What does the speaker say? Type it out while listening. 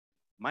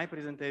My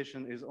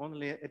presentation is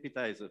only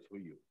appetizer for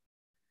you.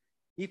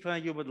 If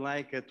you would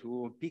like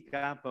to pick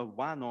up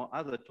one or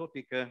other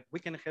topic, we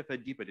can have a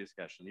deeper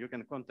discussion. You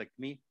can contact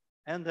me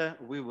and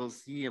we will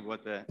see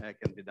what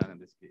can be done in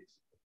this case.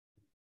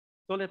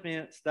 So let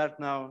me start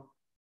now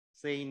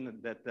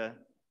saying that,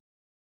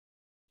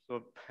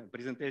 so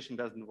presentation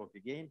doesn't work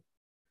again,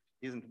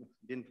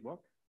 didn't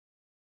work.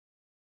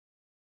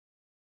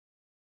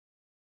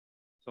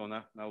 So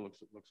now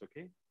looks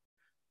okay.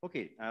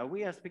 Okay,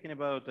 we are speaking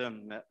about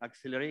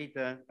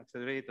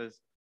accelerators,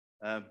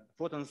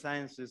 photon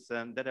sciences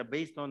that are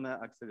based on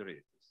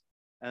accelerators.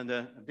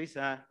 And these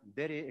are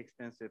very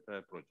expensive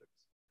projects.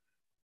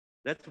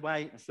 That's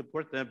why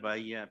support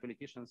by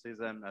politicians is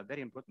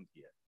very important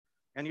here.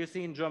 And you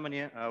see in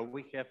Germany,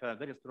 we have a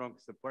very strong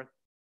support.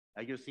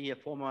 You see a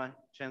former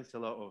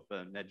chancellor of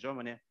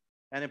Germany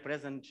and a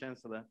present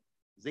chancellor.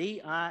 They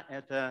are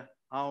at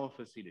our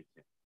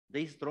facility.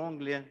 They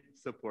strongly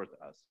support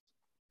us.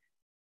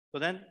 So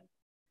then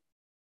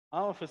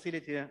our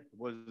facility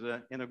was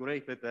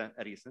inaugurated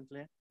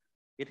recently.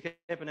 It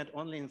happened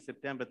only in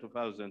September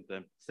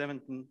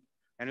 2017.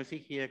 And you see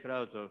here a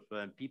crowd of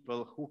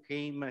people who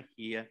came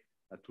here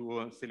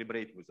to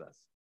celebrate with us.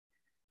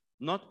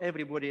 Not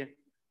everybody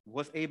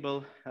was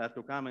able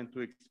to come into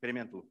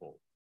experimental hall.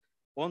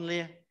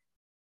 Only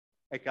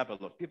a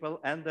couple of people.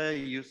 And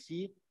you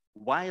see,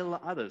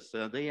 while others,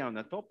 they are on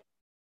the top,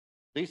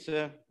 these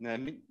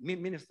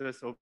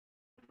ministers of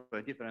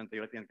different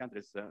European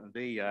countries,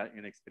 they are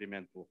in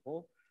experimental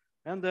hall,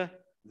 and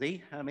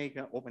they make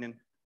an opening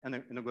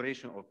and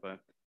inauguration of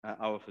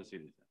our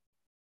facility.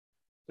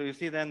 So you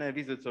see then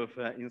visits of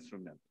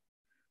instrument.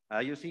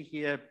 You see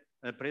here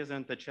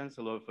present the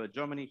Chancellor of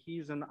Germany. He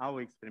is in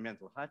our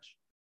experimental hatch.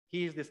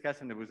 He is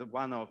discussing with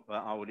one of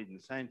our leading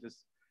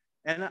scientists,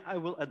 and I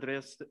will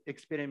address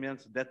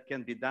experiments that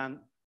can be done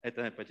at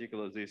a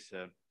particular this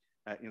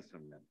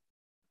instrument.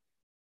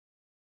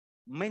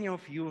 Many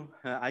of you,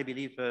 I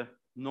believe,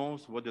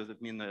 knows what does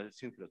it mean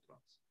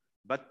synchrotrons,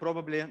 but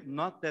probably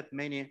not that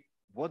many.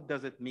 What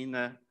does it mean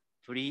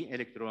free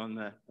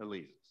electron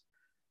lasers?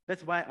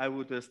 That's why I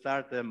would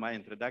start my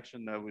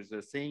introduction with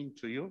saying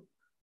to you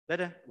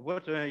that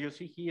what you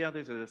see here,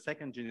 this is a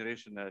second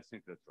generation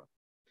synchrotron.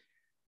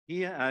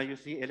 Here you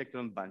see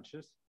electron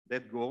bunches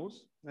that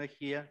goes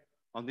here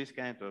on this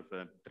kind of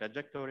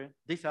trajectory.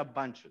 These are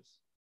bunches,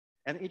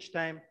 and each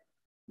time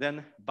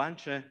then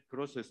bunch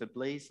crosses a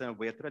place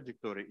where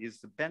trajectory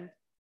is bent,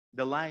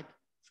 the light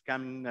is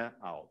coming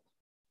out.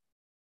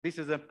 This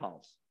is a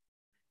pulse.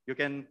 You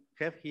can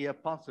have here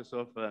pulses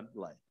of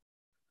light.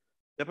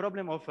 The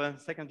problem of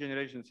second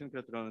generation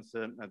synchrotrons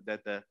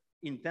that the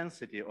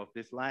intensity of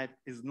this light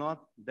is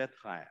not that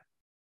high.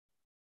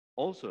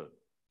 Also,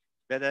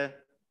 that the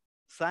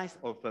size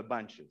of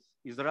bunches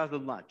is rather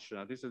large.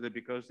 This is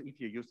because if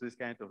you use this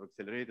kind of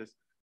accelerators,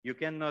 you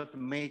cannot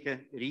make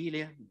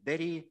really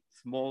very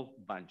small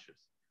bunches.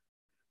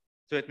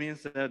 So it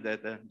means that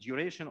the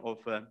duration of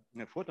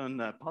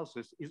photon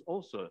pulses is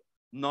also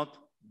not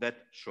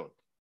that short.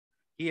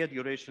 Here,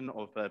 duration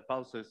of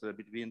pulses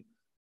between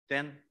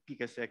 10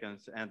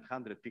 picoseconds and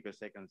 100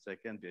 picoseconds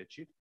can be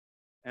achieved.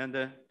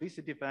 And this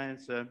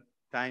defines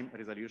time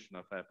resolution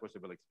of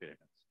possible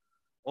experiments.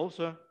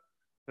 Also,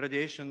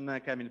 radiation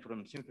coming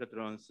from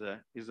synchrotrons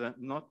is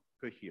not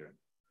coherent.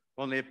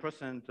 Only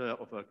 1%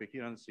 of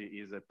coherency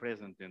is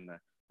present in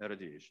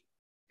radiation.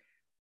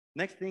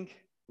 Next thing,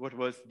 what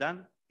was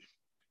done?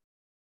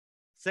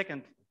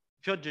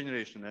 Third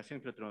generation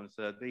synchrotrons,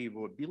 they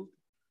were built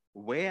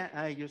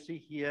where you see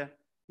here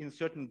in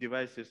certain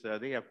devices,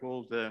 they are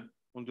called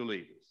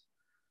ondulators,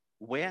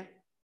 where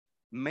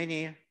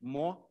many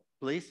more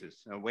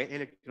places where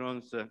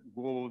electrons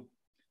go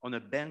on a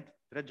bent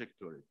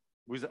trajectory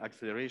with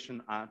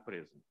acceleration are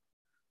present.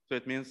 So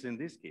it means in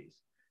this case,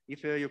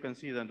 if you can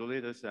see the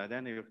ondulators,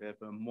 then you have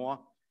more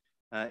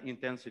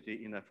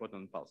intensity in the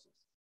photon pulses.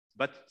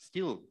 But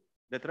still,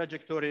 the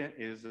trajectory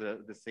is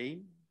the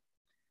same.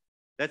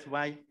 That's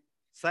why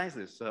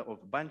sizes of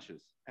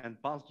bunches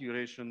and pulse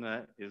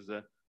duration is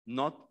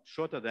not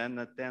shorter than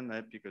 10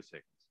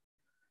 picoseconds.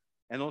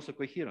 And also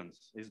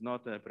coherence is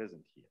not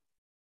present here.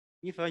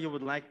 If you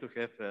would like to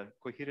have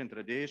coherent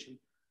radiation,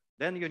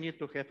 then you need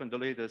to have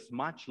ondulators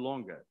much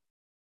longer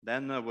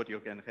than what you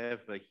can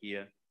have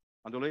here.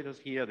 Ondulators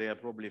here, they are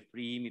probably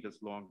 3 meters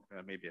long,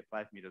 maybe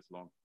 5 meters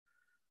long.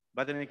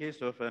 But in the case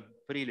of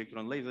free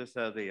electron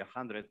lasers, they are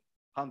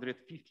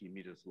 150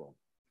 meters long.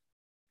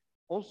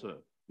 Also,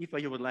 if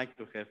you would like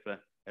to have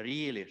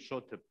really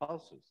short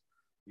pulses,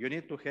 you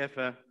need to have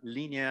a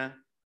linear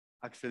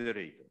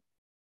accelerator.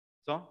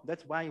 So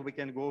that's why we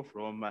can go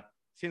from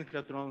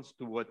synchrotrons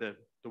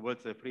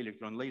towards free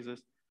electron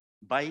lasers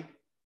by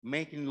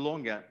making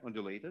longer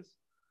ondulators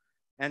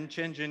and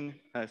changing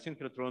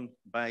synchrotron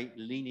by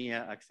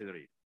linear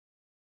accelerator.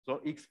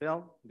 So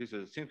XFEL, this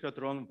is a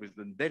synchrotron with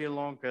the very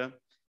long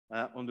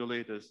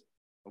ondulators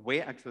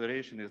where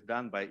acceleration is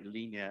done by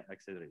linear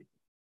accelerator.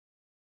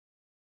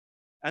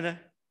 And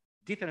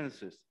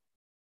differences,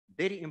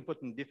 very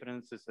important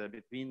differences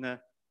between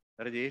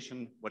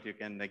radiation, what you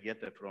can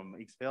get from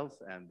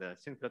X-rays and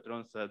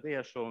synchrotrons, they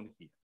are shown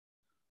here.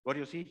 What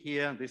you see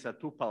here, these are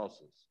two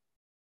pulses.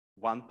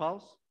 One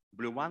pulse,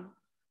 blue one,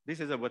 this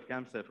is what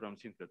comes from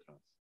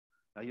synchrotrons.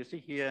 You see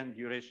here,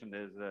 duration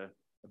is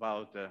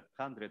about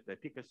 100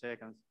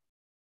 picoseconds.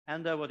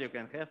 And what you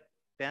can have,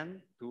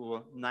 10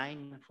 to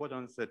 9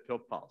 photons per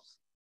pulse.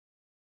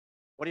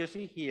 What you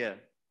see here,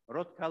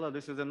 red color,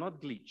 this is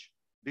not glitch.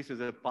 This is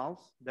a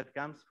pulse that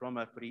comes from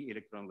a free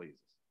electron lasers.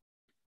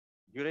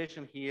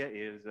 Duration here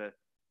is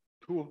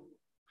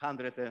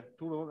 200,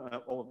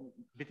 or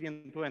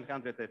between 2 and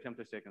 100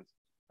 femtoseconds.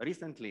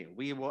 Recently,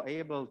 we were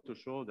able to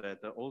show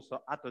that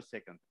also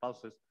attosecond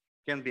pulses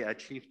can be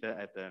achieved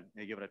at the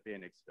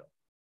European X-ray.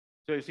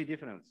 So you see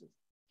differences.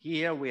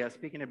 Here we are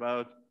speaking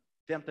about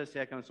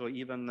femtoseconds or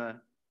even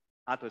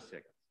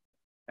attoseconds.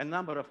 A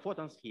number of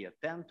photons here,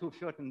 10 to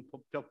 13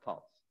 per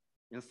pulse,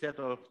 instead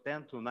of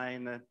 10 to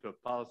 9 per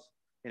pulse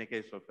in the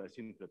case of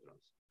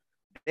synchrotrons.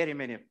 Very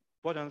many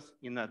photons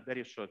in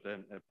very short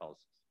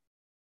pulses.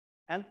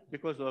 And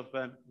because of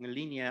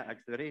linear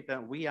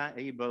accelerator, we are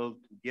able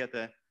to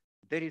get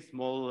very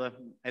small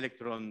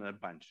electron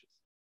bunches.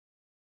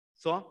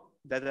 So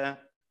that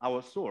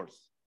our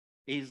source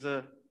is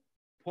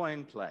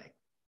point-like.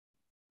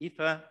 If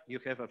you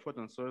have a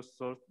photon source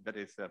that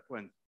is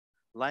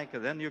point-like,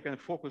 then you can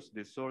focus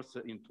the source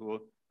into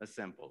a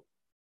sample.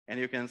 And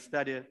you can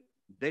study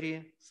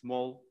very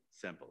small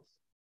samples.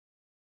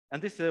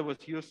 And this was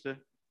used,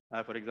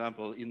 for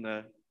example,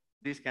 in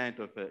this kind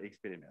of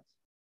experiments.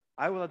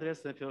 I will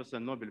address first a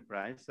Nobel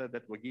Prize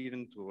that were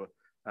given to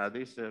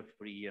these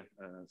three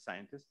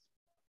scientists.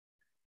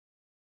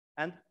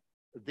 And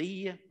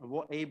they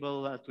were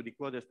able to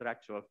decode the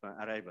structure of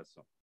a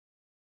ribosome.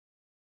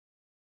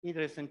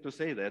 Interesting to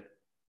say that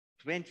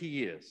 20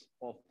 years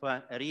of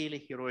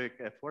really heroic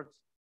efforts,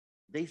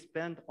 they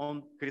spent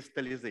on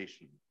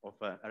crystallization of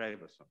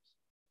ribosomes.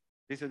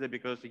 This is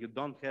because you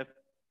don't have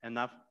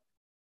enough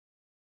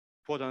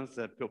photons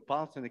per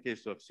pulse in the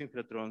case of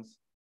synchrotrons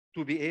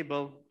to be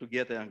able to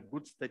get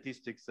good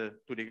statistics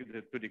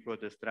to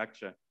decode the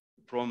structure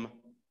from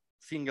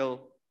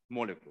single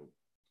molecule.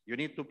 You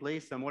need to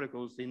place the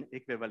molecules in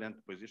equivalent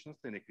positions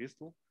in a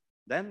crystal,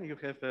 then you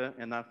have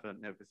enough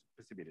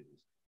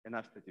possibilities,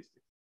 enough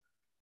statistics.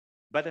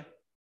 But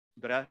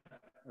there are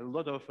a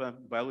lot of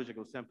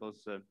biological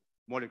samples,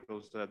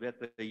 molecules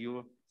that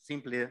you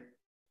simply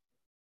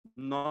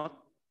not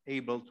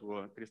able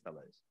to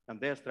crystallize, and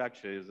their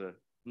structure is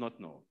not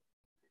known.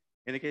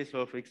 In the case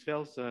of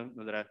X-rays,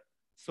 there are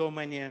so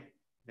many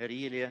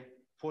really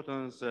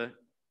photons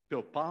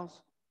per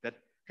pulse that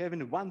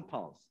having one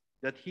pulse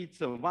that hits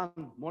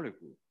one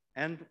molecule,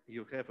 and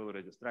you have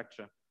already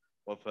structure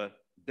of a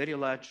very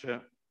large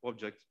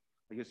objects.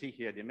 You see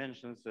here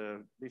dimensions.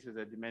 This is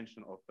a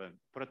dimension of a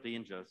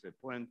protein, just a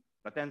point,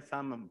 but then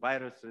some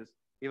viruses,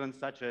 even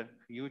such a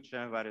huge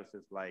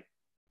viruses like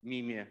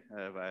Mimi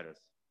virus.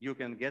 You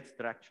can get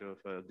structure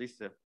of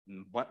these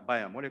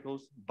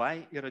biomolecules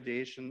by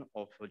irradiation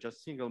of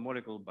just single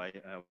molecule by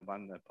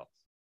one pulse.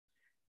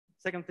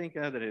 Second thing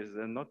that is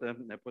not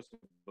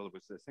possible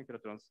with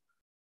synchrotrons.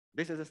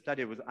 This is a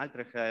study with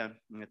ultra high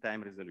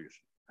time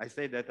resolution. I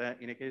say that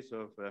in the case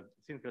of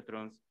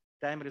synchrotrons,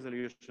 time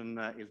resolution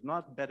is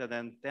not better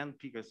than 10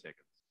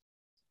 picoseconds.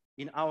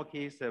 In our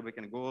case, we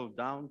can go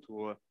down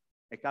to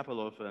a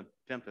couple of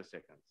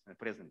femtoseconds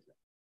presently.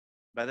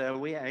 But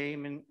we are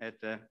aiming at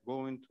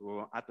going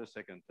to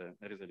attosecond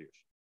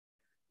resolution.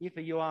 If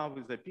you are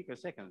with the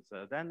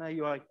picoseconds, then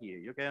you are here.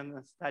 You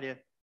can study,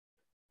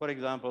 for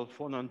example,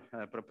 phonon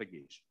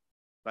propagation.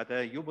 But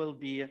you will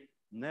be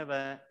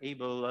never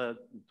able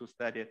to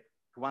study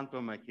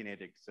quantum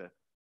kinetics,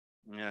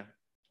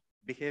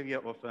 behavior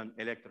of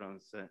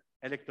electrons,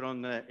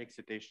 electron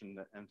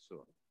excitation, and so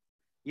on.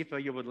 If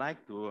you would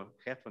like to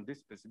have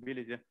this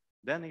possibility,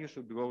 then you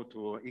should go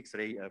to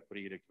X-ray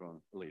free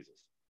electron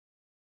lasers.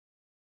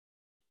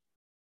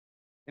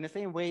 In the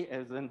same way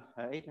as in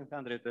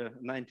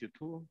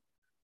 1892,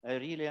 a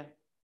really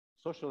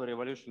social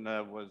revolution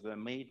was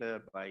made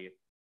by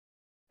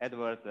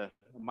Edward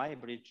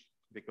Muybridge,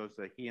 because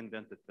he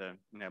invented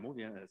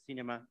movie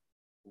cinema.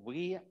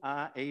 We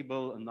are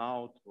able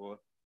now to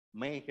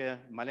make a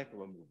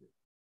molecular movie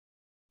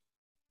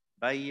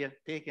by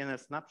taking a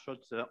snapshot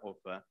of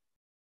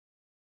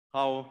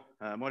how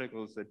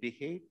molecules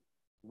behave.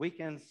 We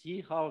can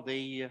see how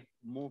they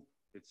move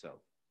itself.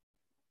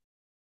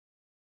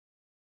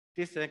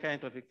 This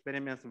kind of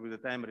experiments with the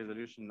time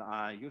resolution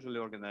are usually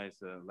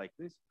organized like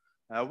this.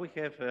 We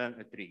have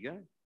a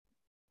trigger,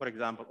 for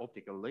example,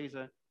 optical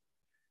laser,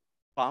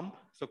 pump,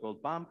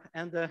 so-called pump,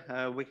 and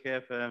we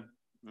have a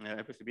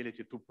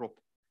possibility to probe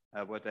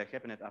what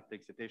happened after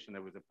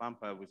excitation with the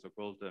pump with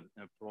so-called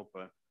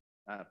probe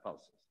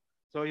pulses.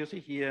 So you see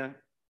here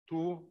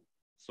two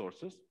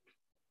sources.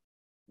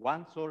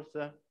 One source,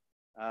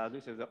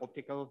 this is the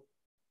optical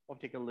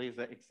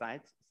laser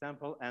excites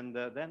sample, and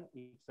then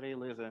X-ray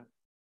laser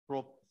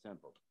probe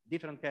sample.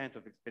 Different kinds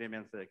of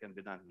experiments can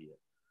be done here.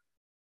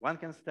 One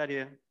can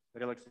study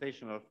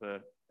relaxation of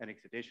an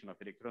excitation of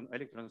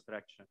electron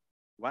structure.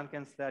 one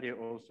can study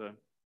also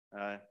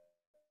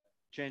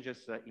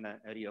changes in a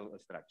real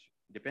structure,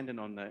 depending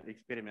on the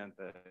experiment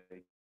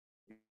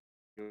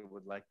you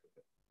would like to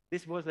do.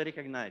 This was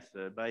recognized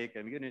by a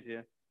community,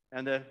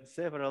 and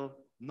several,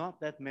 not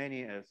that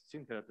many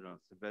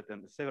synchrotrons, but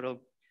several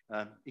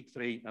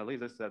X-ray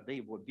lasers,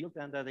 they were built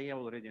and they are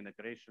already in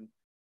operation.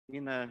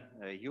 In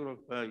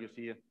Europe, you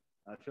see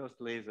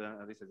first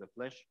laser, this is a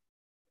flash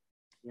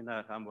in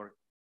Hamburg.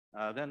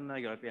 Then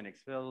European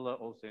XFEL,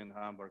 also in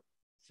Hamburg.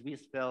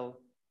 Swiss FEL,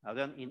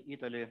 then in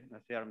Italy,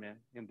 Fermi,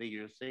 in the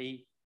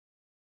USA.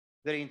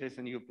 Very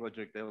interesting new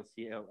project,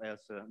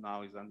 LCLS,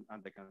 now is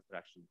under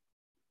construction.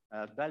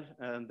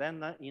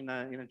 Then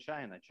in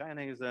China,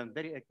 China is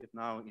very active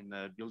now in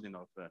building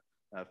of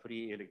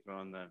free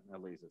electron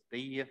lasers.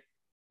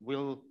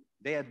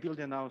 They are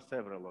building now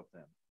several of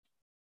them.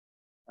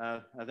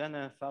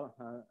 Then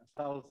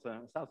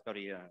South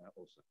Korea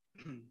also.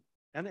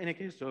 And in the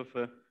case of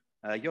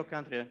your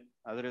country,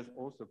 there is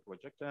also a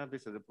project.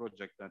 This is a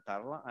project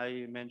Tarla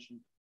I mentioned.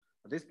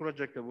 This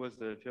project was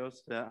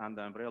first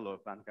under the umbrella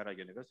of Ankara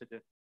University,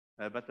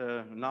 but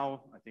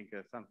now I think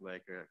something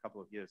like a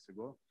couple of years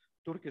ago,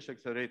 Turkish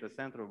Accelerator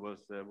Center was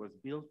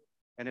built,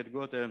 and it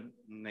got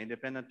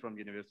independent from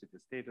university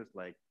status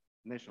like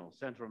National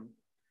Centrum.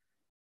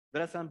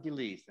 There are some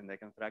delays in the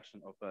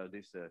construction of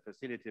this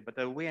facility,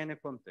 but we are in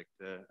contact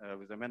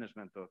with the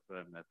management of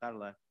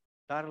Tarla.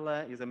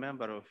 Tarla is a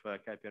member of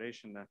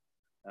cooperation,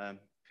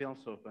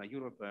 Fields of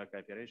Europe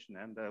cooperation,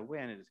 and we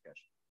are in a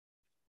discussion.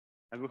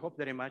 And we hope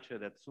very much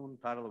that soon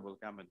Tarla will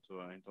come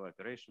into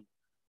operation,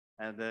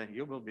 and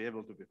you will be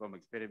able to perform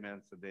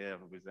experiments there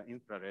with the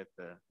infrared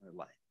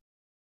light.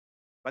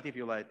 But if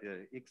you like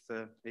X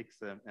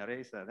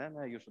rays, then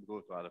you should go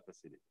to other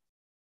facilities.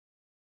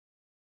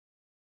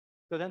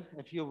 So then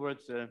a few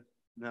words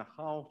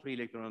how free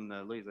electron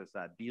lasers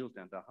are built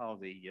and how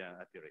they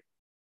operate.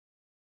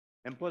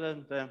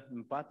 Important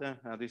part,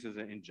 this is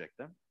an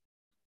injector,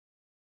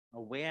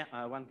 where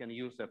one can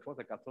use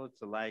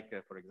photocathodes like,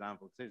 for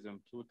example,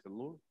 cesium-2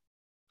 tellure,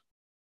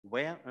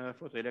 where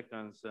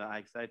photoelectrons are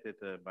excited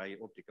by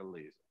optical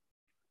laser.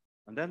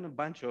 And then a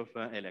bunch of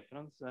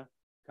electrons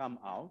come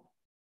out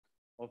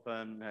of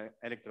an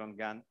electron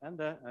gun and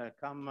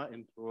come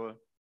into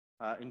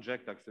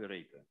injector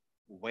accelerator,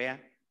 where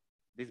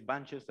these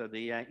bunches,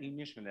 they are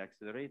initially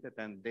accelerated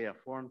and they are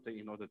formed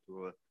in order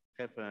to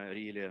have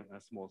really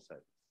small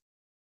sizes.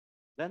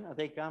 Then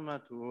they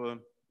come to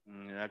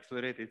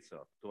accelerate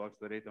itself, to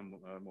accelerate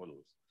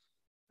modules.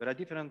 There are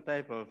different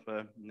types of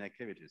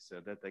cavities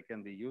that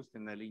can be used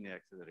in a linear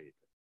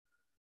accelerator.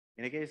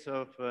 In the case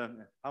of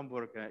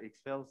Hamburg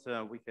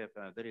XFELs, we have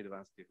a very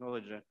advanced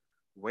technology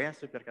where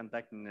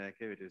superconducting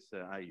cavities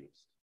are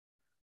used.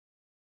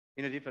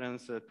 In a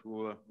difference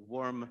to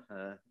warm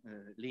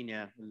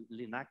linear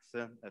Linux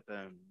at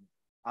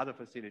other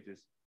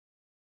facilities.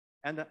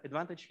 And the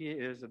advantage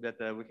here is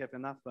that we have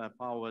enough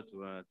power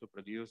to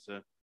produce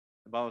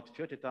about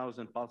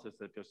 30,000 pulses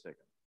per second,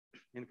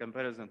 in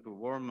comparison to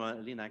warm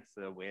Linux,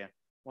 where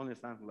only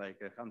something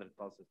like 100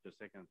 pulses per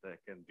second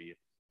can be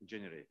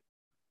generated.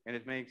 And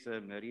it makes a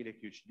really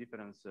huge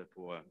difference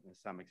for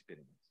some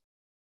experiments.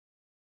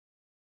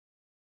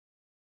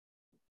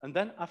 And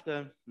then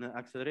after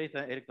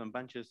accelerator electron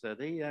bunches,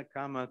 they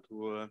come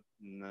to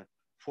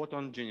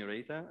photon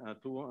generator,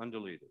 to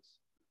undulators.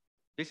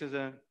 This is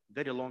a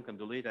very long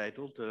undulator. I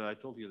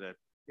told you that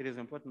it is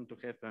important to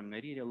have a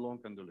really long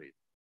undulator.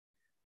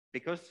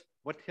 Because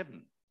what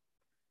happened?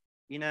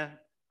 In an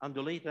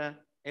undulator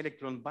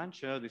electron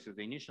bunch, this is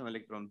the initial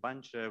electron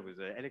bunch with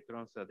the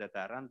electrons that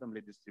are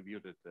randomly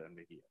distributed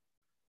here.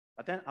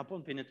 But then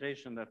upon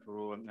penetration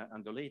through an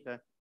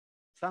undulator,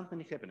 something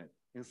happened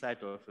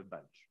inside of a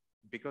bunch.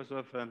 Because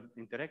of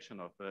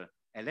interaction of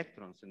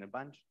electrons in a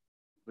bunch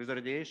with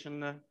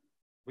radiation,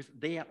 with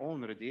their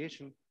own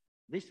radiation,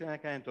 these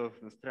kind of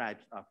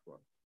stripes are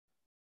formed.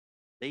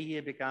 They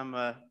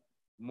become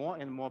more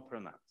and more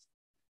pronounced.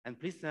 And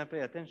please pay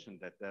attention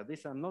that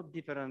these are not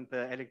different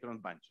electron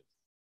bunches.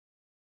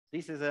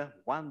 This is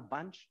one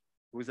bunch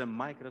with a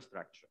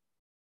microstructure.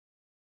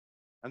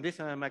 And this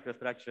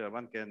microstructure,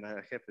 one can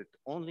have it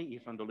only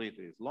if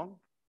undulator is long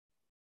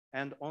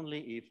and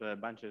only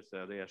if bunches,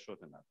 they are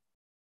short enough.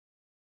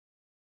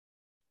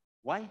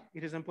 Why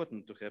it is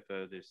important to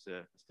have these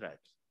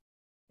stripes?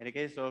 In the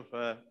case of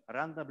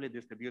randomly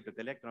distributed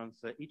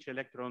electrons, each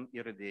electron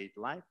irradiates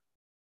light,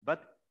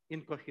 but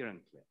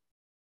incoherently.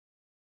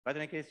 But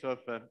in the case of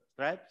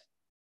stripes,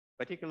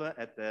 particularly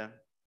at the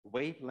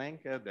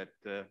wavelength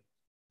that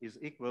is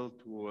equal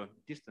to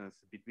distance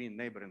between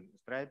neighboring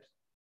stripes,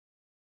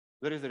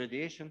 there is a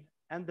radiation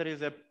and there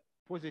is a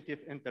positive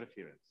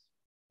interference.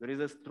 There is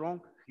a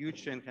strong,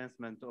 huge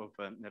enhancement of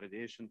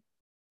radiation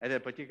at a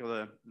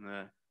particular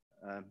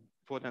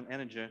photon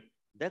energy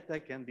that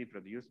can be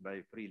produced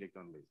by free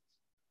electron lasers.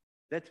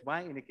 That's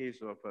why in the case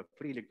of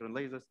free electron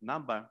lasers,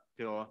 number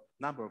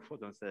of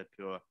photons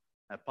per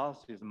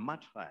pulse is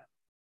much higher.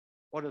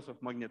 Orders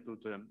of magnitude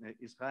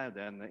is higher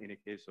than in the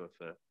case of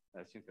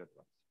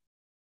synchrotrons.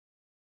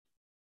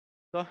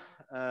 So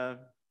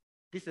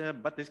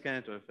But this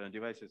kind of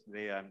devices,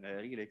 they are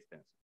really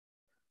expensive.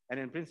 And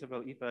in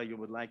principle, if you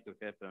would like to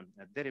have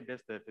a very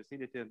best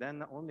facility,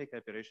 then only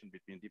cooperation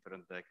between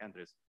different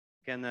countries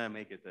can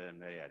make it a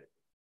reality.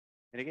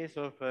 In the case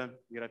of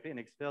European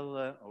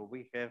Expel,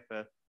 we have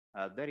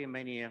very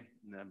many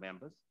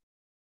members.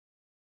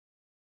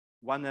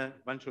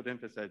 One should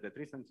emphasize that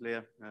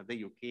recently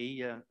the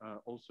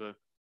UK also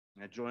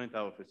joined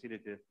our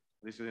facility.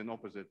 This is in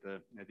opposite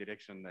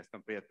direction as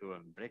compared to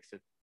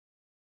Brexit.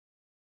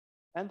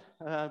 And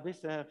this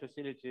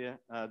facility,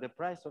 the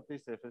price of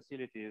this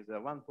facility is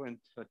 1.2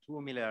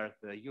 million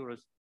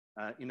euros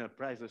in a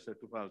prices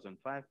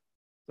 2005.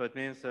 So it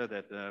means that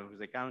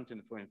with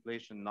accounting for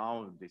inflation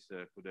now, this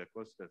could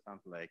cost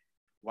something like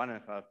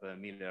 1.5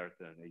 million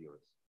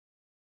euros.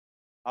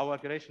 Our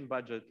operation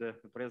budget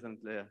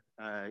presently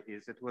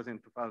it was in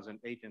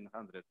 2018,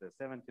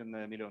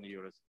 117 million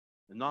euros.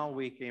 Now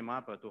we came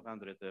up at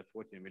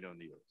 240 million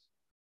euros.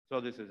 So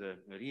this is a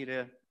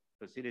really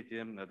facility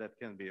that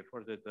can be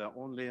afforded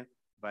only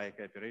by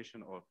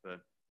cooperation of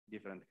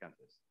different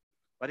countries.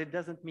 But it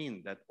doesn't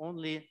mean that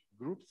only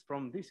groups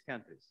from these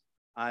countries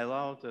are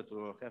allowed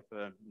to have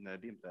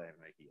beam time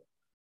here.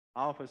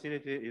 Our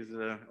facility is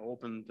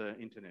open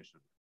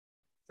internationally.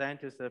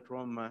 Scientists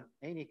from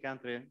any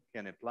country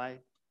can apply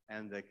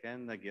and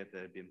can get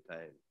beam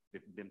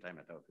time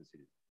at our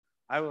facility.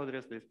 I will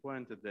address this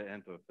point at the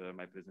end of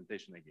my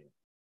presentation again.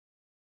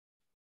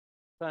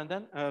 So, and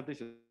then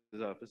this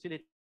is our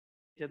facility.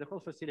 The whole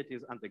facility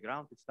is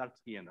underground. It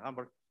starts here in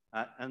Hamburg,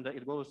 and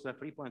it goes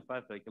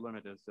 3.5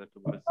 kilometers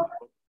towards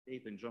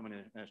state in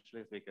Germany,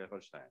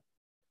 Schleswig-Holstein.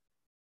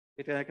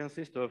 It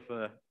consists of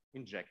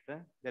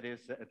injector that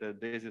is at the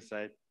daisy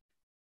side.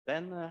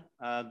 Then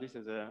this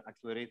is an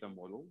accelerator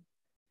module.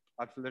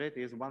 Accelerator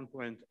is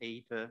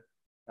 1.8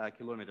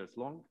 kilometers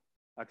long,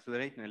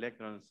 accelerating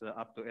electrons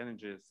up to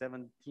energy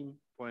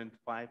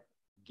 17.5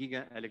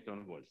 giga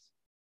electron volts.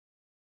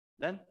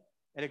 Then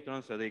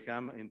electrons, they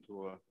come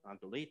into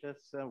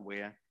undulators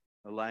where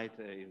light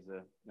is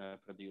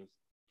produced.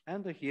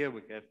 And here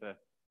we have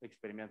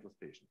experimental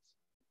stations.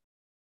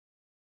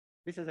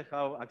 This is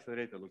how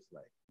accelerator looks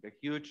like. A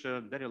huge,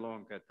 very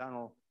long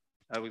tunnel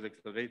with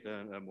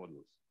accelerator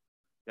modules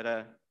that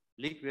are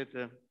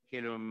liquid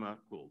helium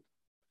cooled.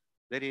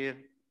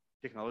 Very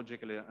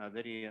technologically,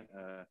 very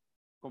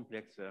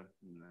complex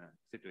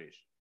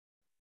situation.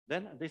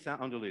 Then these are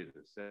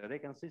undulators. They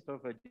consist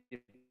of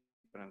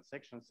different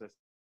sections.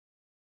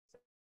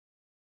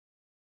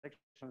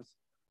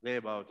 They're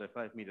about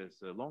 5 meters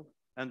long,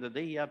 and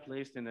they are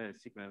placed in a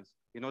sequence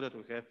in order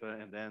to have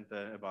and then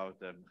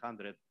about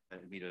 100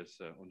 meters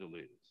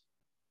undulators.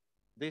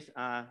 These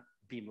are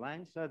beam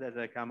lines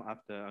that come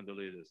after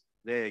undulators.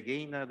 They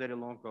again are very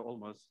long,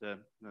 almost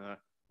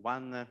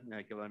 1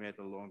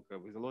 kilometer long,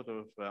 with a lot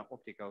of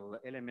optical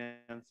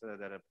elements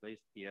that are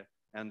placed here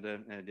and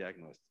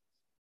diagnostics.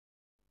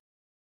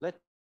 Let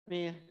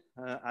me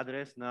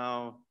address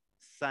now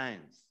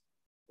science,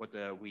 what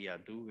we are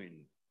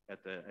doing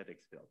at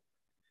Expel.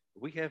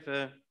 We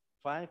have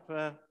 5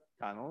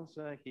 tunnels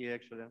here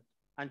actually.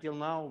 Until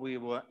now, we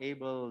were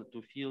able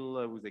to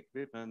fill with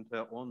equipment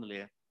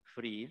only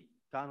 3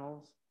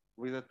 tunnels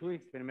with 2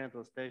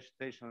 experimental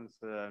stations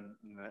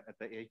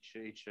at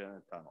each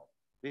tunnel.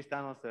 These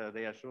tunnels,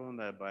 they are shown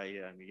by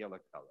yellow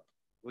color.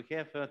 We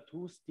have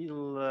 2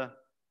 still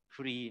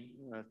free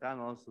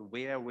tunnels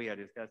where we are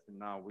discussing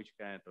now which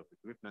kind of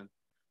equipment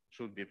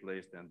should be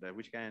placed and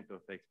which kind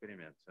of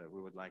experiments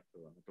we would like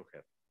to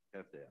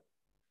have there.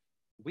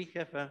 We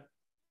have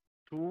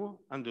 2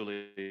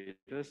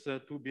 undulators,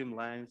 2 beam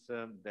lines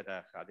that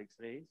are hard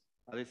X-rays.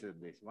 This is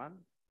this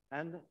one,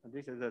 and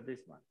this is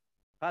this one.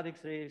 Hard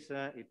X-rays,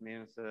 it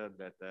means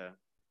that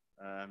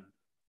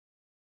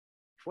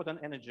photon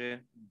energy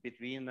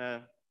between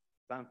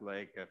something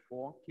like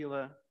 4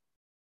 kilo,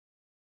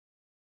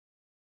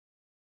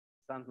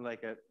 something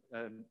like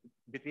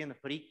between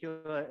 3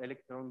 kilo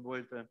electron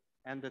volt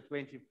and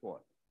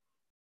 24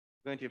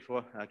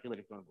 kilo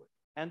electron volt.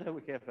 And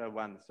we have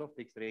 1 soft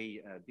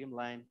X-ray beam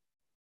line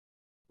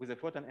with the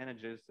photon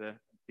energies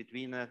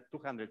between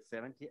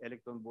 270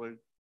 electron volt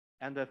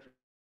and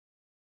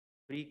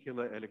 3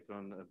 kilo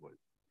electron volt.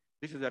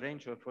 This is the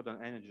range of photon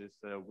energies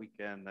we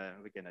can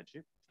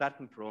achieve,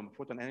 starting from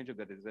photon energy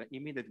that is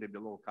immediately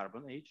below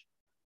carbon age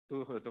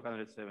to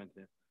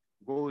 270,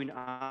 going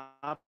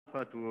up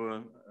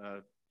to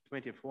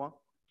 24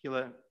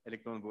 kilo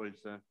electron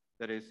volts.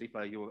 That is, if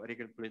you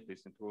recalculate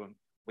this into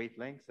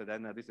wavelengths,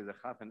 then this is a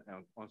half an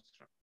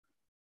angstrom.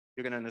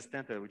 You can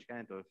understand which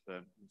kind of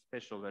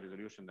special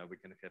resolution that we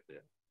can have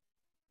there.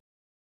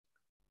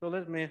 So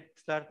let me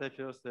start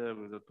first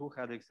with the 2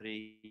 hard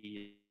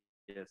X-ray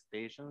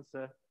stations.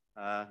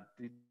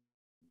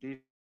 This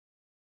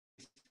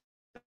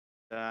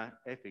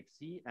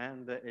FXC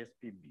and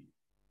SPB.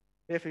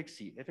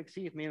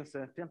 FXC it means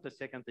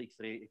 10-second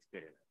X-ray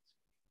experiments.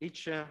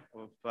 Each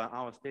of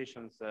our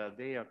stations,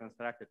 they are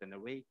constructed in a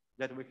way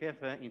that we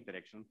have an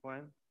interaction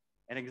point.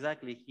 And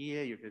exactly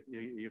here,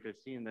 you have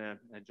seen a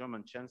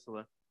German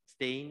Chancellor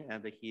staying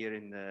and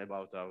hearing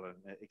about our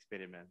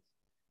experiments.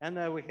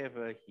 And we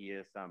have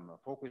here some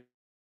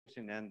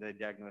focusing and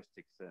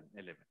diagnostics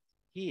elements.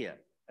 Here,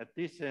 at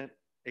this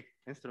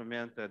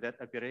instrument that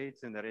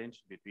operates in the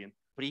range between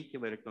 3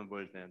 kiloelectron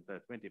volt and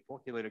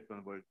 24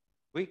 kiloelectron volt,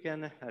 we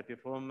can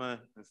perform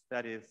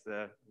studies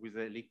with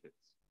liquids.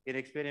 In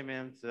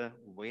experiments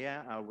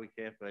where we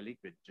have a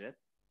liquid jet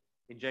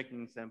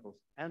injecting samples,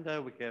 and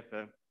we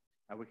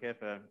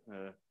have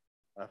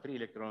a 3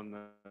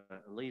 electron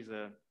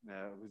laser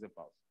with a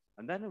pulse.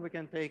 And then we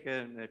can take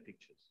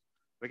pictures.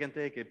 We can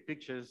take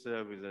pictures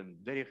with a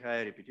very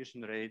high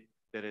repetition rate,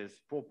 that is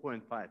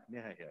 4.5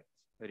 megahertz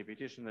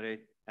repetition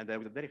rate, and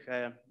with a very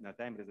high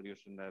time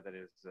resolution that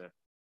is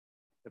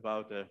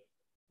about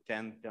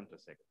 10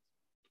 femtoseconds.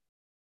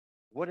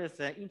 What is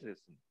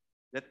interesting,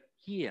 that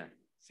here,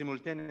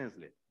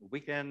 simultaneously, we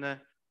can,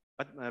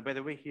 but by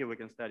the way, here we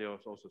can study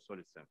also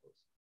solid samples,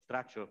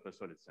 structure of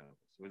solid samples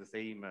with the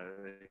same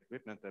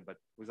equipment, but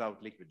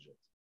without liquid jets.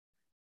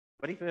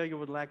 But if you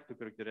would like to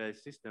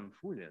characterize system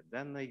fully,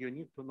 then you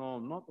need to know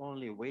not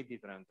only where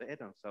different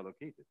atoms are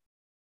located,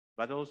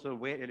 but also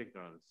where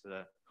electrons,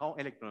 how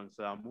electrons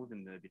are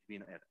moving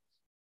between atoms.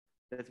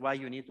 That's why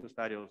you need to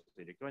study also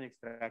the electronic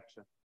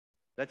structure.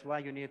 That's why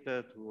you need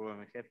to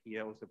have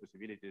here also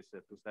possibilities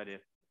to study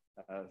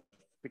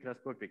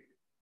spectroscopic,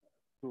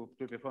 to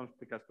perform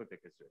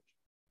spectroscopic research.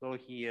 So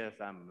here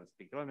some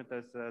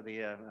spectrometers, they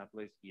are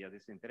placed here.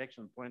 This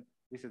interaction point,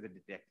 this is a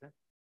detector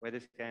where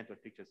this kind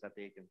of pictures are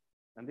taken.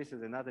 And this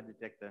is another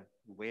detector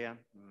where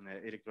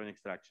electronic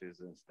structure is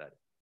studied.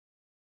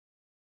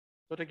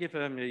 So to give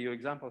you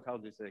example how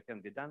this can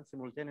be done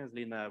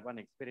simultaneously in one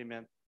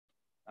experiment,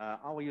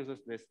 our users,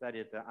 they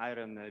studied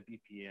iron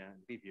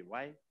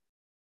BPY.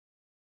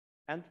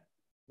 And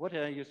what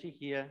you see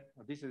here,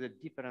 this is a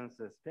difference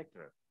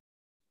spectra.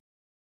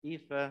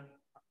 If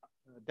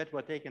that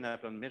were taken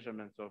from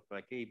measurements of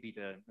K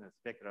beta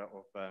spectra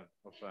of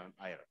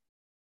iron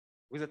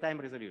with a time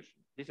resolution.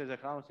 This is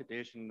how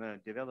situation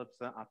develops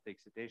after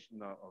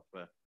excitation of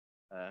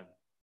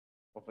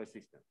a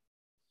system.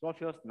 So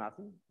first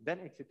nothing, then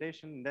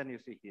excitation, then you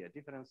see here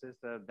differences,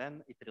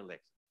 then it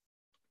relaxes.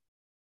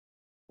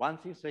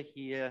 Once you see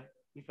here,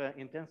 if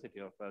intensity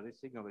of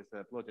this signal is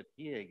plotted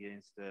here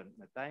against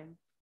time,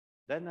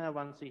 then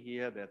one see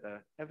here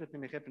that everything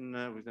may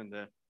happen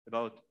within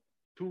about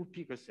 2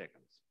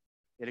 picoseconds.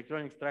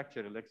 Electronic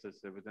structure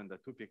relaxes within the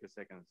 2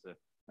 picoseconds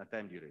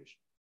time duration.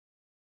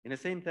 In the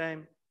same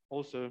time,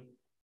 also,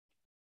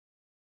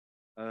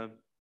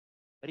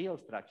 real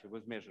structure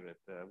was measured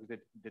with the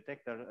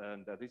detector,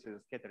 and this is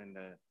a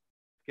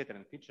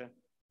scattering feature.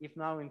 If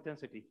now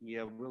intensity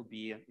here will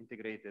be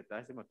integrated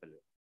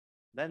azimuthally,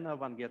 then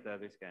one get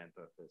this kind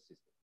of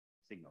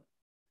signal.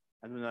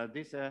 And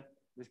this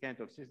kind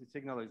of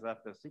signal is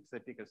after 6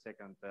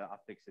 picoseconds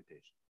after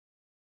excitation.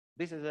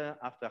 This is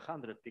after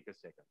 100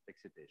 picoseconds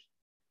excitation.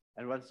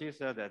 And one sees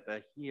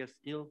that here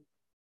still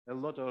a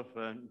lot of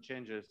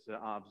changes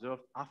are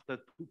observed after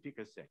 2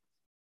 picoseconds.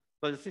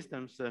 So the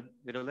systems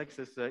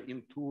relaxes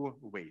in 2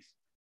 ways,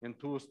 in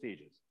 2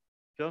 stages.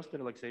 First,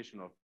 relaxation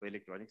of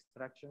electronic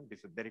structure.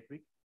 This is very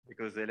quick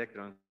because the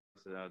electrons,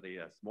 they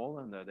are small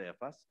and they are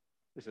fast.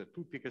 This is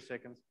 2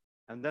 picoseconds.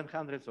 And then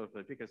hundreds of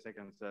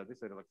picoseconds, this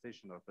is a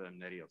relaxation of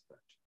real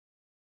structure.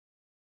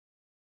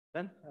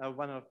 Then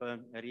one of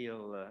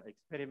real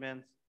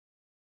experiments.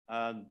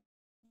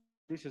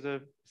 This is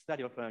a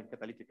study of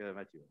catalytic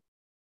material.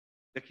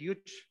 The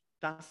huge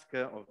task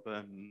of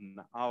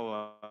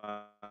our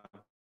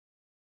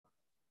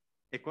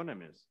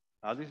economies,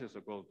 this is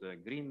so-called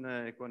green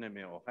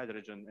economy or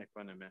hydrogen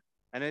economy.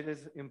 And it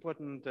is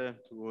important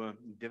to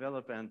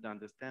develop and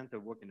understand the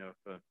working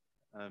of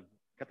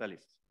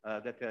catalysts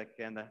that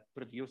can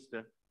produce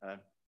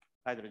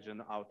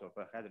hydrogen out of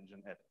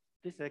hydrogen atoms.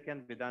 This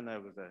can be done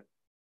with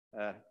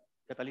a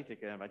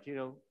catalytic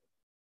material,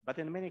 but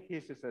in many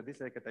cases, this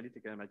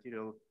catalytic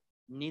material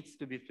needs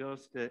to be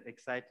first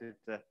excited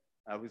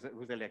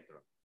with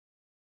electron.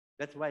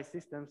 That's why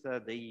systems,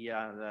 they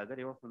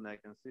very often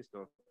consist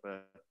of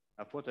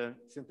a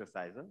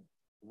photosynthesizer,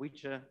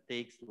 which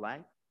takes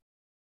light.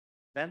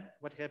 Then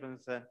what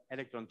happens,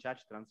 electron charge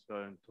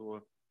transfer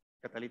into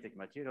catalytic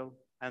material,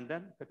 and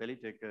then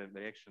catalytic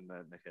reaction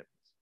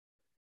happens.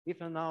 If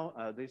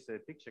now this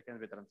picture can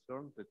be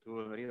transformed to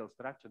a real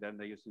structure, then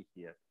you see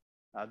here,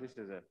 this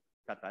is a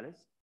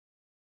catalyst.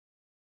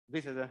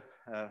 This is a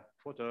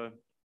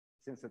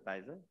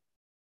photosynthesizer.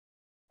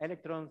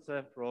 Electrons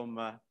from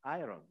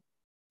iron,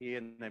 here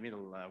in the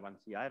middle, one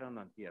see iron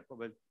and here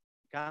cobalt,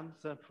 comes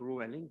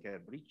through a link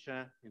bridge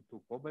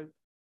into cobalt,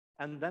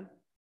 and then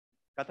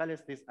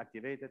catalyst is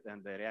activated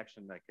and the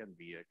reaction can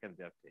be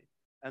obtained.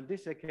 And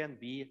this can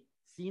be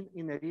seen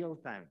in real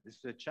time. This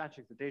is a charge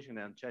excitation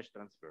and charge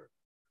transfer.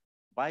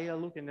 By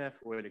looking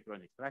for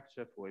electronic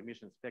structure, for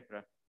emission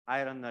spectra,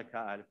 iron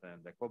Ka alpha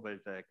and the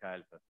cobalt Ka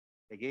alpha.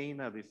 Again,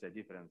 this is a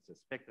difference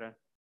spectra,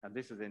 and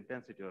this is the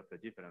intensity of the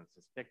difference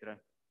spectra.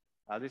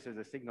 This is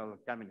a signal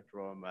coming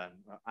from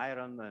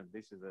iron, and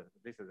this is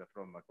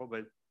from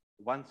cobalt.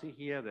 One see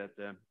here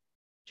that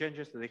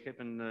changes they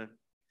happen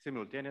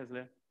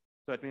simultaneously.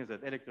 So it means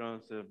that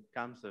electrons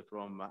comes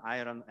from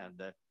iron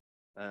and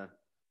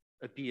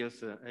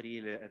appears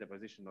really at the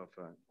position of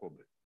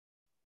cobalt.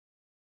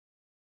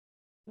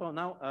 So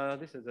now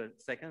this is a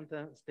second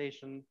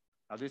station.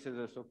 This is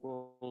a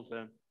so-called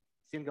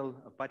single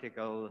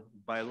particle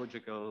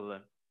biological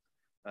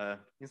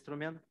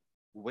instrument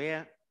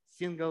where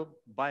single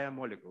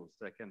biomolecules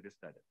can be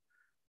studied.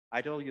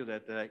 I told you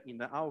that in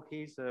our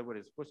case, what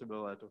is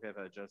possible to have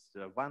just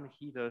one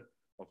heater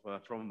of,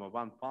 from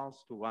one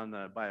pulse to one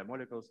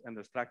biomolecules, and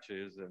the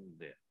structure is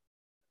there.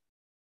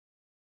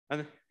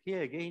 And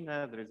here again,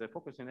 there is a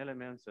focusing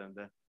elements, and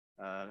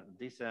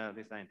this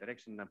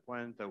interaction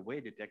point where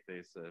detector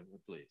is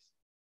placed.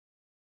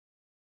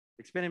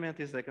 Experiment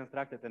is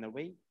constructed in a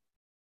way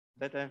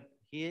that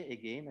here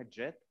again a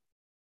jet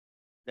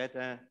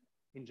that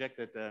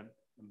injected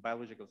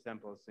biological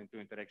samples into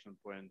interaction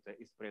point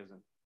is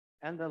present,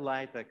 and the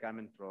light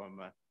coming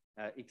from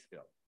X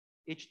field.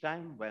 Each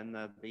time when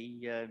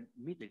they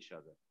meet each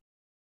other,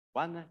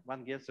 one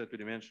gets a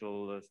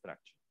two-dimensional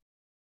structure.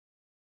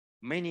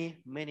 Many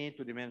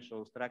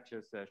two-dimensional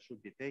structures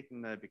should be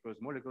taken because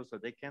molecules,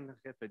 they can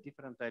have a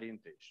different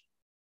orientation.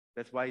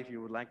 That's why if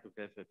you would like to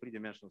have a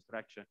three-dimensional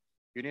structure,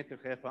 you need to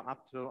have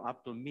up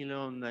to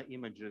million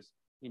images,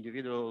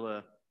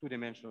 individual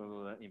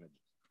two-dimensional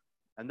images.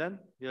 And then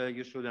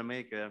you should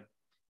make a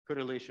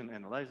correlation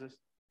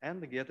analysis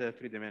and get a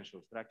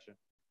three-dimensional structure.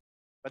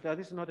 But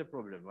this is not a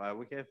problem.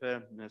 We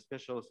have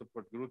special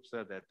support groups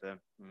that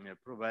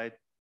provide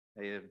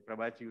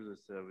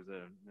users with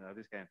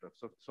this kind of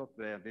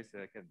software. This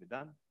can be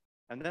done.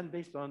 And then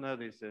based on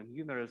this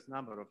numerous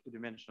number of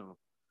two-dimensional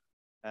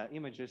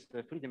images,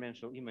 the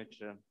three-dimensional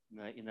image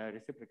in a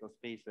reciprocal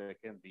space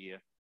can be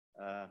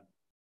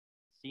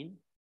seen.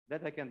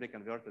 That can be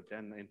converted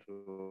then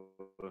into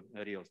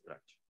a real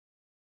structure.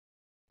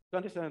 To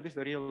understand this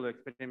real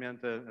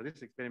experiment,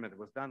 this experiment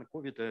was done,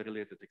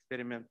 COVID-related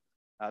experiment.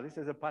 This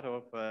is a part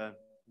of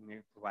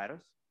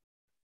virus.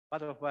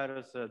 Part of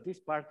virus,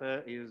 this part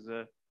is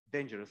a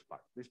dangerous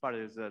part. This part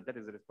is that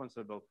is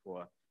responsible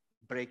for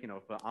breaking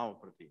of our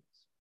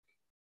proteins.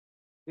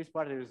 This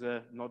part is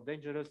not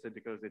dangerous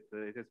because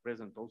it is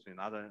present also in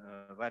other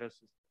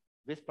viruses.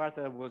 This part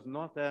was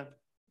not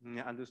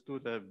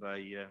understood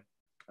by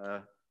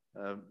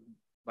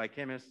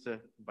chemists,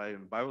 by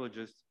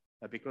biologists,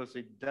 because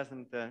it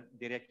doesn't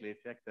directly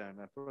affect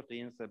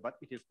proteins, but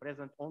it is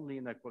present only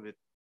in the COVID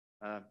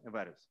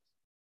viruses.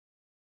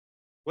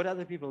 What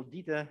other people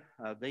did,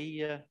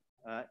 they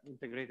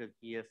integrated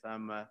here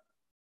some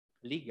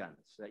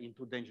ligands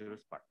into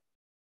dangerous part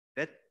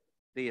that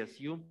they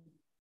assume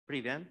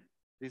prevent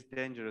this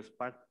dangerous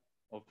part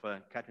of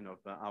cutting of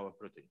our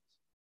proteins.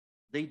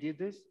 They did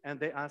this and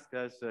they asked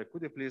us,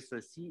 could you please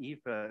see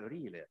if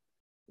really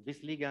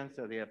these ligands,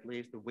 they are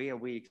placed where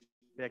we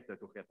expect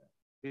to happen.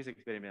 These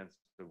experiments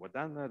were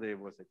done, they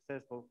were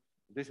successful.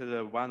 This is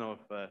one of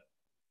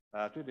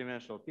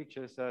two-dimensional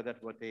pictures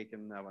that were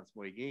taken once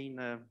more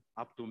again,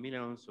 up to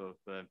millions of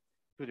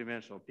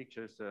two-dimensional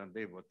pictures.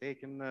 They were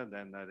taken,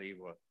 then they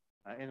were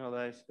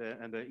analyzed,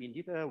 and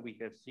indeed we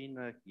have seen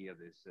here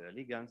these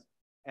ligands,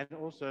 and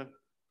also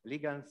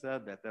ligands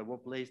that were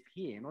placed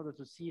here in order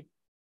to see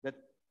that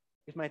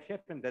it might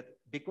happen that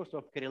because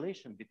of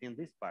correlation between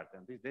this part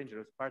and this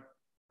dangerous part,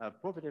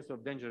 properties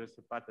of dangerous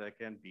part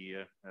can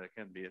be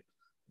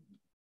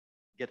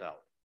get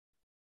out.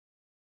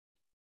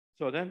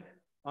 So then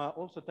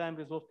also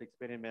time-resolved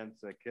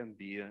experiments can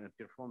be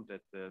performed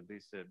at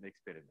this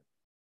experiment.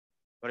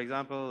 For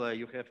example,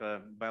 you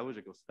have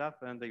biological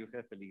stuff and you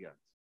have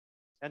ligands.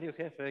 And you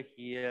have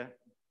here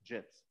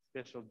jets,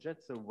 special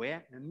jets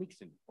where a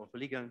mixing of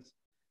ligands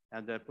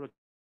and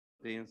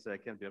proteins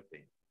can be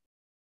obtained.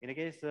 In the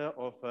case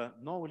of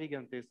no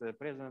ligand is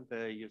present,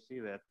 you see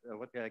that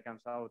what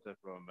comes out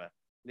from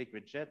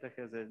liquid jet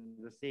has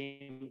the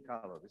same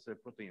color, this is a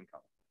protein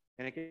color.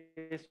 In the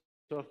case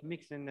of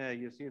mixing,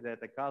 you see that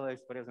the color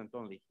is present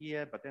only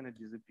here, but then it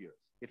disappears.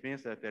 It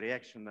means that the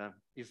reaction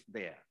is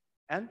there.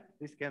 And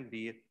this can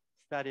be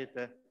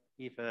studied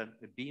if a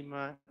beam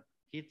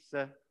hits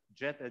a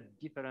jet at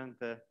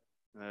different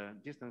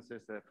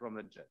distances from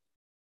the jet.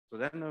 So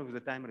then with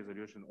the time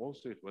resolution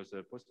also, it was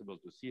possible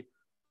to see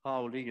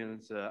how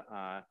ligands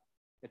are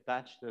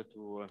attached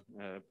to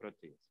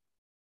proteins.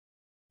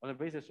 On the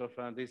basis of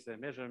these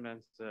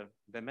measurements,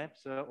 the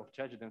maps of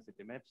charge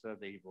density maps,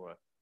 they were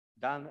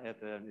done at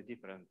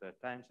different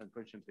times.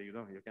 Unfortunately,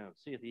 you cannot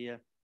see it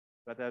here,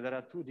 but there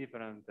are two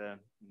different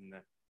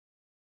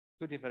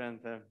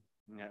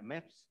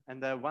maps,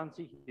 and one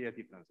see here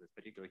differences,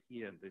 particularly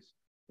here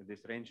in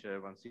this range.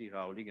 One see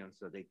how ligands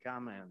they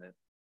come and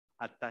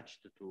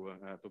attached to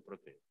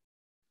protein.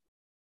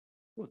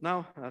 Good.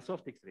 Now,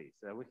 soft X-rays.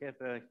 We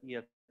have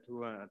here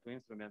two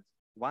instruments,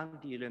 one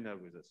dealing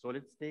with the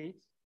solid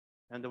states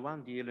and the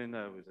one dealing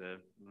with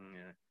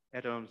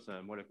atoms,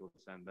 molecules,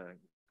 and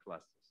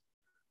clusters.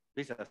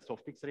 These are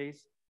soft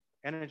X-rays.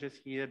 Energies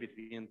here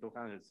between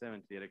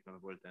 270 electron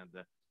volt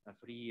and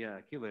 3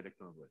 kilo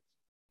electron volts.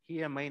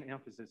 Here, main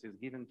emphasis is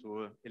given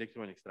to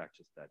electronic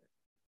structure study.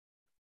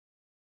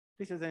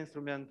 This is an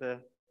instrument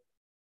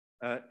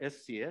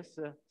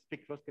SCS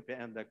spectroscopy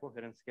and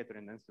coherent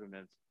scattering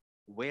instruments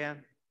were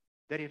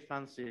very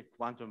fancy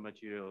quantum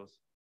materials,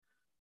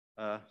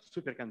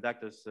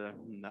 superconductors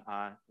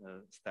are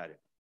studied.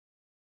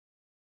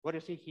 What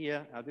you see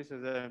here, this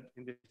is an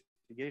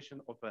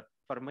investigation of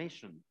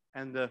formation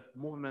and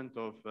movement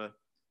of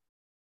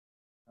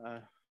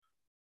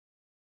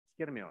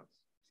skyrmions.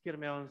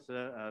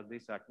 Skyrmions,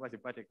 these are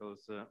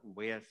quasi-particles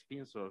where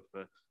spins of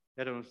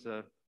atoms,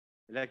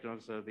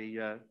 electrons,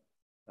 they're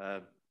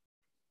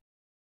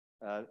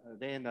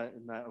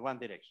in one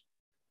direction.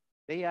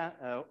 They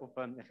are of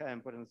high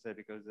importance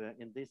because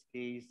in this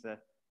case,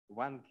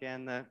 one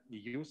can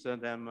use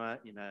them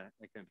in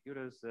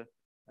computers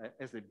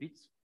as a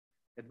bits.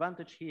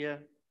 Advantage here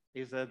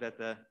is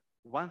that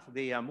once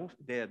they are moved,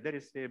 they are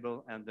very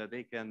stable and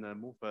they can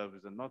move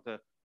with not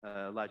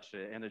large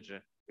energy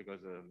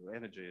because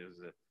energy is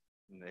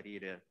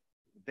really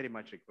very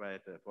much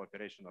required for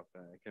operation of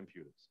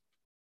computers.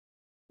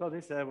 So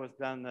this was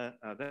done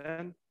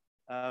then.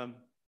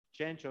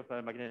 Change of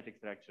magnetic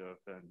structure of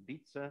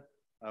bits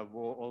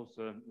were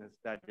also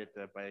studied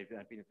by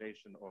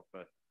penetration of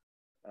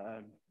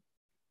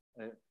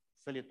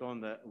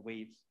soliton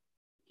waves.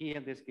 Here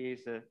in this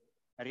case,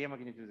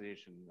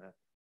 remagnetization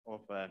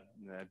of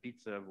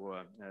bits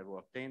were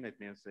obtained. It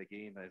means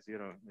again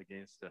 0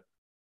 against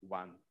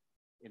 1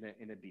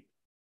 in a bit.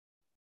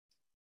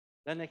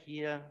 Then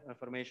here,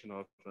 formation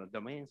of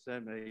domains.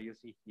 You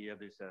see here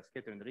these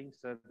scattering rings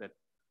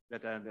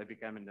that are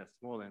becoming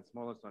smaller and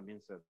smaller. So it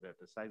means that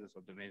the sizes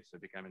of domains are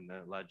becoming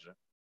larger.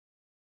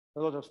 A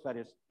lot of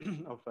studies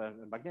of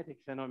magnetic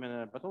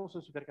phenomena, but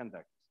also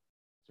superconductors.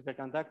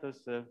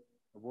 Superconductors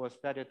were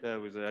studied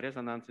with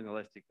resonance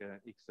inelastic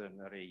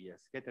X-ray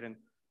scattering.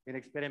 In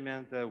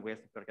experiment where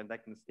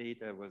superconducting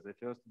state was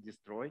first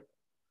destroyed,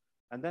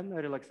 and then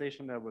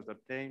relaxation was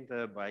obtained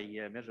by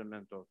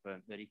measurement of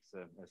Rix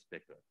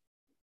spectra.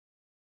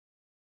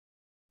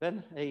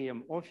 Then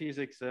AMO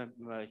physics,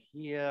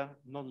 here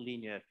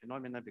nonlinear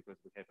phenomena because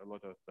we have a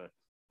lot of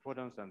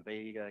photons and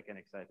they can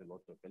excite a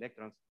lot of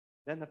electrons.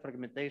 Then the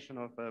fragmentation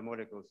of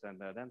molecules and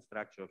then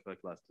structure of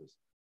clusters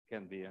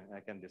can be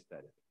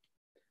studied.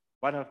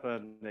 One of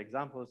the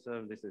examples,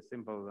 this is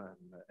simple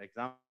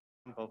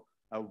example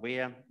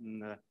where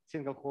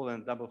single hole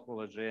and double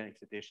hole J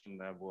excitation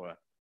were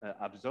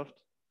observed.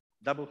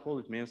 Double hole,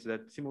 it means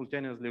that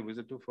simultaneously with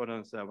the two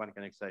photons, one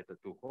can excite the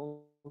two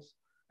holes,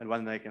 and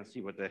one can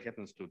see what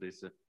happens to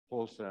these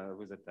holes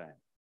with the time.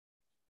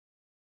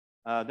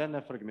 Then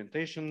the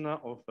fragmentation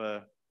of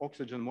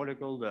oxygen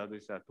molecule,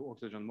 these are two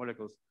oxygen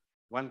molecules.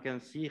 One can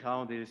see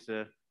how these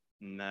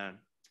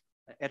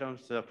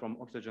atoms from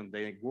oxygen,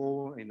 they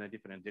go in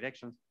different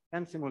directions,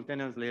 and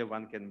simultaneously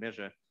one can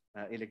measure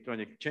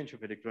electronic change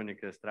of electronic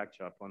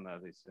structure upon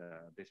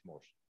this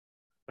motion.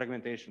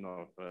 Fragmentation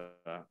of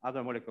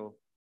other molecule.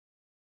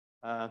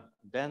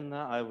 Then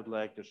I would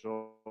like to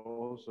show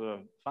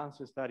also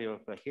fancy study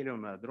of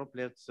helium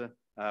droplets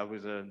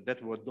that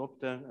were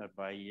doped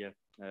by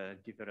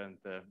different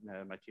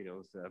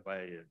materials,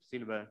 by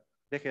silver.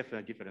 They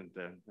have different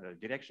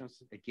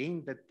directions.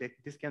 Again,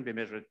 this can be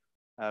measured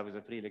with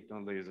the free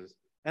electron lasers,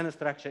 and the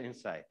structure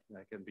inside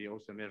can be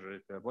also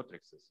measured with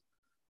vortexes.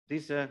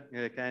 These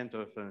kind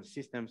of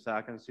systems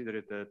are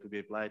considered to be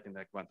applied in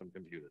quantum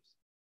computers.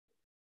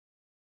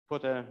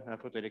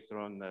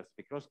 Photoelectron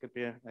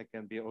spectroscopy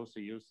can be also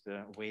used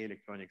where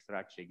electronic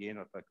structure again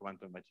of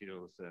quantum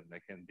materials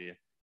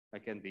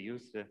can be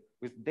used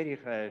with very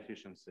high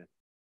efficiency.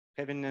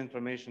 Having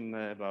information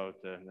about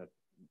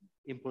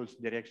impulse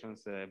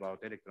directions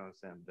about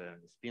electrons and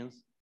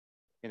spins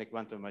in the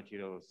quantum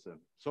materials.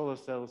 Solar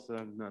cells,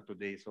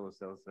 today solar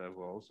cells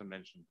were also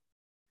mentioned.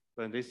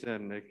 So in this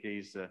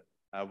case,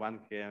 one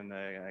can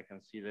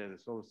consider the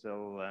solar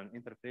cell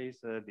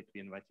interface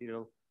between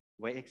material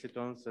where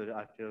excitons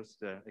are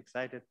first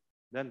excited,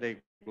 then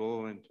they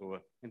go into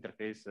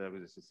interface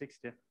with the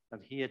C60,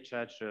 and here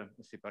charge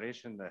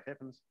separation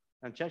happens,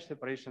 and charge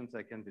separations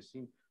can be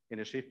seen in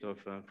a shift of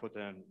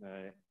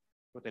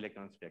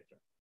photoelectron spectra.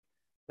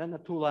 Then the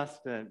two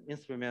last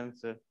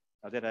instruments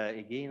that are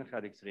again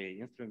hard X-ray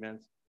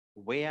instruments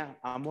where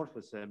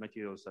amorphous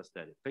materials are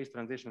studied, phase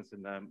transitions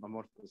in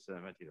amorphous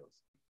materials.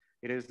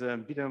 It is a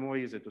bit more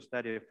easy to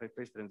study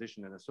phase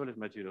transition in solid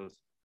materials,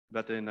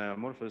 but in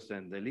amorphous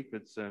and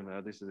liquids,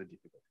 this is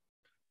difficult.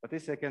 But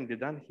this can be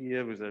done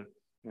here with a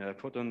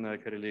photon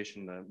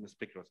correlation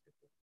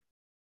spectroscopy.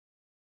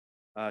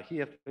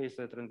 Here, phase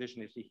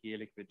transition, you see here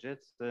liquid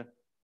jets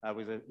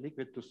with a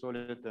liquid to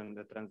solid and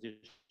the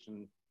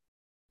transition.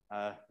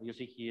 You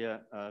see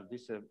here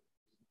these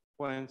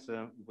points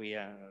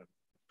where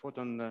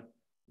photon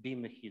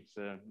beam hits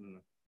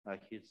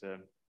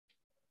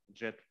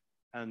jet,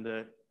 and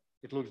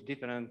it looks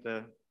different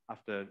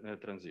after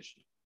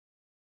transition.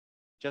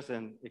 Just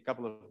in a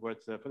couple of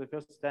words, for the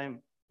first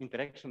time,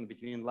 interaction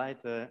between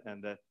light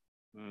and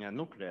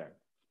nuclear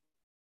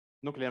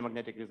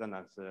magnetic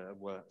resonance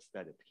were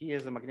studied. Here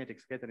is a magnetic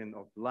scattering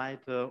of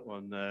light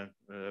on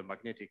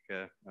magnetic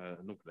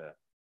nuclear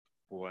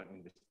for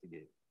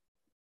investigation.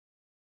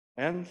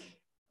 And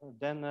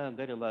Then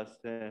very last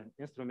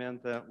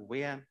instrument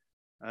where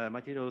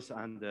materials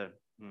under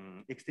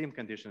extreme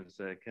conditions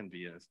can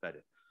be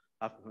studied.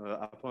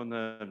 Upon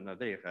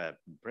very high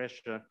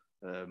pressure,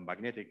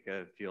 magnetic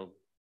field.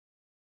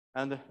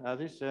 And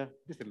this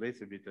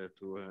relates a bit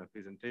to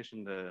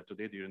presentation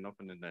today during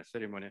opening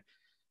ceremony.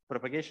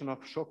 Propagation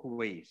of shock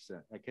waves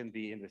can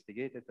be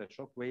investigated.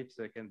 Shock waves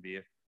can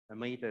be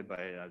made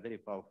by very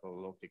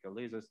powerful optical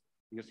lasers.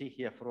 You see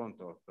here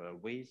front of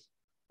waves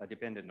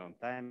depending on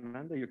time,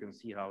 and you can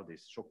see how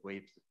these shock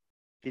waves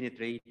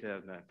penetrate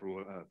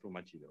through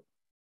material.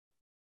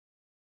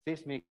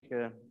 Seismic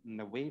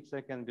waves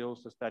can be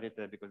also studied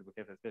because we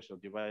have a special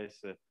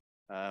device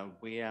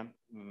where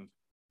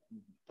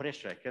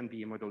pressure can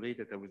be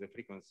modulated with a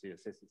frequency,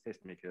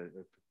 seismic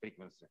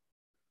frequency.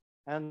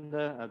 And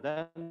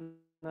then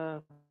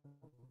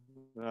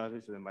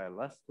this is my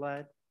last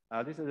slide.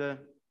 This is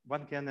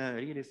one can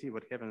really see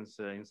what happens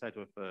inside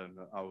of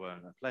our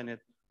planet.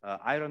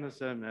 Iron is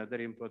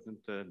very important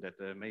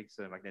that makes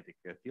a magnetic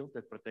field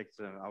that protects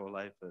our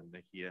life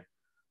here.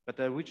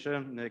 But which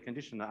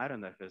condition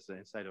iron has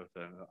inside of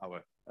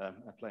our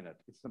planet?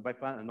 It's by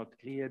far not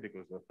clear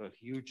because of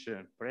huge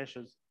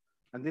pressures.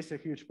 And these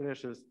huge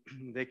pressures,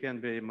 they can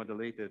be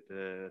modulated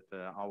at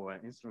our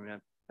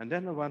instrument. And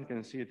then one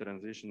can see a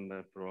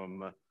transition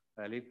from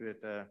liquid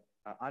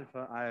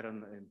alpha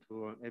iron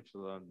into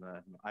epsilon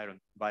iron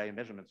by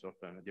measurements of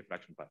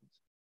diffraction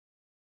patterns.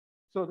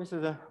 So this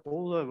is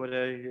all what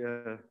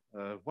I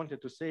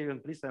wanted to say.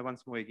 And please,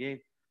 once more again,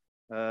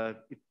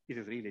 it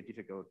is really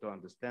difficult to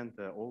understand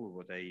all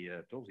what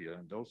I told you.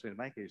 And also in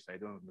my case, I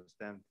don't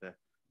understand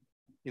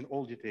in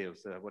all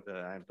details what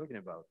I'm talking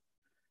about.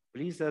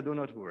 Please do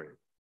not worry.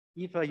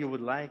 If you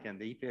would like,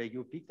 and if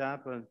you picked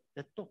up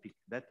a topic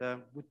that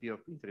would be of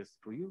interest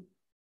for you,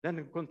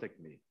 then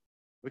contact me.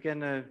 We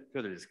can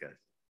further discuss.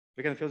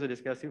 We can further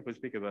discuss if we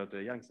speak about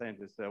young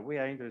scientists. We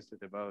are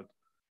interested about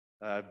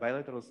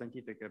bilateral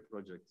scientific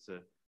projects,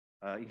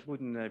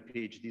 including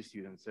PhD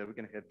students. We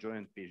can have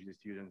joint PhD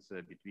students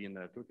between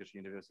Turkish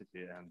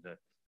university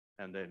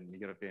and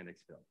European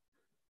expert.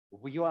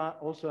 We are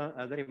also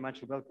very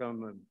much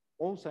welcome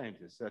all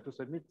scientists to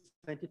submit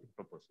scientific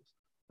proposals.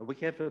 We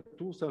have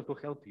tools to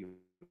help you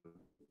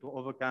to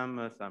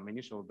overcome some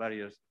initial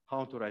barriers,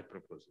 how to write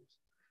proposals.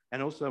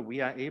 And also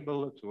we are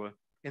able to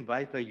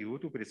invite you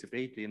to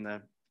participate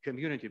in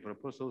community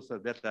proposals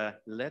that are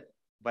led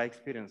by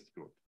experienced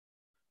group.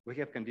 We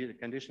have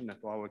condition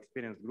for our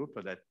experienced group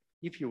that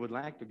if you would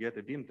like to get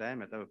a beam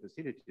time at our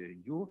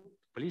facility, you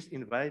please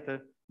invite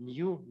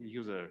new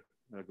user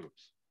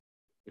groups.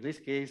 In this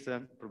case,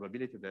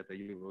 probability that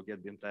you will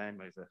get beam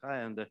time is high,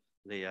 and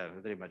they are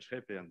very much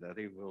happy, and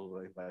they will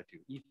invite you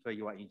if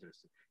you are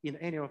interested in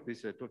any of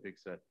these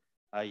topics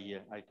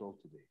I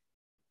told today.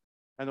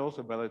 And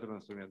also bilateral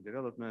instrument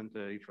development,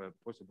 if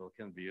possible,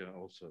 can be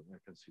also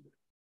considered.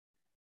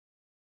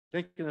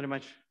 Thank you very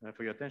much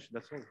for your attention.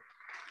 That's all.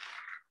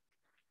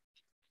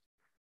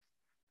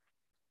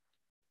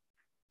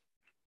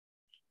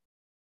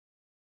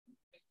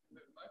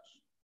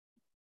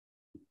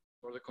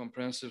 For the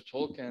comprehensive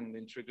talk and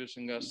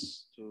introducing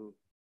us to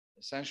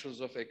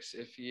essentials of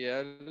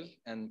XFEL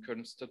and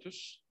current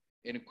status.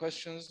 Any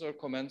questions or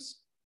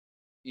comments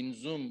in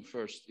Zoom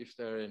first, if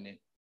there are any?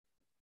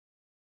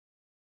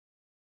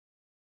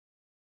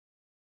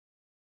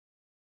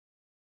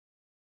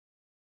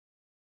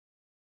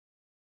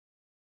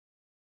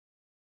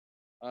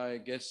 I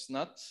guess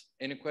not.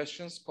 Any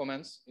questions,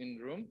 comments in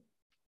the room?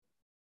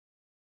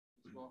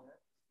 Go ahead.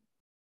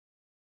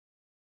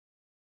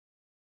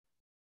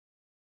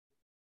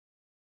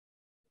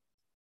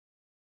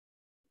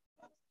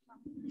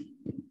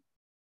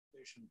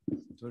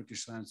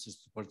 Turkish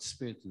scientists to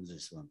participate in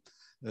this one.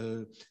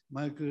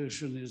 My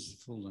question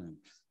is following.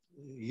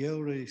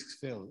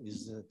 EuroXFEL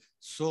is the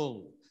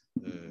sole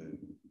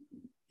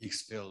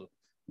XFEL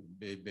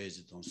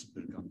based on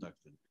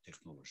superconducting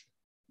technology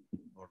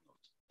or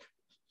not?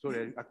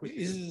 Sorry,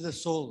 is it the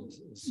sole?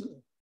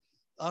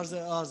 Are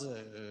there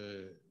other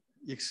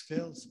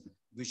XFELs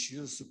which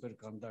use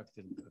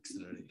superconducting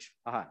acceleration?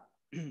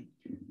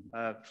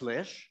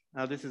 Flash.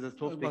 This is a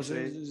soft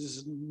X-ray.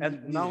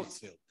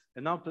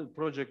 And now the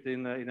project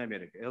in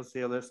America,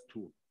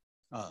 LCLS2.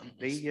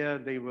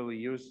 They will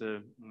use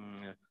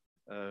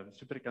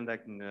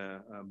superconducting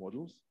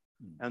modules,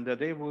 and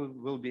they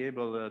will be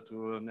able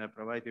to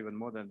provide even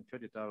more than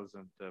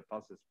 30,000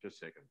 pulses per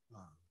second,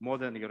 more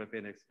than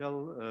European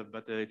XFEL,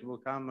 but it will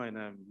come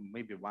in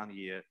maybe 1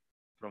 year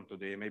from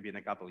today, maybe in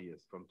a couple of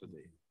years from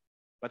today.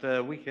 But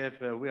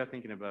we are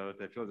thinking about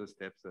further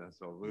steps.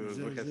 So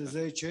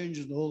they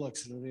changed the whole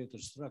accelerator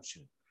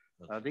structure.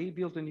 They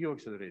built a new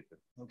accelerator.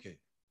 Okay.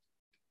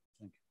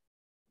 Thank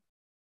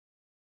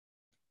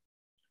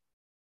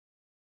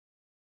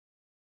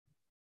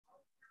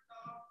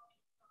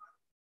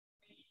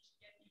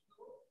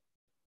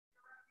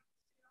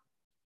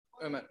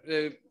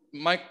you.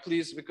 Mike,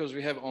 please, because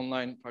we have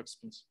online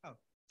participants.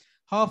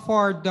 How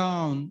far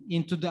down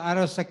into the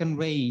attosecond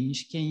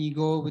range can you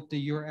go with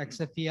your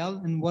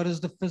XFEL, and what is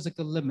the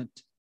physical limit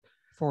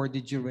for the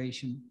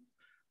duration?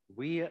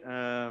 we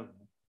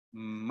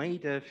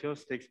made a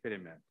first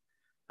experiment.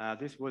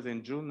 This was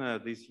in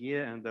June this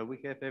year, and we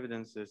have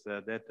evidences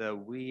that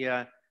we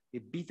are a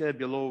bit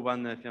below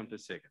 1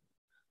 femtosecond.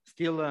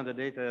 Still, the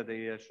data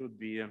they should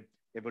be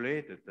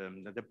evaluated.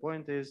 The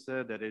point is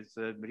that it's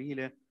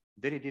really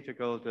very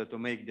difficult to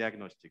make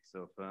diagnostics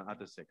of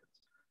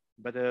attoseconds.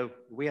 But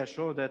we are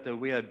sure that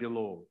we are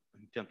below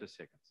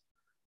femtoseconds.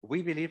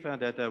 We believe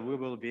that we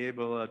will be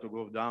able to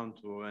go down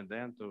to and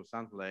then to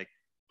something like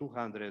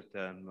 200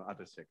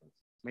 attoseconds,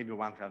 maybe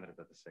 100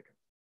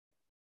 attoseconds,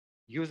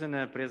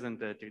 using present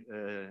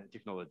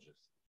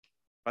technologies.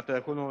 But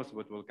who knows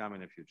what will come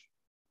in the future.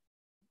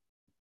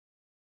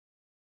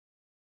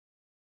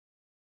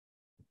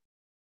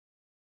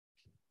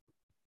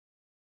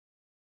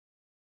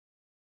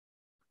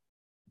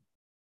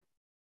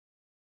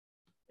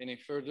 Any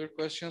further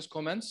questions,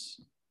 comments?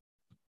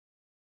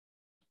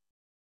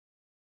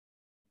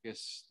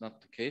 Guess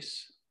not the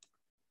case.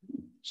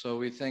 So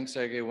we thank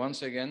Sergey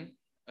once again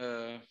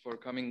for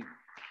coming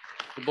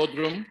to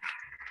Bodrum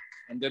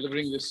and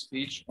delivering this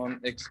speech on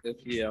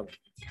XFEL.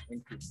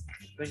 Thank you.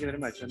 Thank you very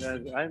much. And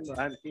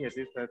I'm here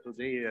if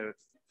today,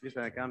 please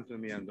come to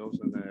me, and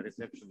also in the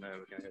reception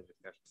we can have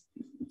discussion.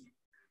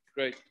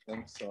 Great,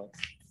 thanks a lot.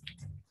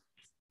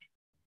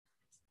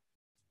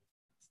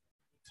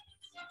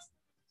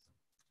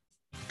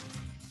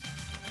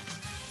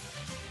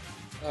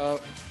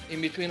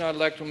 In between, I'd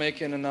like to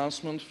make an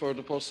announcement for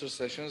the poster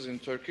sessions in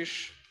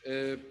Turkish.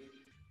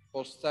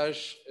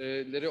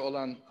 Posterleri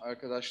olan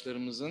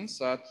arkadaşlarımızın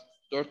saat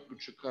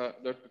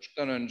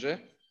 4.30'dan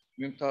önce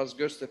Mümtaz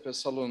Göztepe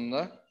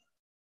salonuna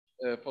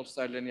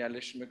posterlerini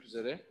yerleştirmek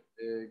üzere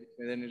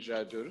gitmelerini rica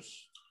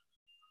ediyoruz.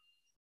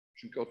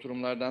 Çünkü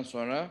oturumlardan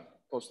sonra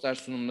poster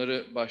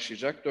sunumları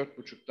başlayacak.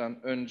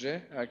 4.30'dan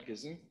önce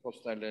herkesin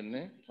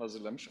posterlerini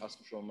hazırlamış,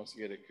 asmış olması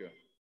gerekiyor.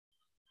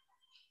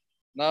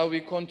 Now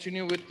we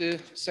continue with the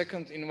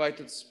second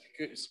invited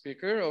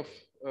speaker of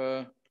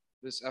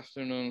this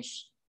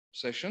afternoon's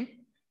session.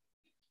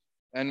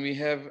 And we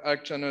have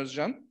Erkcan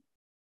Özcan.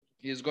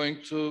 He is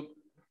going to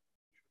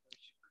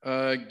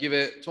give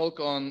a talk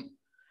on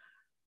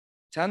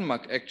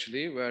TENMAC,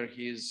 actually, where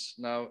he is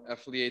now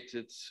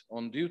affiliated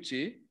on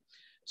duty.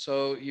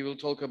 So he will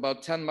talk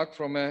about TENMAC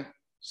from a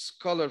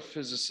scholar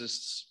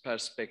physicist's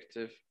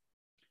perspective.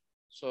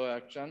 So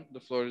Erkcan, the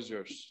floor is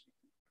yours.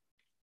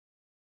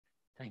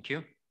 Thank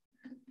you.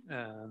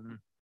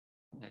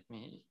 Let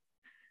me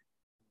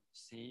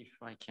see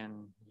if I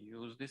can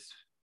use this.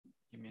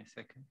 Give me a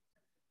second.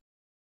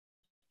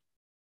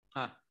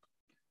 Well,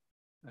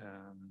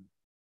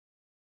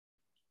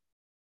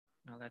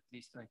 at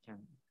least I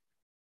can.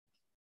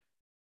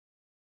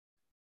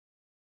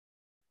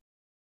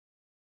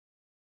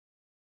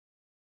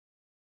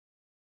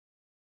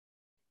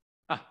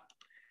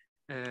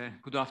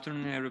 Good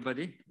afternoon,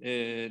 everybody.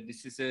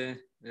 This is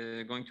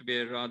going to be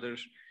a rather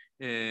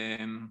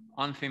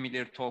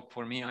unfamiliar talk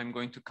for me. I'm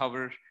going to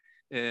cover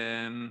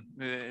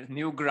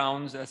new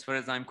grounds as far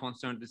as I'm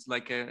concerned. It's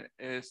like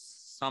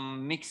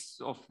some mix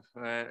of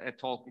a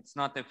talk. It's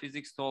not a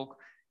physics talk.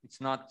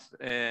 It's not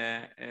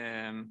a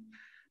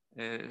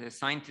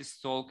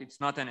scientist talk. It's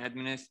not an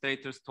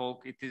administrator's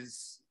talk. It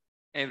is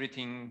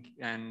everything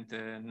and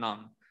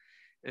none.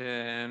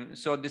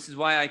 So this is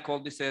why I call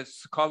this a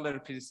scholar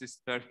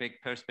physicist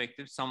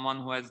perspective,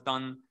 someone who has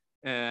done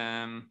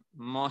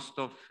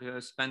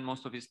spent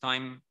most of his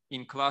time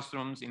in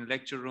classrooms, in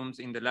lecture rooms,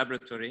 in the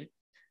laboratory,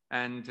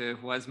 and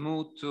who has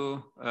moved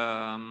to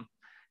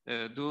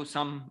do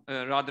some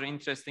rather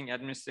interesting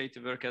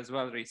administrative work as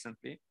well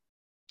recently.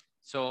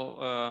 So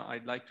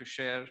I'd like to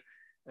share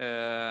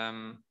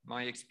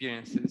my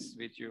experiences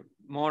with you.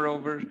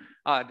 Moreover,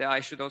 I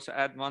should also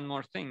add one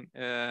more thing.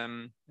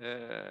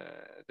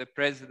 The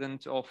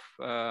president of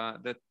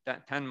the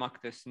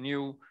TENMAC, this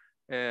new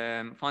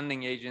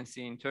funding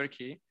agency in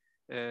Turkey,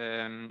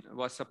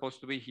 was supposed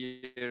to be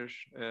here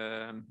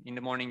in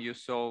the morning. You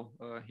saw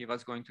he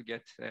was going to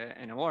get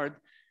an award,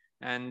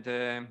 and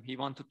he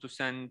wanted to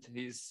send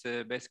his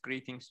best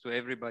greetings to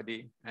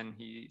everybody, and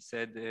he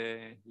said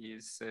he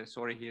is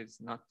sorry he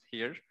is not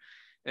here.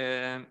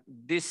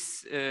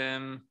 This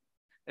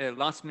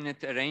last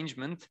minute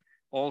arrangement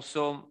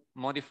also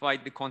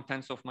modified the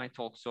contents of my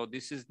talk. So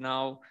this is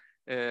now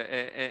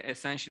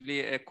essentially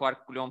a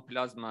quark gluon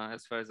plasma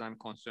as far as I'm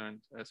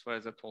concerned, as far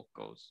as the talk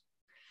goes.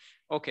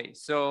 Okay,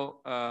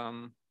 so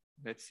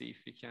let's see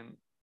if we can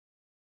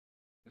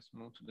just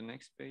move to the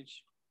next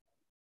page.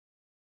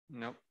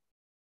 No.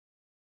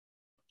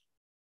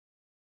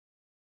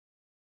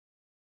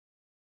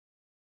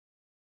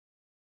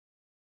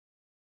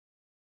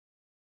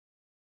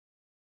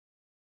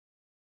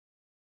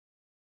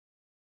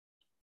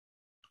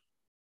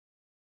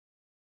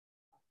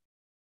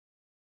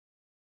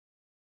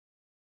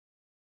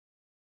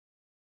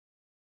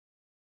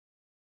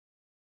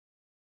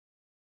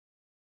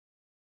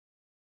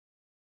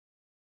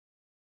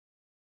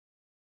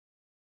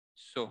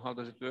 So how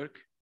does it work?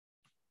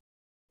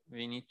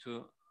 We need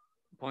to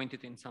point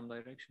it in some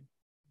direction.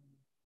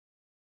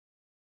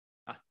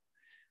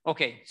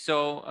 Okay,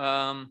 so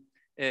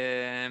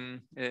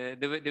the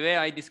way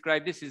I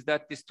describe this is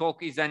that this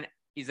talk is an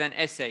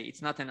essay.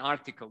 It's not an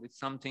article. It's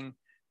something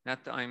that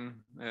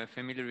I'm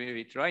familiar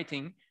with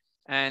writing.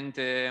 And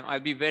I'll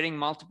be wearing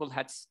multiple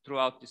hats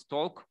throughout this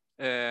talk,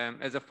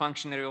 as a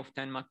functionary of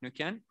Tenmak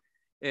Nuken,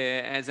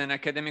 as an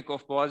academic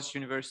of Boğaziçi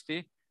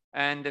University,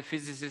 and a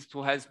physicist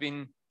who has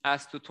been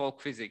asked to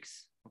talk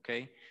physics,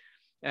 okay?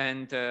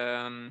 And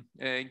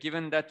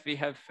given that we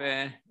have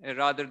a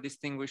rather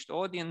distinguished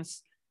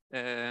audience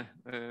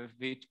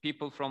with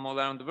people from all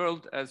around the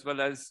world, as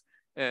well as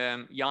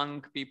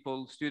young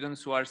people,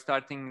 students who are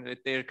starting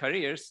their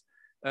careers,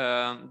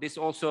 this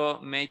also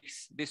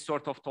makes this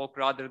sort of talk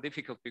rather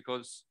difficult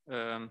because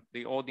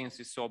the audience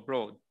is so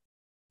broad.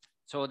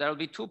 So there will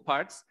be two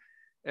parts.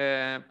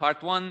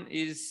 Part one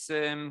is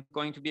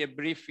going to be a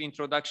brief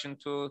introduction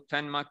to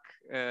Tenmak,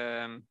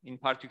 in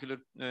particular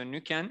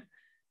Nuken.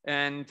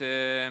 And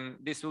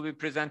this will be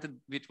presented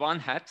with one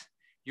hat.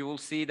 You will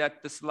see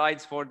that the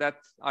slides for that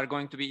are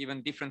going to be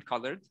even different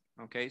colored.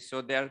 Okay,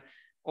 so they're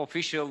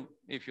official,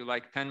 if you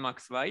like, Tenmak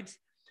slides.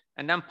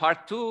 And then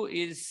part two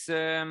is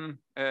a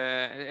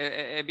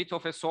bit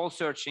of a soul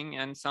searching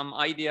and some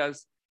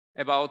ideas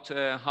about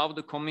how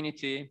the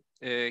community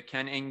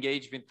can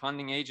engage with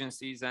funding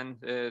agencies and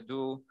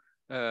do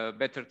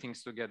better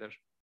things together.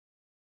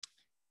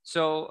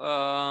 So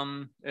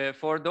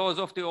for those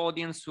of the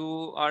audience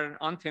who are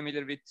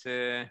unfamiliar with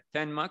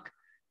Tenmak,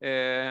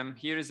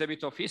 here is a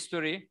bit of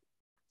history.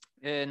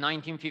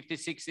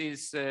 1956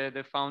 is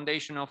the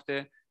foundation of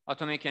the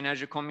Atomic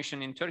Energy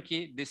Commission in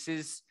Turkey. This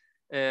is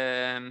we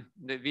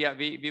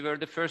were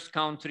the first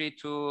country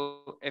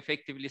to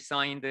effectively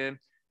sign the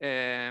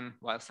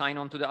sign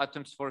on to the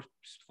Atoms for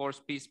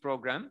Peace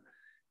program.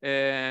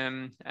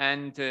 And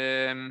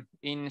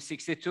in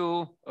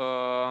 62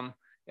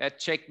 at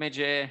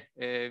Çekmece,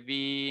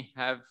 we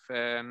have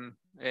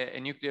a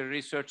nuclear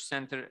research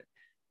center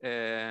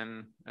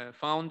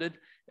founded.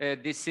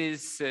 This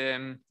is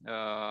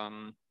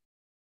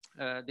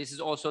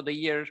also the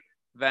year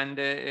when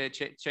the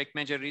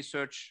Çekmece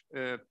research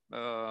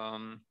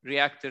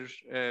reactor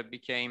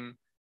became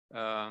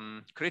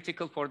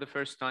critical for the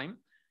first time.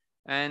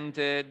 And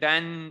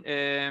then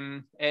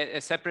a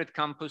separate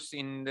campus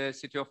in the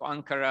city of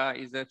Ankara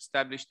is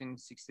established in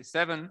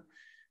 67.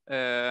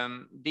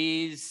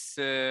 These,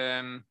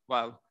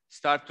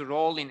 start to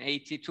roll in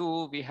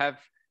 82. We have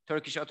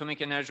Turkish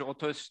Atomic Energy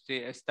Authority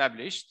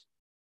established,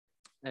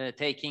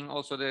 taking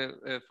also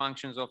the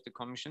functions of the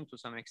commission to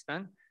some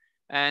extent.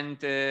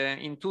 And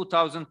in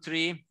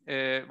 2003,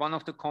 one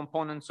of the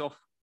components of,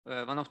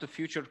 one of the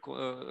future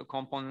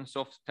components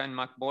of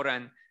Tenmak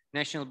Boran,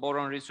 National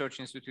Boron Research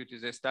Institute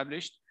is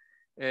established.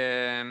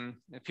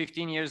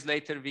 15 years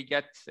later, we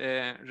get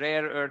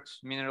Rare Earth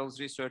Minerals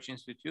Research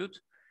Institute.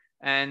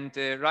 And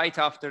right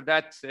after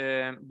that,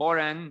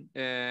 Boran,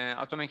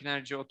 Atomic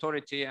Energy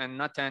Authority, and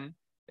NATEN,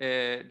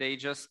 they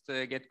just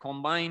get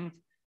combined,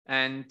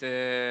 and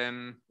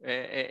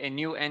a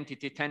new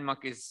entity,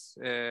 Tenmak,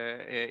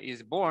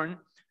 is born.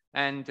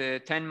 And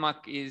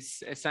Tenmak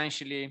is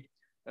essentially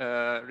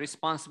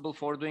responsible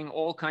for doing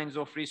all kinds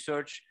of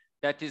research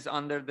that is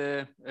under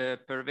the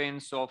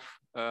purveyance of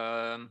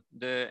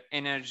the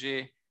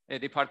Energy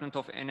Department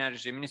of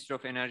Energy, Ministry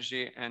of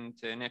Energy and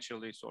Natural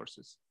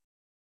Resources.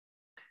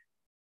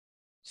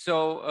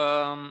 So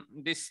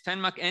this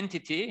Tenmak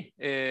entity,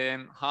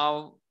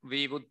 how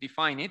we would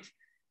define it,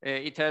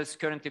 it has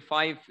currently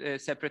 5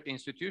 separate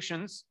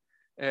institutions,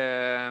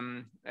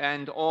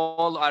 and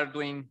all are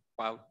doing,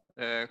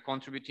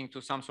 contributing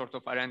to some sort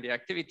of R&D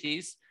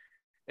activities.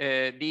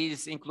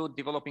 These include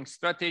developing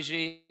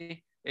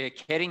strategy,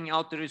 carrying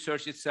out the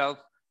research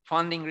itself,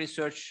 funding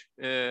research,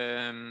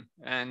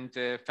 and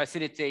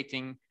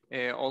facilitating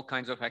all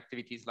kinds of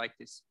activities like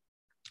this.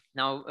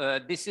 Now,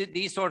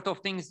 these sort of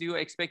things you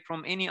expect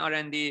from any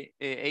R&D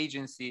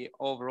agency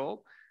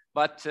overall,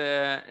 but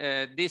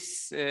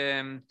this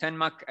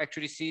Tenmak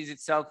actually sees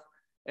itself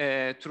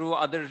through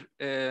other,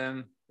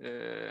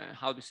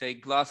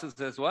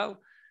 glasses as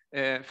well.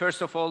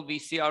 First of all, we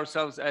see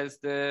ourselves as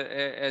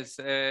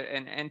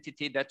an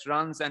entity that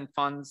runs and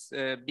funds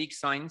big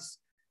science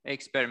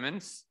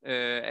experiments,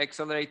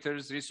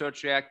 accelerators,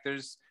 research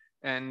reactors,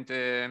 and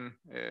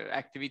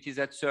activities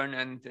at CERN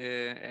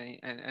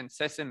and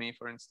Sesame,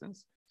 for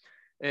instance.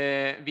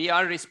 We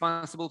are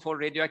responsible for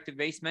radioactive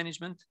waste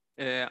management,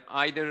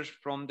 either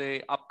from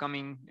the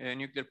upcoming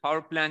nuclear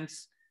power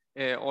plants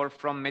or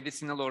from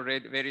medicinal or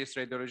various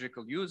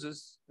radiological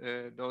uses.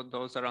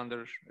 Those are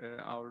under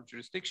our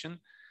jurisdiction.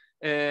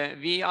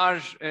 We are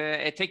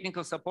a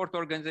technical support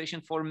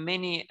organization for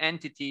many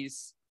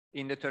entities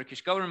in the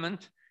Turkish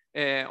government,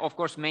 of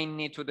course,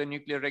 mainly to the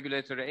Nuclear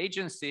Regulatory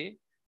Agency,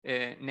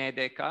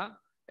 NDK,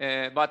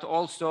 but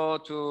also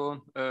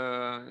to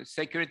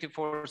security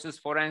forces,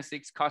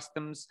 forensics,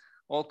 customs,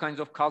 all kinds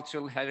of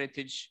cultural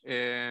heritage,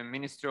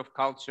 Ministry of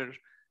Culture.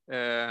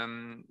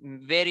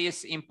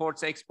 Various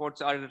imports,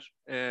 exports are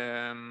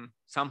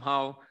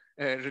somehow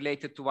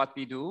related to what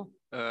we do.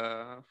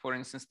 For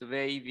instance, the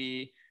way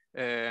we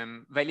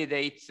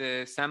validate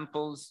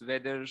samples,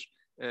 whether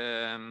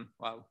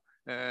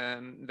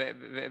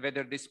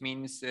whether this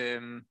means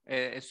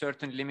a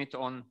certain limit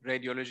on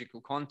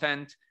radiological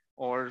content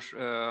or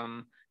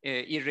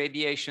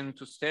irradiation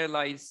to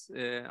sterilize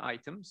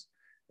items.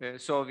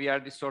 So we are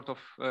this sort of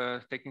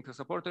technical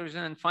support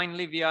organization. And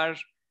finally, we are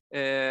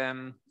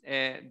the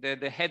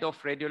head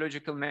of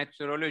radiological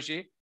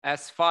meteorology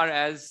as far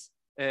as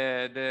we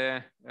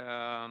are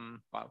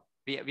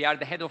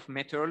the head of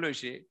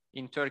meteorology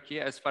in Turkey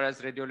as far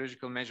as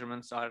radiological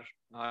measurements are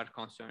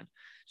concerned.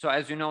 So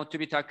as you know,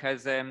 TÜBİTAK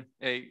has a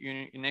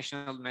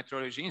National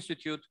Meteorology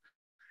Institute.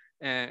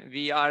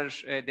 We are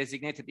a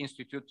designated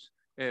institute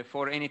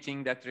for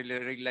anything that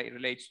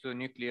relates to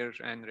nuclear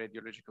and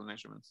radiological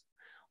measurements.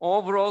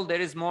 Overall,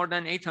 there is more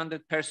than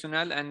 800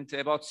 personnel, and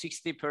about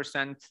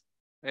 60%,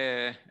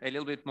 a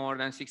little bit more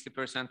than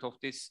 60% of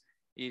this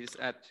is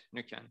at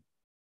NÜKEN.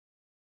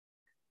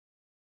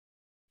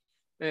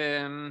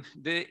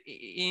 The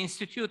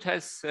institute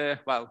has,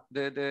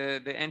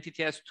 the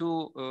entity has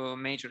two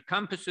major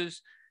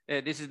campuses.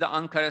 This is the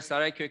Ankara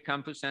Sarayköy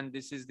campus, and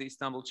this is the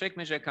Istanbul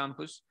Çekmece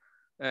campus.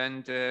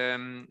 And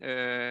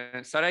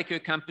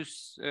Sarayköy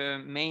campus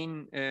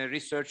main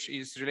research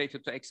is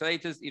related to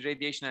accelerators,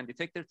 irradiation, and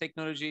detector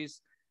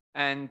technologies.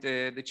 And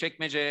the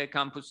Çekmece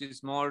campus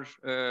is more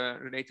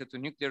related to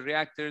nuclear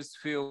reactors,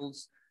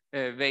 fuels,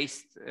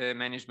 waste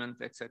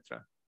management,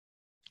 etc.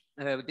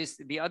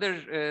 The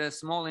other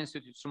smaller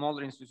institute,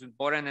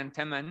 Boren and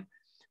Temen,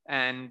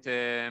 and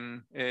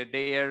and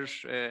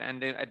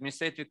the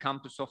administrative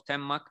campus of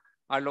Temmak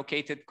are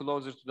located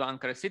closer to the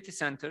Ankara city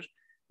center.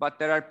 But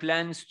there are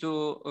plans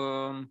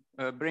to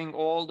bring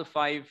all the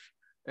 5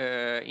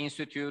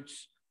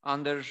 institutes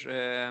under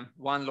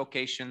one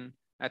location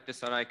at the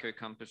Sarayköy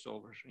campus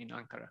over in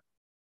Ankara.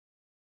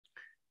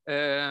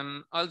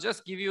 I'll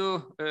just give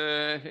you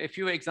a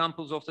few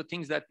examples of the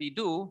things that we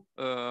do.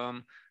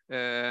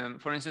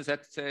 For instance,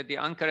 at the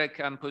Ankara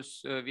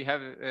campus, we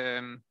have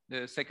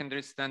the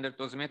secondary standard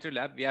dosimetry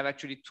lab. We have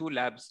actually 2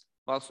 labs,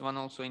 one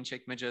also in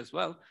Çekmece as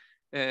well.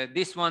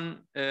 This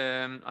one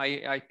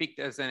I picked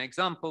as an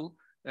example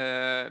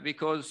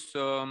because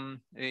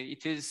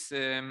it is,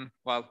 the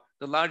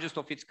largest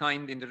of its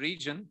kind in the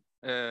region,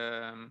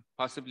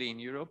 possibly in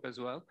Europe as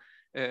well.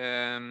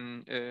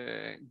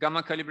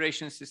 Gamma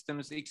calibration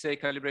systems, X-ray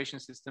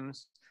calibration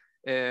systems,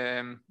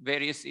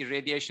 various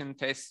irradiation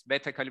tests,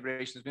 beta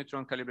calibrations,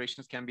 neutron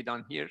calibrations can be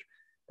done here.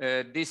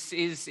 This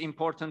is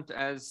important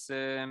as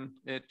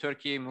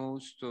Turkey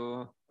moves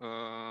to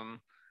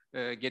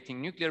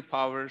getting nuclear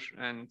power,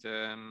 and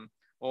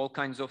all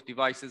kinds of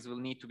devices will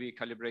need to be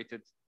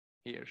calibrated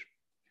here.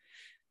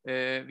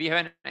 We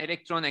have an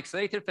electron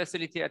accelerator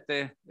facility at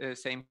the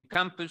same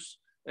campus.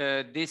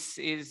 This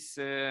is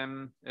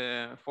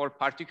for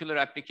particular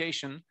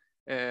application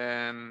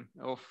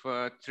of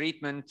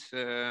treatment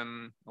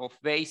of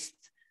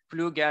waste,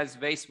 flue gas,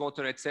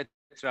 wastewater, etc.,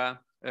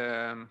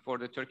 for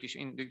the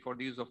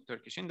use of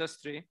Turkish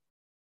industry.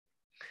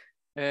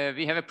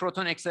 We have a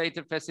proton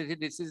accelerator facility.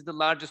 This is the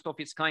largest of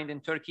its kind in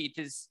Turkey. It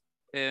is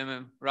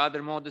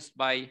rather modest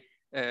by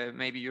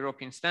maybe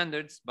European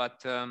standards,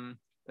 but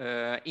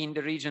in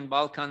the region,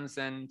 Balkans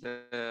and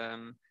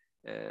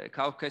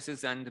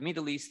Caucasus and the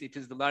Middle East, it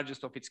is the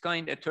largest of its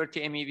kind, a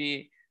 30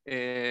 MeV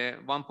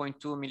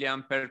 1.2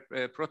 milliampere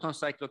proton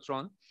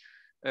cyclotron.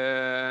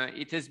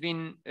 It has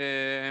been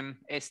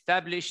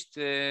established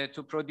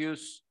to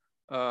produce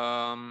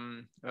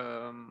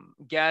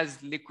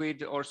gas,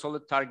 liquid, or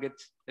solid target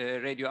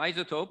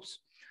radioisotopes.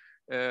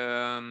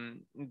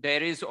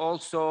 There is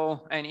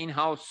also an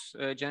in-house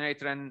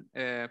generator and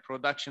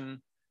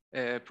production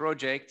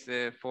project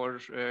for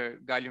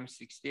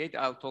gallium-68.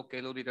 I'll talk a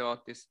little bit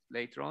about this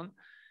later on.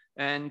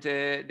 And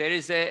there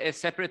is a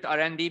separate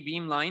R&D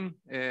beamline,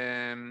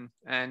 and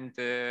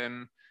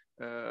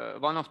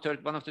one of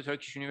the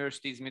Turkish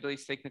universities, Middle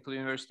East Technical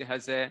University,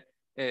 has a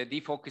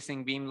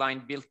defocusing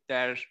beamline built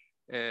there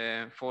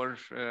for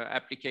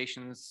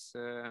applications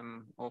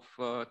of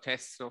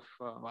test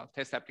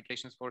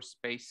applications for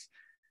space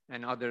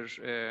and other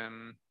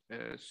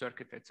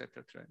circuit,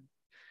 etc.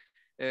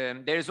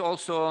 There is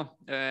also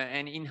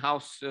an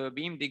in-house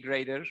beam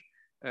degrader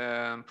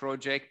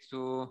project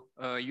to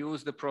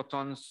use the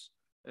protons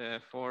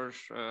for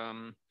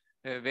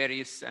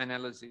various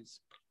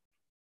analyses.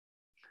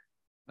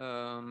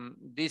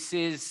 This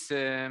is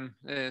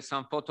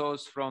some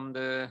photos from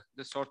the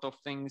sort of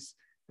things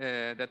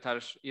that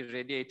are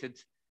irradiated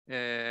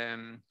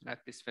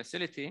at this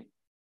facility.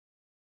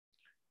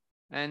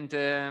 And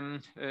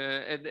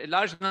a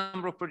large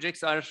number of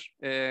projects are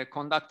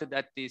conducted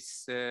at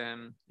these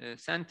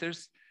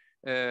centers.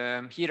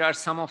 Here are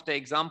some of the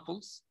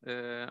examples.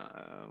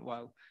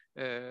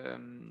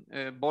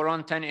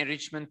 Boron-10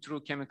 enrichment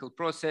through chemical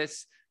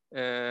process,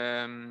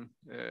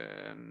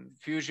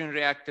 fusion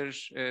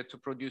reactors to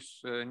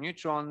produce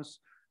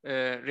neutrons,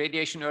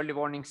 radiation early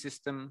warning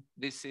system.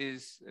 This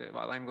is,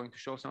 I'm going to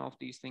show some of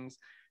these things.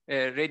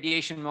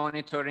 Radiation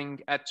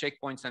monitoring at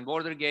checkpoints and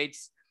border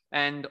gates,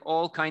 and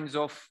all kinds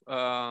of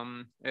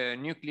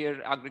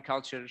nuclear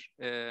agriculture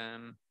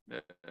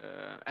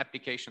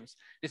applications.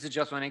 This is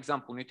just one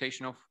example,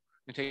 mutation of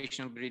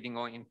mutational breeding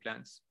in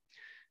plants.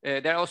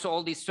 There are also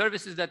all these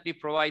services that we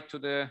provide to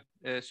the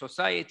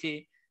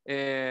society.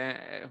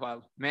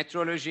 Well,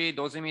 metrology,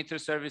 dosimeter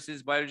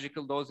services,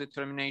 biological dose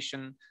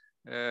determination,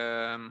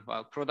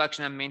 well,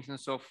 production and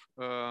maintenance of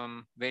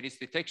various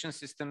detection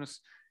systems,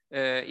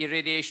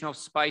 irradiation of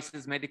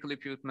spices, medical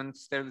equipment,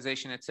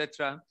 sterilization,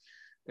 etc.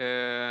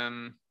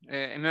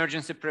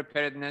 Emergency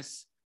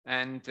preparedness,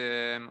 and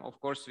of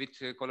course,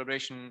 with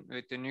collaboration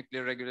with the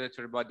nuclear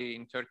regulatory body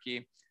in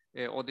Turkey,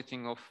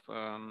 auditing of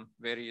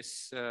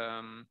various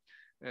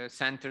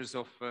centers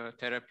of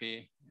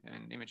therapy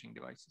and imaging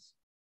devices.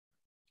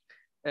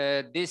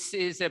 This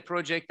is a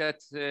project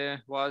that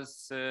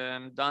was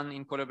done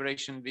in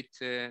collaboration with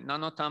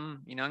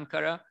Nanotam in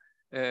Ankara.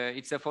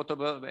 It's a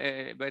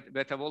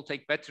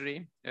photovoltaic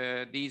battery.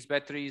 These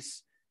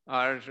batteries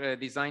are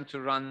designed to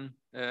run,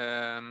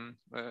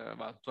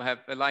 well, to have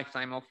a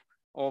lifetime of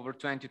over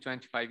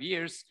 20-25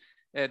 years.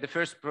 The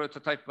first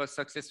prototype was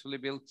successfully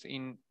built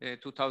in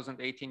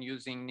 2018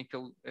 using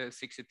nickel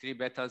 63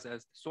 betas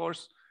as the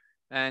source.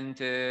 And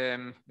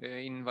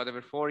in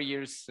whatever 4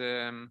 years,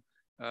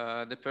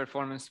 the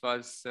performance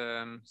was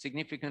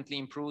significantly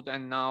improved,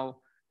 and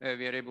now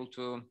we are able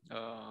to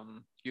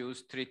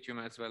use tritium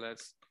as well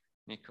as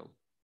nickel.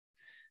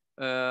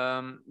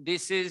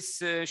 This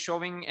is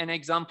showing an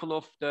example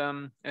of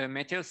the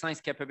material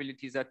science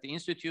capabilities at the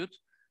Institute.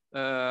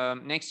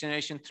 Next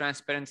generation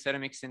transparent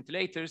ceramic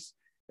scintillators,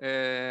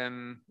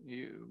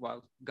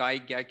 well, GAI,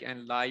 GAG,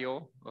 and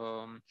LIO.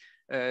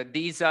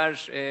 These are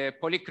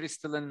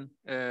polycrystalline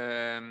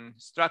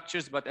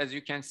structures, but as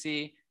you can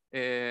see,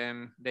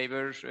 they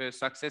were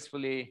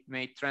successfully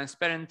made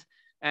transparent,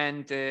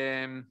 and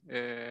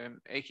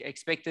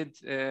expected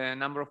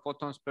number of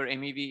photons per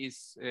MeV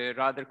is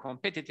rather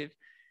competitive.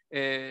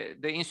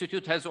 The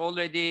Institute has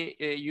already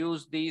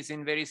used these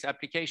in various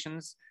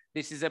applications.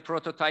 This is a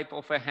prototype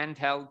of a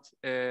handheld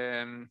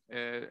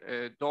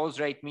dose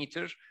rate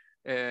meter.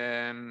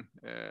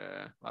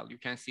 Well, you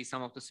can see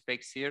some of the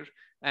specs here,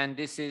 and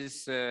this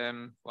is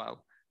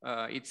well,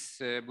 it's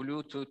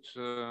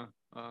Bluetooth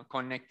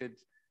connected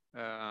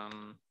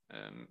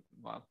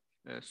well,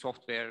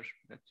 software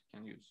that you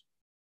can use.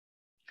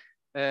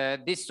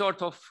 This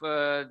sort of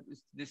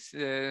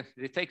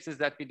detectors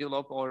that we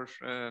develop, or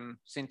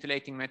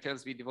scintillating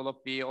metals we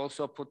develop, we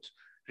also put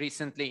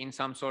recently in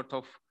some sort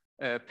of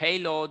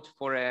payload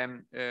for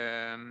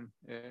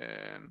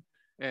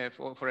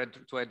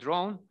to a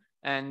drone,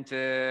 and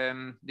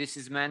this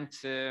is meant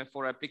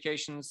for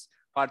applications,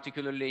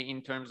 particularly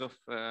in terms of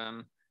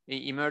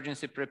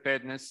emergency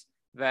preparedness,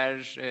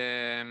 where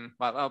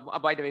well,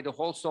 by the way, the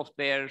whole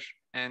software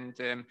and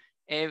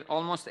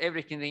almost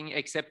everything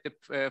except the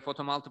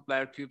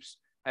photomultiplier tubes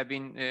have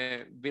been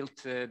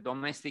built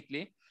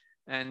domestically,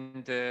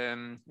 and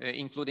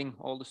including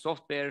all the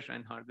software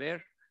and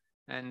hardware.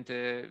 And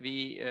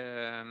we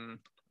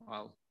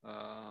well,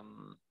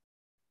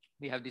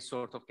 we have this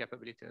sort of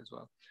capability as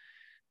well.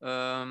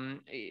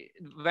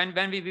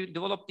 When we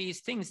develop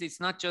these things, it's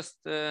not just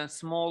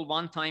small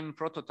one-time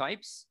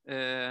prototypes.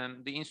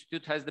 The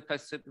Institute has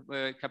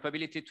the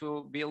capability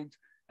to build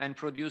and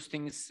produce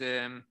things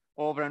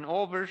over and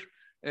over.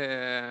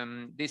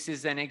 This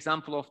is an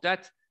example of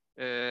that.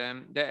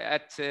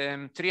 At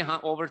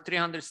over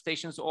 300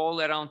 stations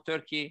all around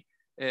Turkey,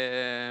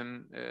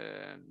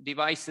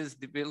 devices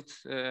built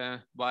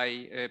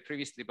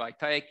previously by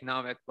TAEK,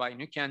 now by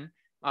Nuken,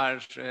 are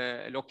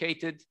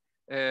located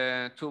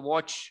to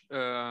watch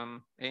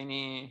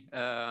any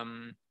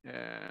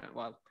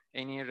well,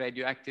 any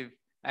radioactive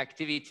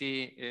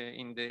activity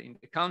in the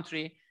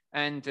country,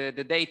 and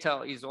the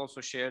data is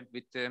also shared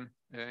with the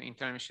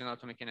International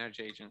Atomic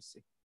Energy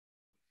Agency.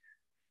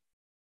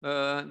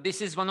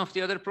 This is one of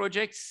the other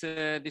projects.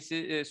 This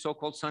is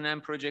so-called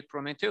SANEM project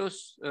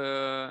Prometheus.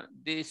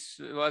 This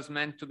was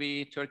meant to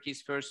be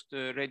Turkey's first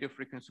radio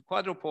frequency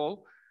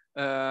quadrupole,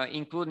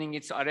 including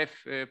its RF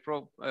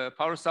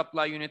power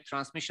supply unit,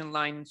 transmission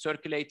line,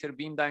 circulator,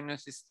 beam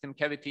diagnosis system,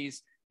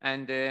 cavities,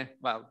 and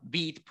well,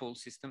 bead pull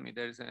system.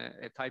 There's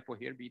a typo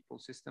here, bead pull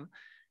system.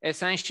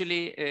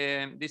 Essentially,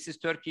 this is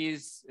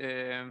Turkey's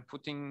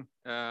putting,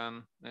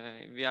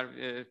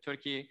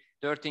 Turkey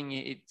dirtying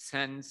its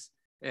hands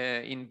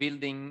in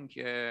building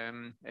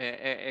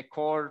a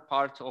core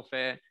part of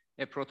a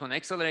proton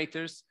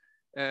accelerators.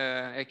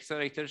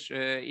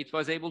 It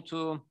was able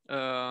to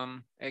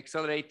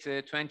accelerate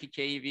 20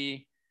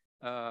 keV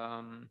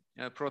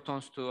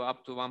protons to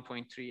up to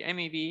 1.3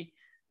 MeV,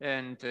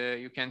 and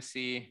you can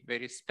see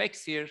various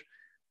specs here.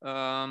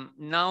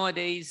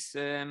 Nowadays,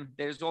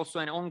 there's also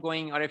an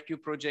ongoing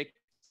RFQ project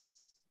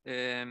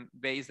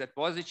based at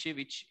Boğaziçi,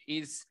 which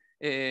is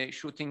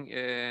shooting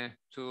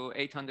to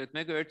 800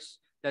 megahertz.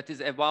 That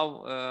is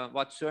above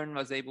what CERN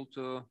was able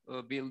to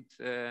build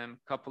a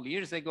couple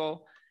years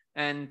ago.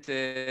 And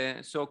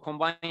so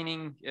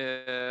combining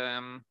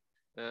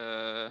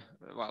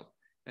well,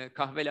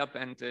 Kahvelab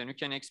and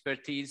Nuken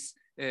expertise,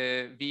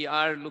 we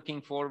are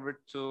looking forward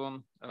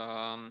to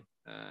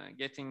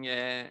getting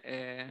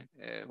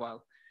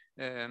well,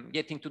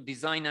 getting to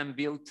design and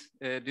build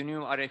the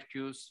new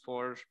RFQs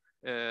for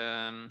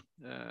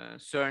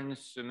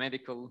CERN's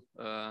medical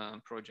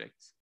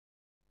projects.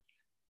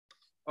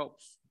 Oh,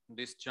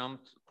 this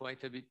jumped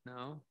quite a bit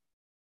now.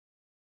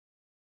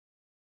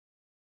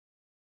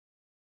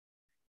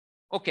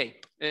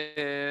 Okay,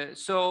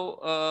 this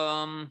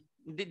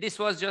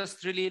was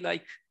just really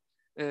like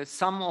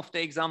some of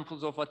the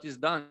examples of what is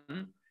done.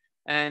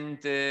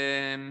 And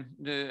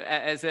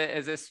as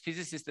a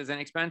physicist, as an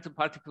experimental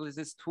particle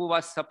physicist who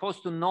was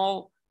supposed to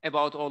know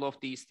about all of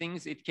these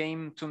things, it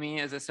came to me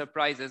as a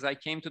surprise. As I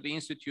came to the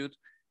institute,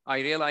 I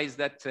realized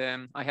that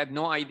I had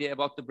no idea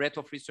about the breadth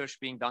of research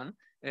being done.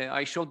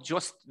 I showed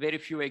just very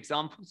few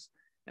examples.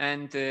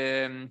 And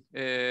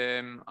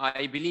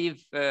I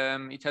believe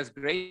it has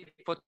great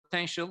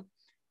potential,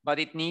 but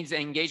it needs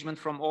engagement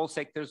from all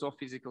sectors of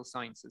physical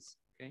sciences.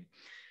 Okay?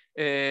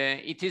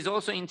 It is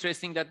also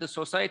interesting that the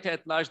society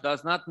at large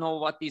does not know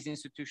what these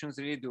institutions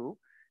really do.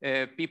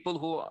 People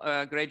who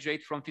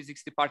graduate from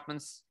physics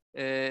departments,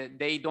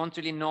 they don't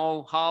really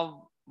know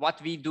how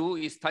what we do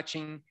is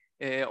touching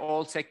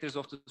all sectors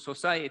of the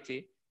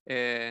society.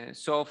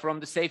 So from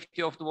the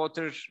safety of the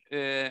water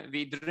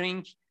we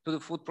drink, to the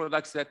food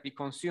products that we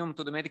consume,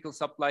 to the medical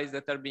supplies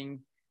that are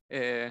being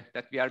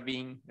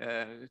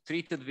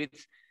treated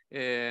with,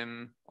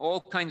 all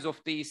kinds of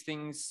these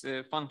things,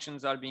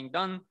 functions are being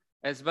done,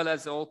 as well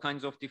as all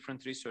kinds of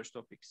different research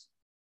topics.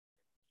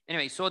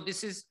 Anyway, so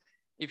this is,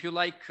 if you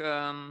like,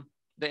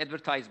 the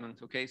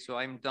advertisement. Okay, so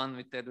I'm done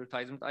with the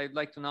advertisement. I'd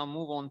like to now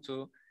move on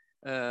to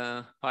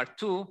part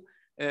two,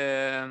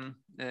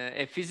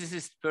 a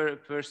physicist's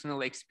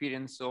personal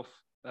experience of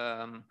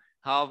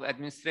how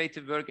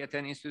administrative work at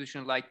an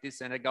institution like this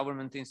and a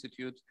government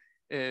institute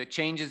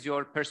changes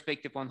your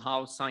perspective on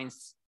how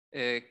science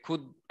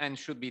could and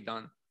should be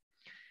done.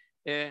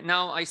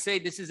 Now, I say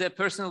this is a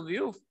personal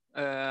view,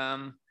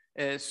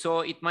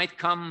 so it might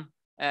come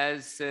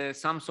as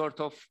some sort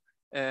of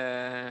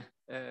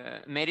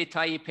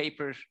Meritai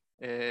paper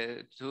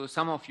to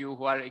some of you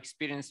who are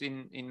experienced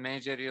in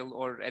managerial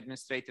or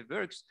administrative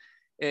works.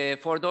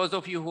 For those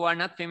of you who are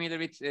not familiar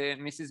with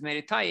Mrs.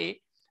 Meritai,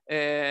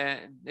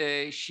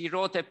 she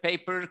wrote a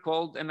paper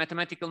called A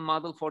Mathematical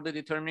Model for the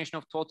Determination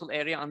of Total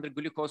Area Under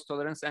Glucose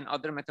Tolerance and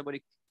Other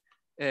Metabolic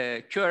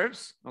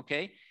Curves,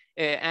 okay?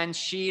 And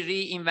she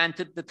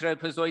reinvented the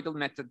trapezoidal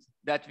method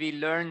that we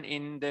learn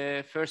in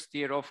the first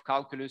year of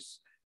calculus,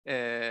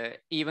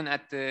 even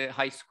at the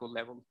high school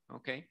level,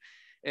 okay?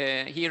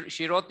 Here,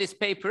 she wrote this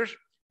paper,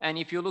 and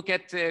if you look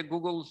at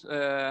Google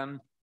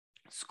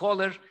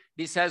Scholar,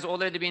 this has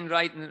already been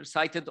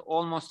cited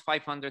almost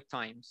 500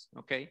 times,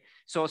 okay?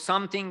 So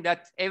something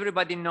that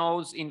everybody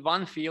knows in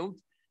one field,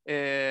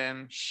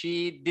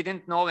 she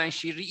didn't know and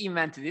she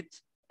reinvented it.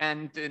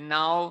 And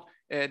now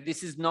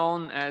this is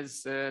known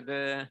as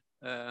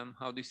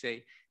how do you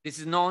say? This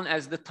is known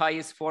as the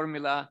Thais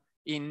formula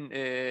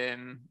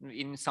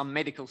in some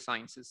medical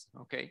sciences,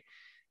 okay?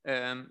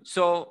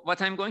 So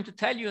what I'm going to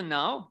tell you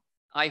now,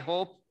 I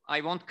hope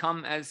I won't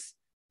come as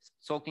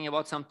talking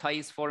about some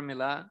Thais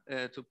formula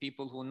to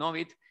people who know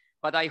it,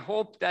 but I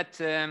hope that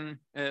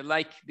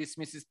like this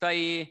Mrs.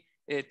 Thai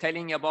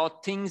telling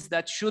about things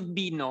that should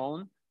be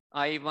known,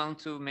 I want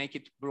to make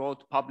it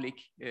broad public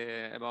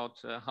about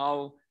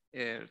how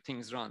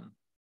things run.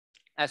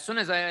 As soon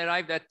as I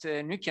arrived at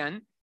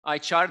Nuken, I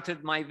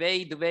charted my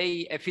way the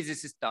way a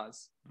physicist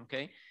does,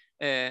 okay?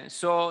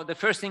 So the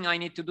first thing I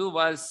need to do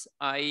was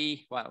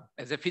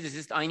as a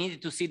physicist, I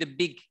needed to see the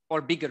big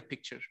or bigger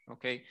picture,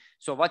 okay?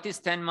 So what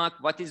is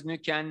Tenmak, what is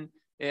Nuken,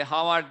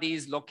 how are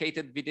these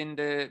located within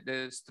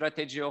the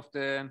strategy of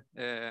the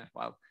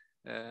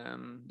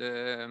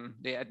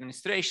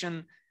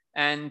administration,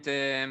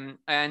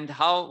 and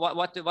how,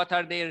 what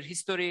are their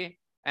history,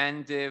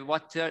 and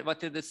what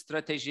are the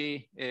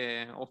strategy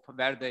of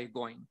where they're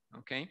going,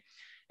 okay?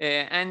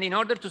 And in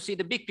order to see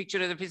the big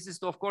picture as a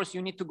physicist, of course,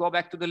 you need to go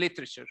back to the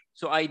literature.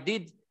 So I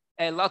did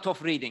a lot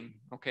of reading,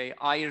 okay?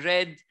 I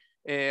read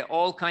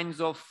all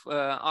kinds of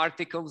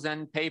articles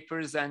and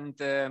papers and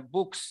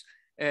books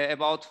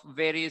about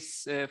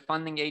various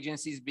funding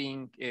agencies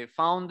being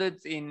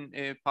founded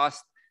in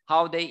past,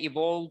 how they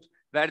evolved,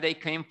 where they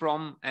came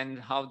from, and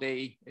how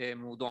they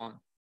moved on.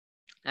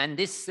 And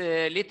this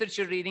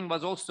literature reading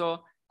was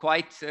also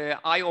quite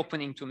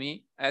eye-opening to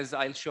me, as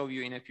I'll show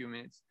you in a few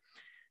minutes.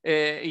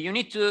 You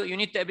need to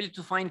be able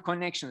to find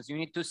connections. You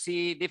need to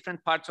see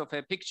different parts of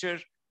a picture,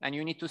 and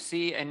you need to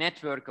see a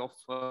network of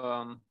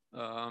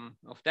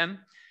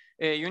them.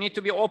 You need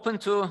to be open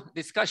to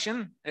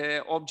discussion,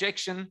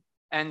 objection,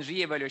 and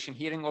re-evaluation,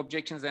 hearing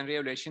objections and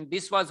re-evaluation.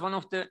 This was one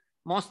of the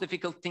most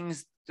difficult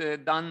things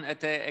done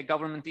at a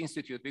government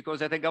institute,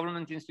 because at a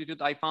government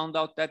institute, I found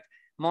out that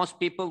most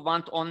people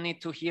want only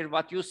to hear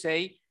what you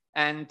say,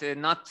 and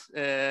not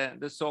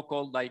the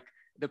so-called, like,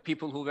 the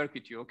people who work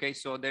with you, okay?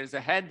 So there's a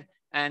head,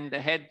 and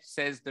the head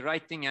says the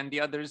right thing, and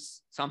the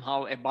others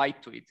somehow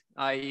abide to it.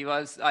 I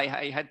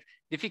had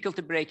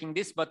difficulty breaking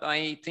this, but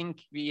I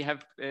think we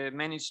have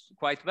managed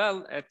quite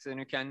well at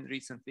Nuken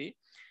recently.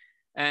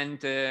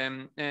 And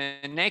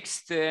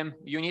next,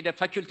 you need a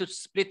faculty to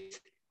split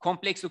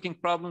complex looking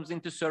problems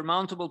into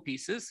surmountable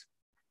pieces.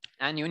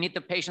 And you need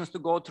the patients to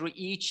go through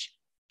each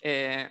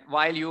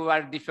while you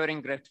are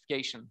deferring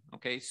gratification.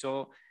 Okay,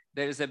 so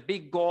there is a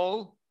big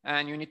goal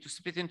and you need to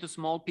split into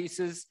small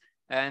pieces.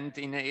 And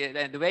in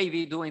the way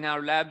we do in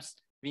our labs,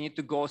 we need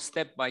to go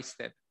step by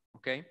step.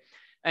 Okay,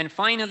 and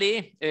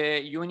finally,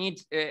 you need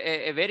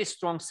a very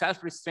strong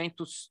self-restraint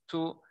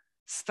to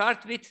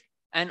start with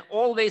and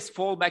always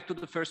fall back to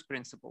the first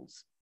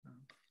principles.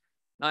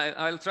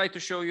 I'll try to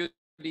show you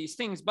these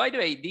things. By the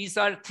way, these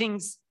are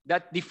things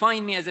that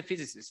define me as a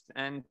physicist.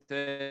 And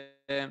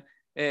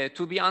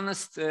to be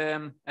honest,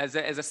 as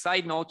a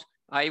side note,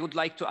 I would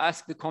like to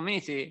ask the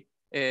community,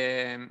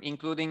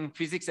 including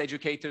physics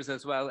educators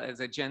as well as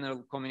a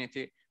general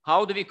community,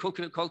 how do we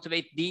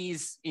cultivate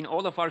these in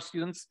all of our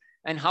students?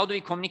 And how do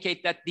we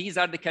communicate that these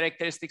are the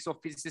characteristics of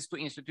physicists to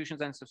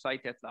institutions and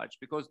society at large?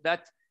 Because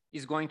that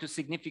is going to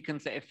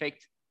significantly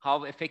affect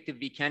how effective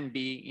we can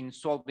be in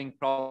solving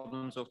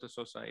problems of the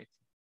society.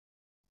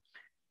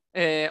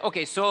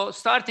 Okay, so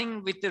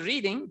starting with the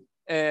reading,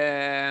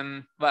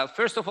 well,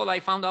 first of all, I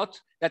found out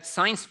that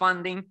science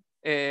funding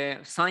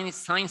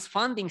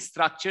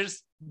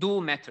structures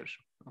do matter.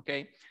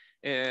 Okay,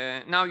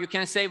 now you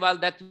can say, well,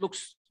 that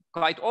looks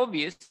quite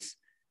obvious.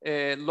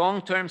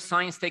 Long-term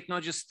science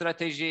technology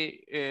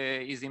strategy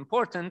is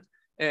important,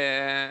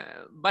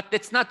 but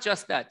that's not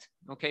just that.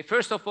 Okay,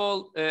 first of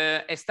all,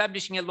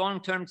 establishing a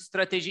long-term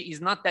strategy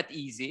is not that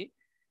easy.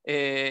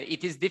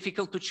 It is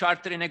difficult to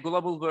charter in a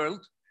global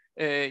world.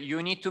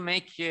 You need to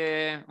make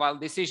well,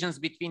 decisions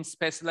between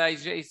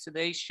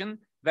specialization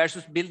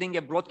versus building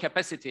a broad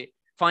capacity,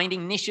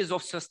 finding niches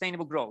of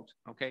sustainable growth.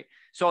 Okay,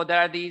 so there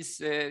are these.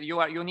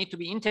 You need to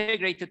be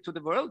integrated to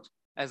the world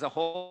as a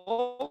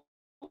whole,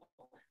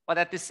 but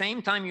at the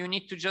same time, you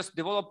need to just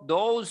develop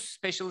those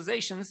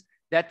specializations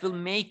that will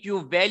make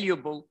you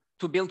valuable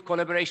to build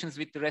collaborations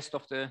with the rest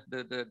of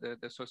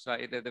the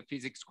society, the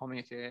physics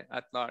community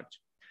at large.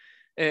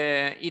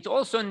 We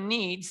also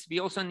need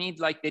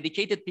like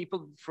dedicated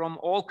people from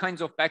all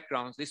kinds of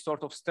backgrounds, this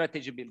sort of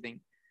strategy building.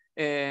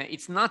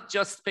 It's not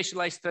just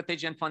specialized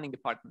strategy and funding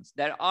departments.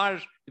 There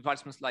are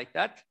departments like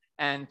that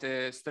and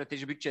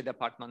strateji bütçe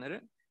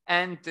departmanları.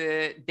 And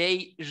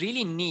they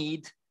really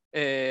need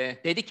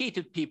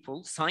dedicated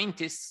people,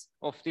 scientists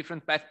of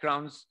different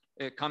backgrounds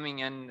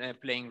coming and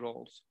playing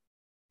roles.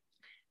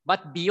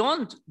 But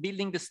beyond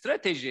building the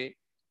strategy,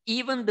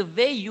 even the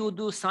way you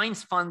do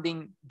science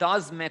funding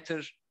does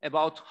matter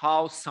about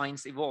how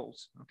science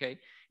evolves, okay?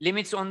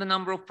 Limits on the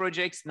number of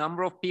projects,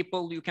 number of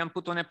people you can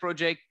put on a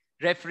project,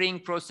 refereeing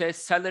process,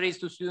 salaries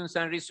to students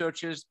and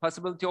researchers,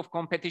 possibility of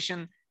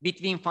competition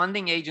between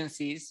funding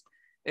agencies,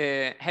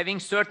 having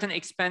certain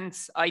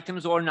expense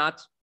items or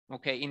not,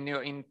 okay,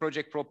 in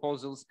project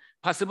proposals,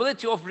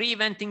 possibility of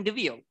reinventing the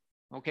wheel,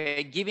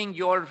 okay, giving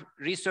your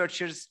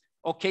researchers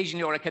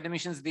occasionally or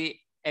academicians the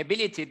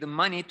ability, the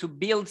money to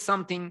build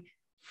something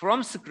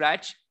from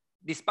scratch,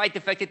 despite the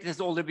fact that it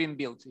has already been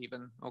built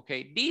even,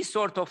 okay? These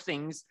sort of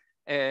things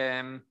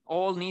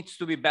all needs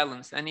to be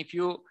balanced. And if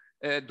you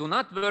do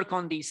not work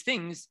on these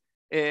things,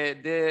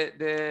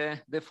 the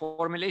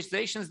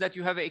formalizations that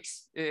you have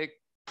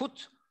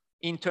put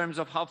in terms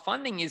of how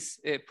funding is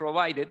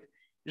provided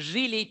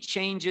really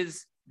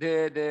changes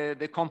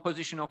the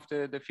composition of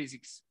the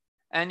physics.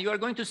 And you are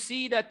going to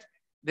see that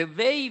the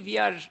way we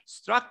are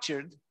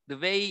structured, the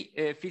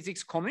way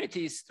physics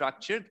community is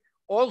structured,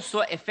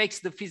 also affects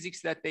the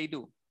physics that they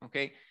do,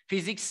 okay?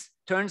 Physics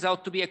turns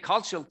out to be a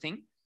cultural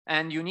thing,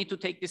 and you need to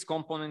take this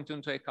component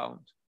into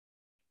account.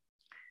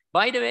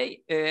 By the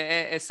way,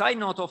 a side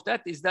note of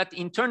that is that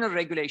internal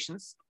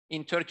regulations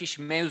in Turkish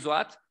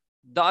mevzuat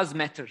does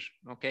matter,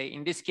 okay?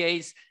 In this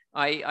case,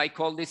 I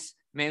call this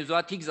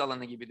mevzuat Higgs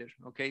alanı gibidir,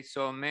 okay?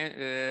 So,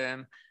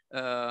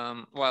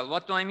 well,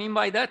 what do I mean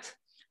by that?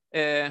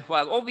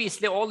 Well,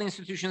 obviously, all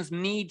institutions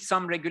need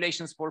some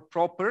regulations for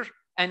proper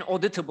and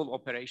auditable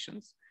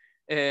operations.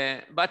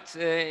 But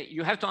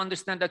you have to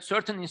understand that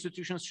certain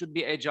institutions should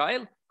be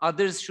agile,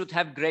 others should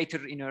have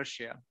greater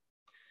inertia.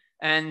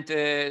 And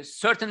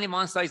certainly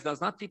one size does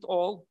not fit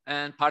all,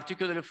 and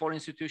particularly for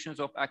institutions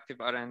of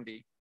active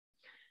R&D.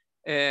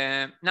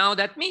 Now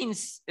that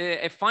means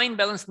a fine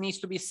balance needs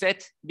to be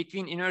set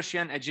between inertia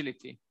and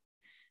agility.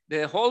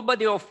 The whole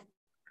body of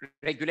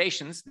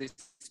regulations, this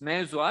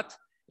mevzuat,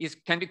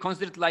 can be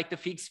considered like the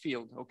fixed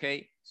field,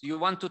 okay? So you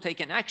want to take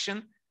an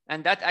action,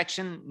 and that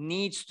action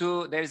needs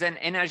to, there's an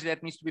energy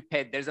that needs to be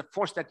paid. There's a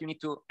force that you need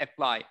to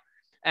apply.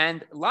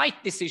 And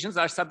light decisions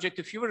are subject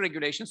to fewer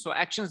regulations, so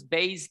actions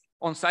based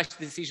on such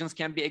decisions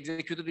can be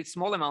executed with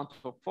small amount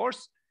of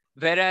force,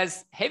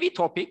 whereas heavy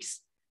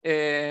topics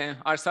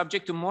are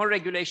subject to more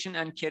regulation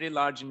and carry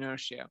large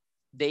inertia.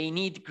 They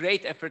need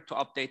great effort to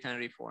update and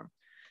reform.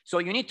 So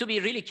you need to be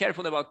really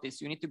careful about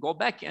this. You need to go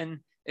back and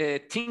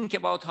think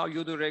about how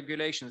you do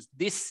regulations.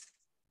 This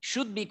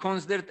should be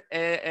considered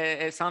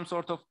some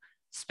sort of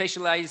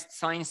specialized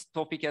science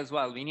topic as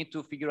well. We need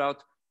to figure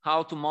out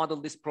how to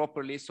model this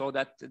properly so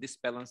that this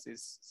balance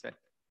is set.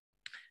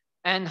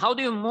 And how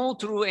do you move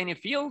through any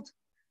field?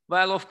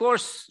 Well, of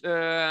course,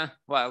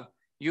 well,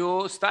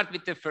 you start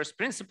with the first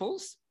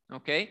principles,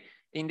 okay?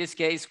 in this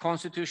case,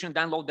 constitution,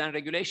 then law, then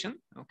regulation,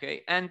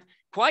 okay? And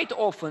quite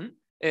often,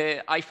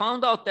 I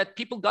found out that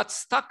people got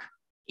stuck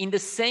in the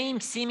same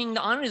seemingly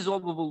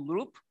unresolvable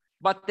loop,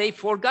 but they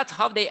forgot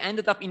how they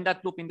ended up in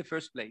that loop in the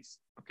first place,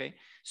 okay?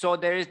 So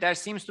there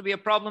seems to be a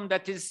problem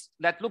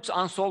that looks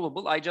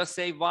unsolvable. I just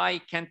say, why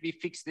can't we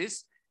fix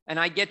this? And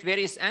I get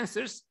various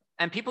answers,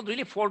 and people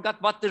really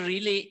forgot what the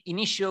really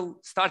initial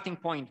starting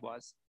point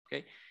was,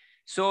 okay?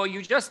 So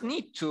you just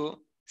need to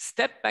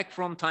step back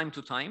from time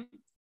to time,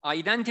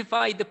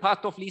 identify the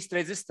path of least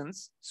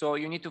resistance. So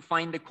you need to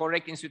find the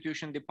correct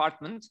institution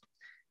department,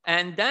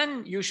 and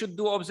then you should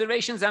do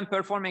observations and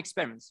perform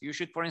experiments. You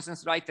should, for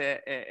instance, write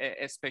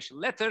a special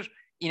letter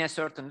in a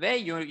certain way.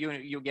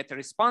 You get a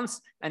response,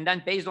 and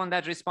then based on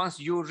that response,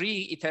 you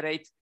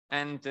reiterate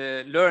and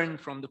learn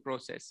from the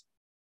process.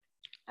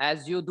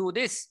 As you do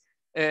this,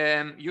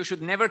 you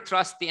should never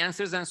trust the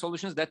answers and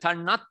solutions that are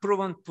not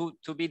proven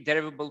to be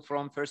derivable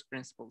from first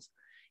principles.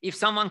 If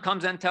someone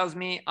comes and tells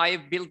me,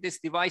 I've built this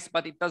device,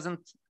 but it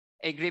doesn't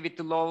agree with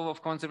the law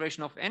of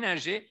conservation of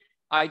energy,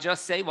 I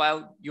just say,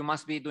 well, you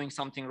must be doing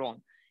something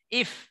wrong.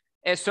 If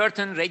a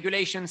certain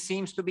regulation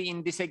seems to be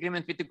in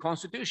disagreement with the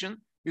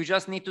constitution, you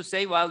just need to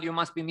say, well, you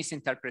must be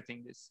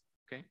misinterpreting this,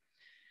 okay?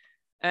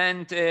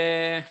 And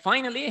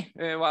finally,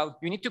 well,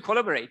 you need to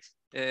collaborate.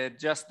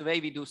 Just the way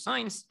we do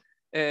science,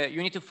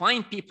 you need to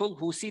find people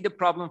who see the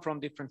problem from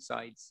different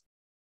sides.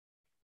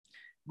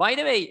 By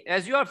the way,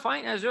 as you're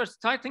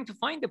starting to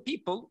find the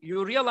people,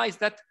 you realize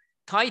that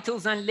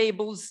titles and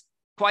labels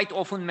quite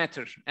often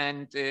matter.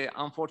 And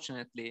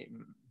unfortunately,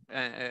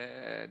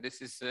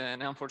 this is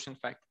an unfortunate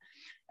fact.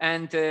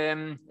 And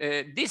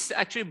this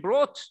actually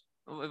brought,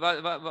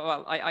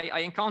 well,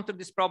 I encountered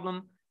this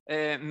problem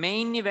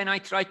mainly when I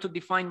tried to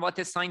define what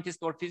a scientist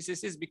or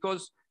physicist is,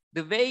 because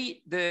the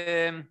way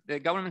the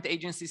government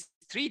agencies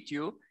treat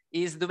you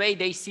is the way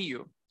they see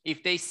you.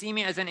 If they see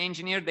me as an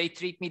engineer, they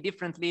treat me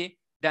differently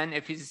than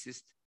a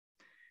physicist.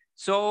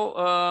 So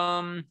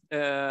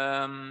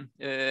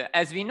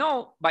as we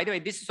know, by the way,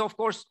 this is of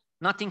course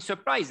nothing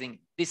surprising.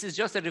 This is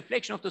just a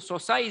reflection of the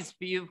society's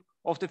view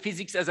of the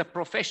physics as a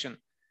profession.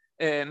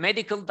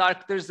 Medical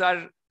doctors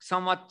are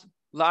somewhat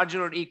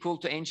larger or equal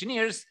to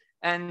engineers,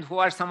 and who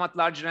are somewhat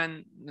larger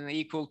and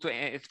equal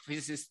to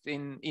physicists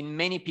in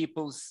many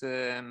people's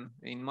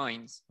in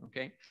minds,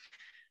 okay?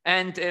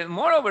 And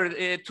moreover,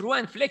 true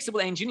and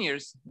flexible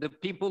engineers, the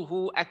people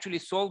who actually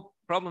solve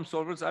problem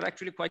solvers, are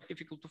actually quite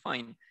difficult to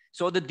find.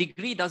 So the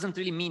degree doesn't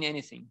really mean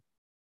anything.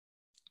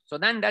 So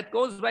then that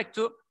goes back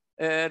to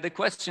the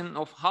question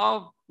of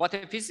what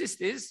a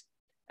physicist is,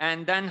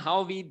 and then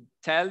how we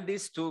tell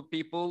this to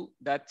people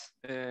that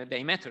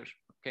they matter,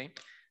 okay?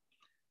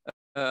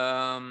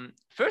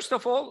 First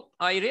of all,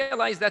 I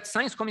realized that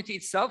science community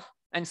itself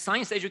and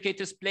science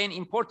educators play an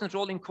important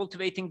role in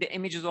cultivating the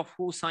images of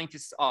who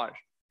scientists are.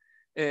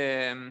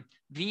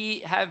 We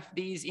have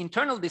these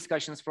internal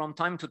discussions from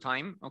time to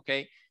time,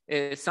 okay?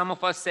 Some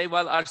of us say,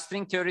 well, are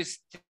string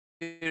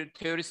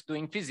theorists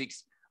doing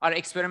physics? Are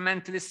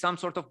experimentalists some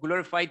sort of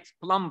glorified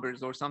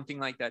plumbers or something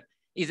like that?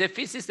 Is a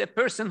physicist a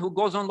person who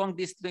goes on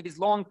these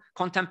long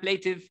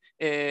contemplative,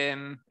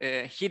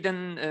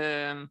 hidden,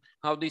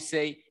 how do you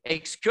say,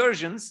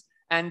 excursions,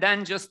 and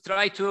then just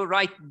try to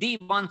write the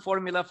one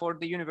formula for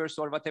the universe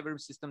or whatever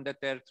system that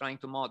they're trying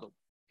to model,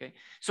 okay?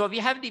 So we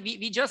have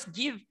we just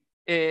give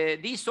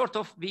these sort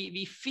of,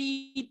 we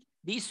feed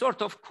these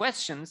sort of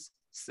questions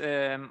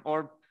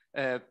or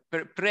how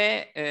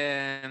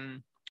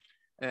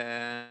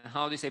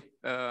do you say,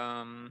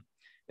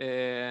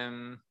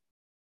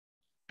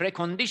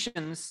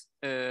 preconditions,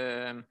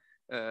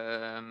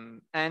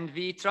 and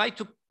we try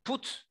to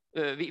put,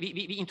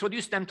 we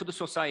introduce them to the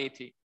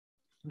society.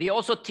 We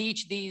also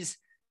teach these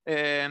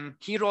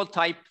hero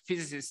type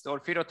physicists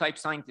or hero type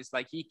scientists,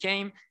 like he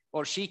came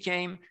or she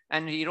came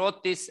and he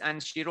wrote this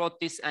and she wrote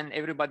this and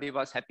everybody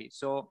was happy.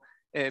 So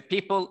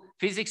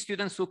physics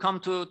students who come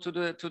to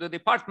the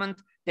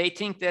department, they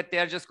think that they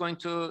are just going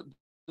to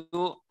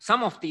do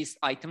some of these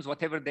items,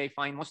 whatever they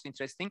find most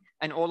interesting,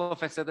 and all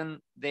of a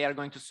sudden they are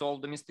going to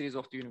solve the mysteries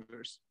of the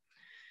universe.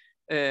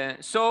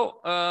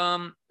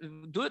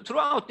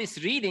 Throughout this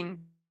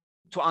reading,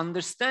 to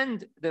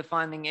understand the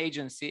funding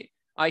agency,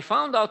 I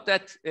found out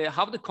that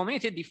how the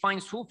community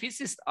defines who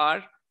physicists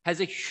are has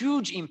a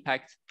huge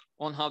impact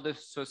on how the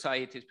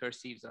society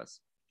perceives us.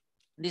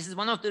 This is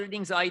one of the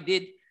readings I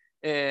did.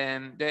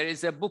 There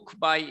is a book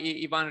by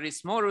Ivan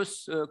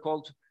Rismorus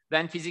called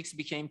When Physics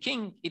Became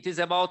King. It is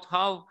about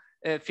how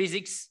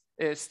physics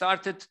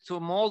started to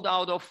mold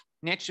out of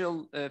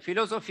natural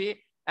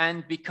philosophy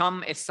and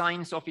become a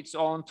science of its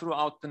own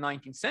throughout the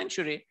 19th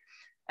century.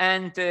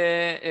 And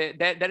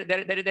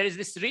there is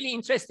this really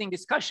interesting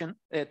discussion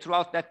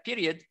throughout that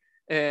period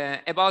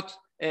about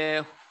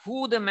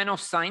who the man of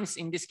science,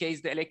 in this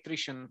case, the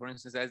electrician, for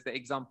instance, as the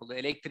example, the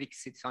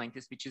electricity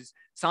scientist, which is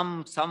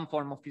some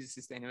form of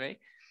physicist anyway.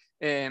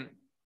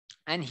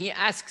 And he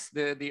asks,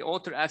 the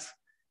author asks,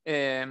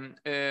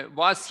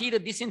 was he the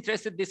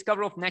disinterested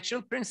discoverer of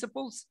natural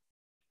principles?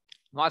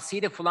 Was he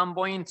the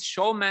flamboyant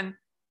showman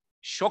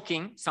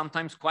shocking,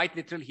 sometimes quite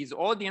literally, his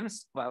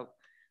audience? Well,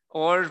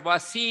 or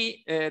was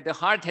he the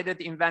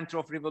hard-headed inventor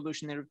of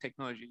revolutionary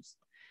technologies?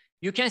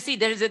 You can see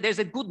there's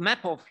a good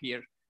map of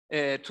here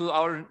to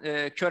our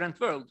current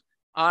world.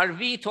 Are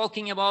we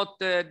talking about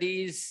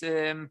these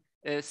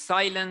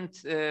silent,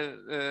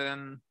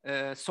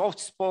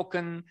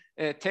 soft-spoken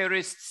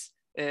terrorists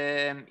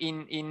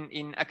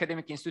in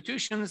academic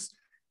institutions?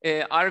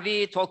 Are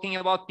we talking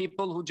about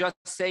people who just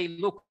say,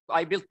 look,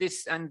 I built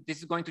this and this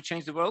is going to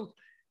change the world?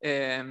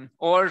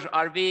 Or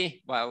are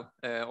we, well,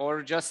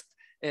 or just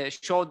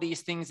show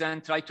these things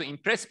and try to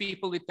impress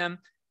people with them?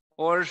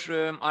 Or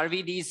are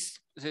we these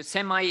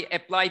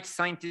semi-applied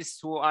scientists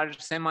who are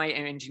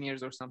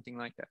semi-engineers or something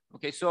like that?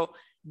 Okay, so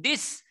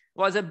this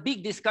was a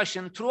big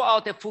discussion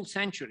throughout a full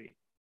century.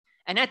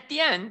 And at the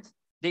end,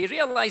 they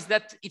realized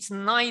that it's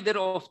neither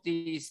of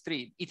these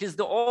three. It is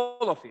the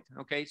all of it,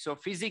 okay? So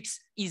physics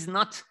is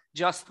not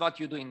just what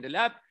you do in the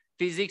lab.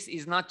 Physics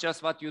is not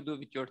just what you do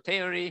with your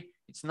theory.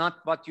 It's not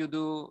what you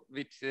do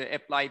with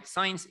applied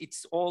science.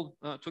 It's all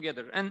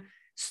together. And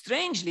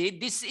strangely,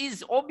 this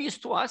is obvious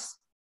to us,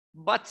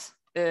 but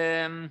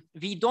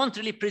we don't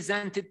really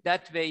present it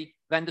that way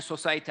when the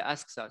society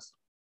asks us.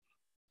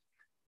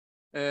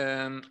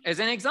 As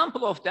an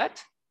example of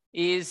that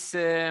is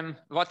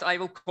what I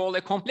will call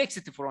a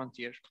complexity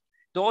frontier.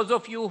 Those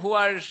of you who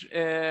are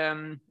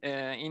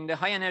in the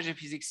high energy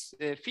physics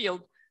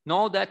field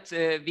know that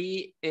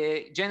we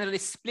generally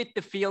split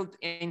the field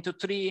into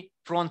three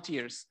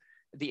frontiers: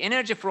 the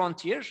energy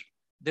frontier,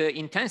 the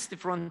intensity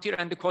frontier,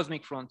 and the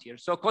cosmic frontier.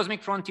 So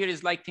cosmic frontier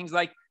is like things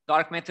like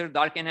dark matter,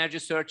 dark energy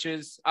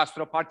searches,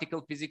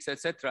 astroparticle physics,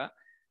 etc.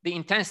 The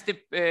intensity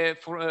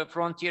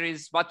frontier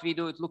is what we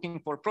do looking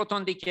for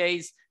proton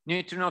decays,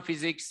 neutrino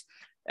physics,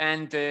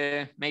 and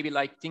maybe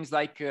like things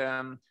like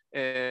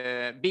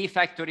B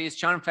factories,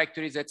 charm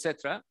factories,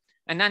 etc.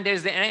 And then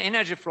there's the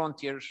energy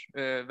frontier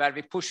where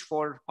we push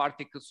for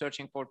particles,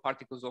 searching for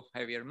particles of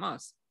heavier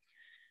mass.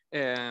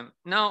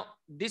 Now,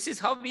 this is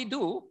how we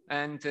do.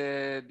 And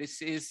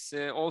this is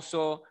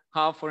also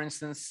how, for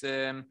instance,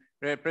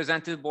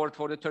 representative board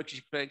for the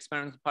Turkish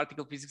experimental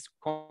particle physics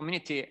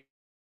community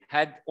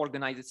had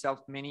organized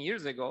itself many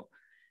years ago.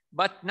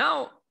 But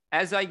now,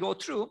 as I go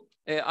through,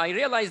 I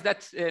realize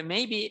that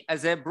maybe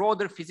as a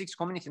broader physics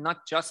community,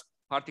 not just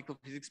particle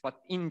physics, but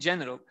in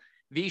general,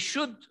 we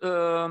should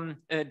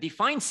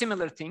define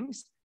similar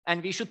things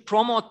and we should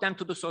promote them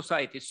to the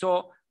society.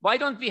 So why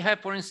don't we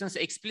have, for instance,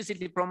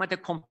 explicitly promote a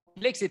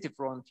complexity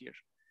frontier?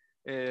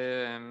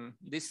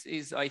 This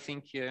is, I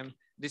think,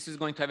 this is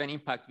going to have an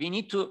impact. We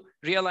need to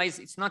realize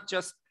it's not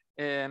just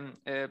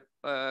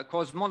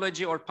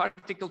cosmology or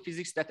particle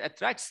physics that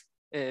attracts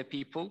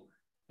people,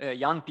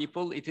 young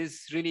people. It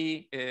is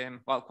really,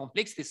 well,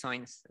 complexity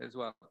science as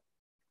well.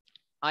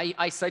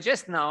 I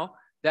suggest now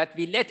that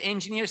we let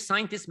engineers,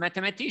 scientists,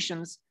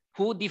 mathematicians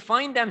who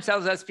define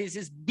themselves as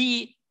physicists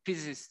be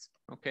physicists,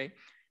 okay?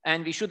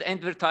 And we should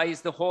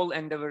advertise the whole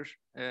endeavor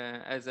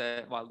as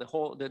a, well, the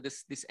whole,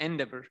 this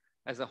endeavor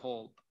as a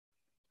whole.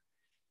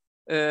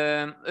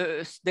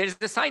 There's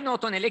a side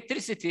note on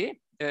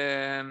electricity.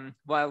 I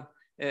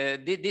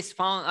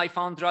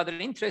found rather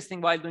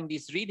interesting while doing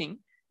this reading.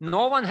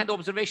 No one had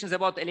observations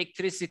about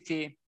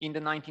electricity in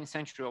the 19th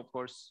century, of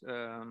course,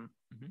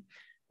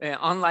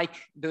 unlike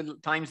the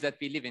times that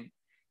we live in.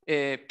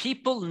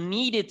 People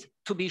needed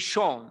to be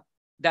shown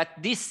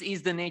that this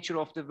is the nature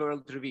of the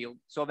world revealed.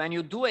 So when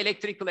you do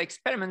electrical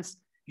experiments,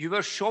 you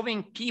were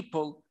showing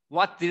people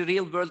what the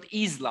real world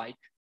is like,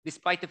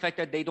 despite the fact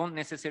that they don't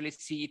necessarily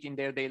see it in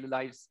their daily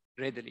lives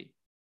readily,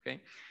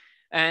 okay?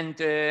 And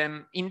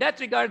in that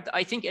regard,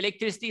 I think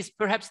electricity is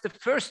perhaps the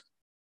first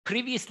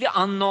previously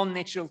unknown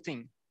natural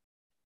thing,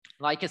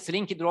 like a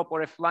slinky drop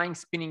or a flying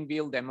spinning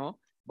wheel demo,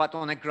 but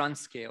on a grand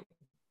scale.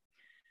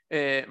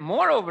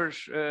 Moreover,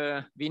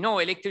 we know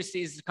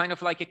electricity is kind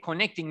of like a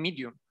connecting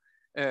medium.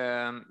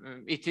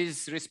 It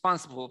is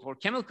responsible for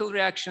chemical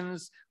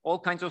reactions, all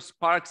kinds of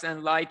sparks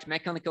and light,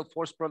 mechanical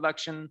force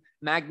production,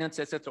 magnets,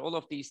 etc., all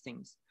of these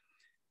things.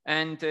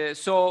 And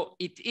so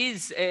it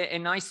is a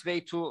nice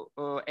way to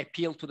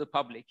appeal to the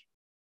public.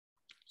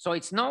 So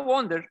it's no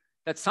wonder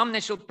that some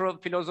natural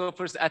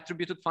philosophers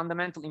attributed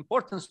fundamental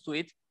importance to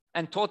it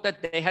and thought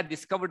that they had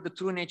discovered the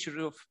true nature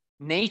of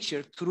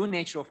nature,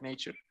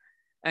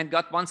 and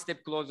got one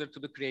step closer to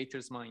the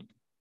creator's mind.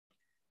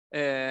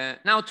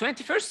 Now,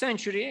 21st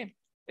century,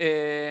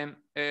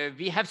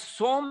 we have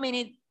so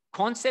many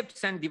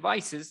concepts and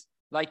devices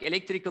like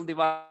electrical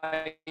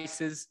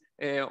devices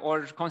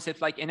or concepts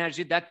like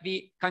energy that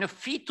we kind of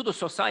feed to the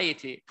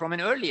society from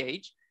an early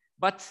age.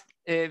 But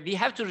we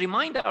have to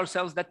remind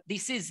ourselves that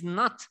this is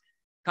not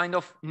kind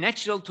of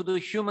natural to the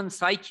human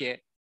psyche.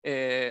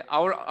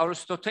 Our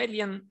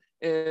Aristotelian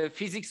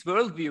physics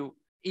worldview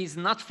is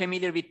not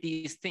familiar with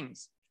these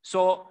things.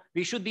 So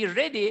we should be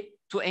ready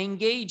to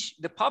engage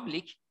the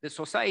public, the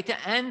society,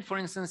 and for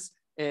instance,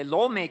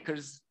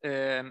 lawmakers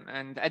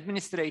and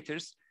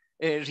administrators,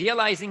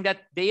 realizing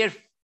that their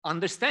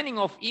understanding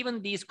of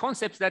even these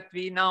concepts that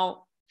we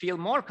now feel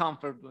more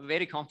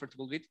very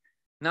comfortable with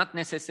not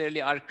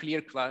necessarily are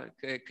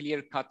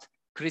clear-cut,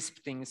 crisp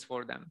things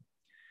for them.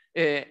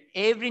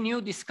 Every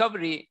new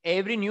discovery,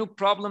 every new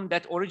problem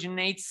that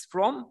originates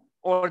from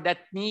or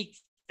that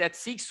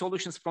seeks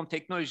solutions from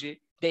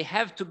technology, they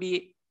have to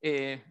be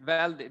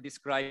well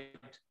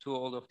described to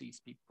all of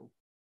these people.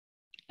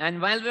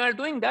 And while we are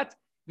doing that,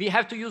 we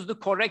have to use the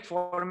correct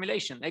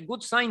formulation. A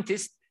good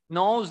scientist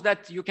knows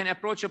that you can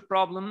approach a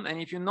problem,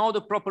 and if you know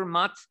the proper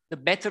math, the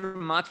better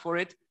math for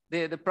it,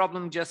 the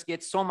problem just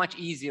gets so much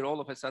easier all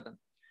of a sudden.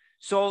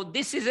 So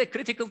this is a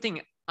critical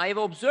thing. I've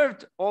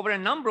observed over a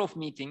number of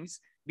meetings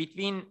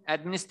between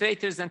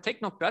administrators and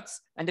technocrats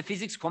and the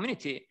physics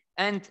community,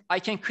 and I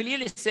can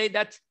clearly say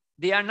that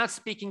they are not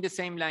speaking the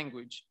same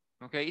language.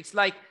 Okay, it's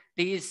like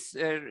these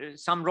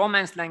some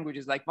Romance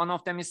languages, like one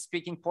of them is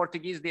speaking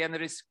Portuguese, the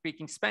other is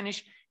speaking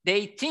Spanish.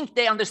 They think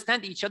they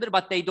understand each other,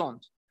 but they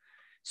don't.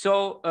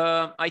 So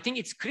I think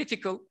it's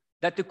critical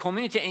that the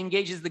community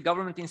engages the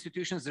government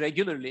institutions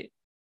regularly,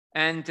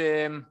 and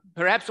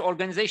perhaps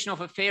organization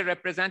of a fair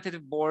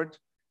representative board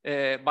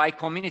by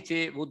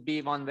community would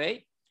be one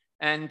way.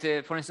 And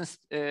for instance,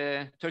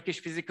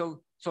 Turkish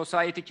Physical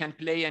Society can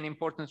play an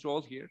important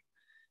role here.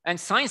 And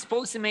science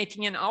policy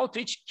making and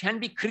outreach can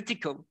be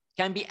critical,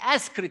 can be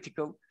as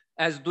critical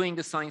as doing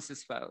the science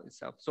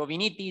itself. So we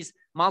need these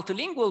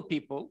multilingual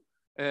people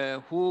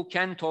who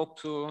can talk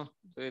to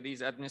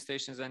these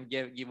administrations and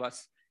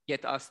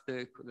get us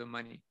the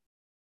money.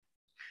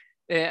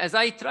 As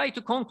I try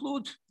to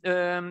conclude,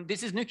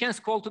 this is Nuken's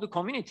call to the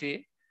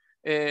community.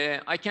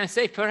 I can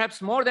say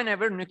perhaps more than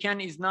ever,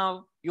 Nuken is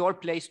now your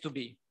place to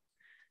be.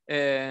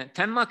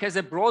 TENMAK has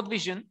a broad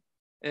vision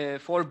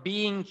for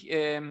being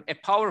a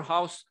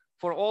powerhouse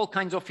for all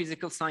kinds of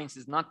physical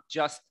sciences, not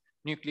just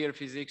nuclear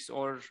physics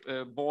or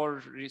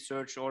Bohr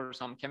research or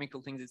some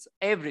chemical things, it's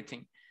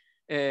everything.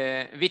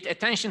 With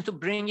attention to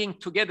bringing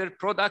together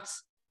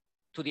products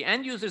to the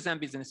end users and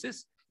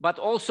businesses, but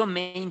also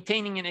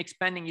maintaining and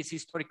expanding its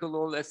historical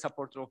role as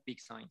supporter of big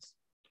science.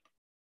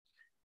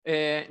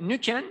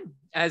 Nuken,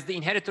 as the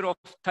inheritor of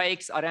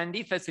TAEX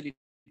R&D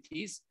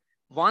facilities,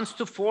 wants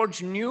to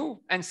forge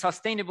new and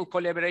sustainable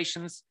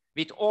collaborations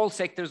with all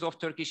sectors of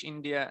Turkish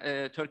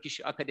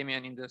academia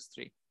and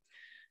industry.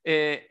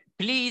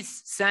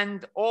 Please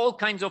send all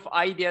kinds of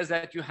ideas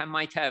that you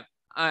might have,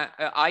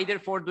 either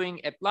for doing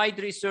applied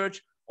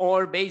research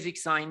or basic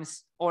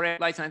science or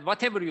applied science,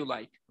 whatever you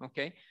like,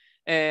 okay?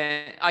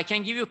 I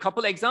can give you a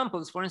couple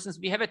examples. For instance,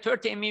 we have a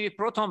 30 MeV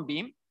proton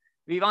beam.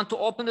 We want to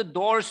open the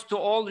doors to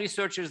all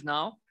researchers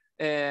now.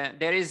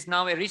 There is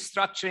now a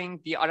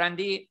restructuring. The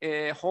R&D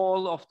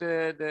hall of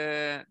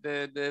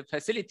the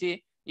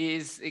facility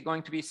is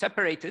going to be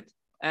separated,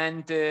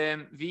 and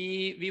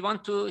we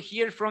want to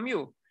hear from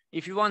you.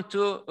 If you want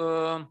to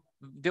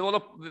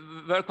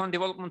work on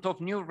development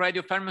of new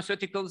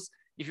radiopharmaceuticals,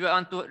 if you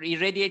want to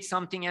irradiate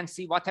something and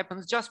see what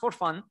happens just for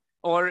fun,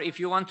 or if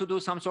you want to do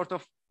some sort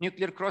of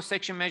nuclear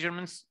cross-section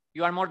measurements,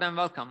 you are more than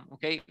welcome,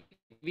 okay?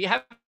 We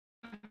have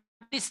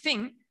this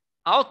thing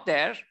out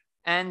there,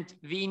 and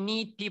we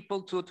need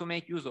people to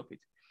make use of it.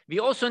 We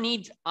also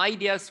need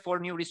ideas for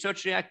new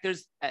research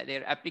reactors,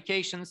 their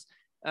applications.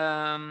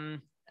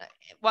 Well,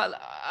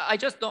 I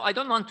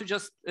don't want to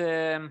just,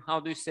 how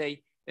do you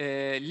say,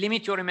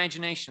 limit your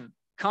imagination.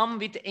 Come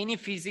with any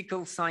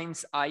physical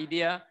science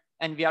idea,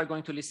 and we are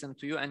going to listen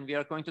to you, and we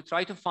are going to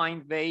try to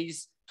find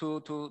ways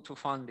to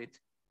fund it.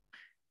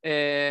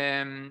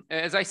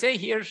 As I say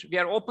here, we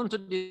are open to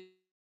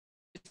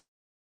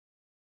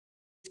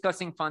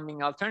discussing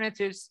funding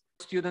alternatives,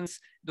 students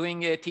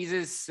doing a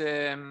thesis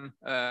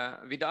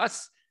with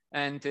us,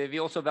 and we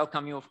also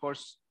welcome you, of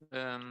course,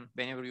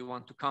 whenever you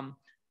want to come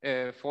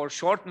for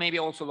short, maybe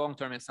also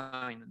long-term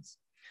assignments.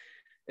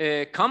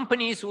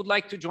 Companies who would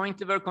like to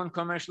jointly work on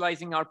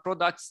commercializing our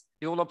products,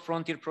 develop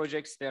frontier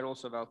projects, they're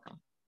also welcome.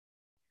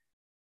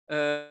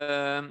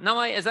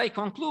 Now, as I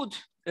conclude,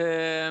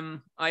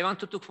 I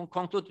wanted to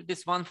conclude with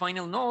this one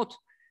final note,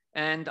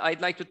 and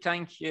I'd like to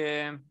thank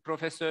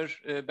Professor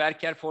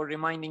Berker for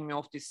reminding me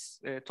of this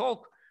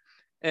talk.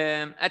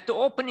 At the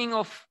opening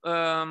of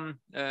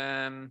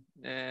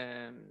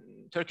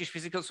Turkish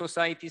Physical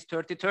Society's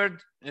 33rd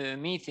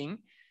meeting,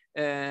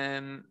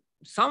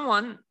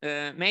 someone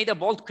made a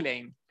bold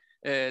claim.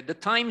 The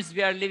times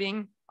we are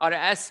living are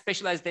as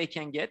special as they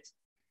can get,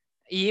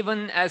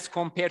 even as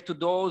compared to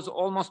those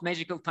almost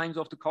magical times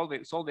of the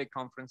Solvay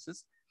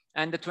conferences.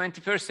 And the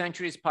 21st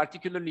century is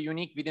particularly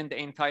unique within the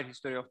entire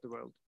history of the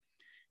world.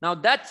 Now,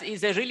 that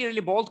is a really,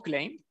 really bold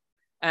claim.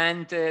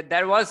 And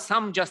there was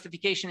some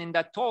justification in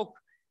that talk.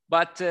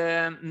 But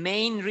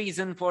main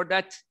reason for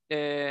that,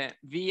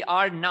 we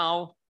are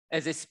now,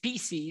 as a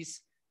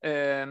species,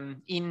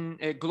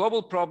 in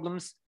global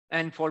problems.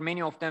 And for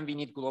many of them, we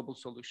need global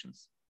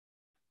solutions.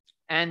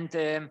 And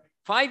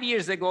 5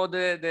 years ago,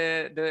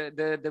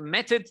 the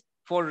method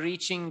for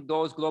reaching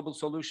those global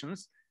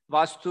solutions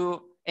was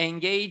to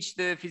engage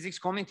the physics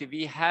community.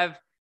 We have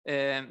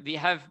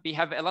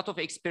a lot of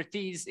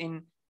expertise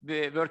in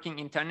working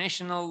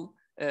international,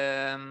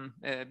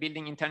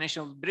 building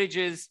international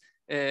bridges,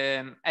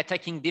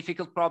 attacking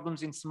difficult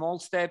problems in small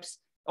steps,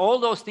 all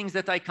those things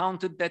that I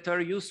counted that are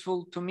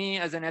useful to me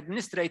as an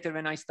administrator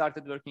when I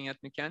started working at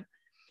NUCAN.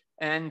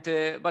 And,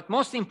 but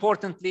most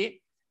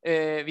importantly,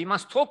 we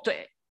must talk to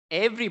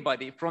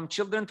everybody from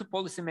children to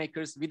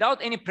policymakers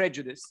without any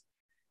prejudice,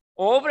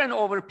 over and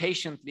over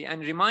patiently,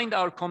 and remind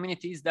our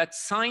communities that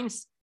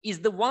science is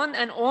the one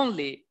and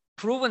only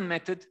proven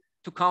method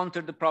to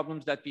counter the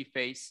problems that we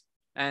face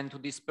and to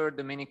disperse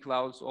the many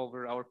clouds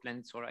over our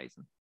planet's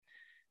horizon.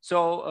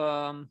 So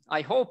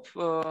I hope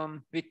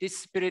with this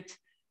spirit,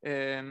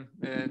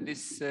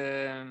 this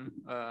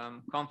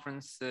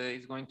conference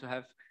is going to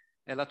have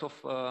a lot of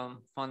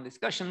fun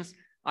discussions.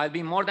 I'll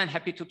be more than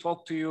happy to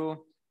talk to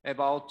you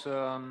about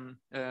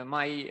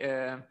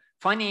my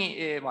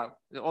funny, well,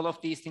 all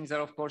of these things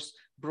are of course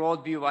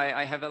broad view.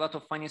 I have a lot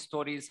of funny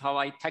stories, how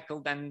I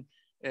tackled and,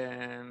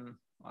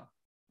 well,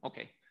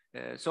 okay.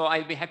 So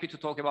I'll be happy to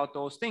talk about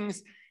those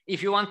things.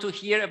 If you want to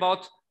hear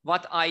about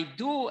what I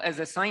do as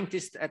a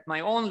scientist at my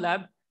own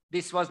lab,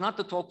 this was not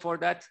the talk for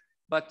that,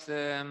 but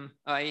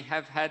I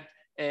have had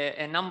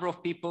a number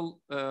of people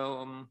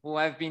who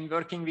have been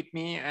working with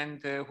me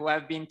and who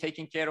have been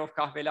taking care of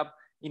Kahve Lab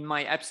in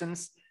my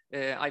absence.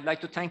 I'd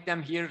like to thank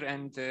them here,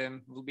 and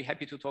we'll be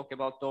happy to talk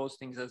about those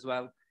things as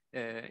well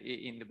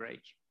in the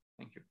break.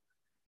 Thank you.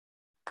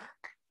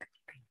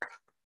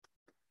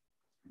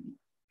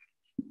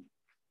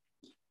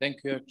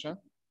 Thank you, Akcan.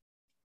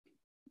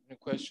 Any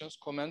questions,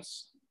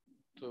 comments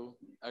to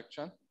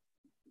Akcan?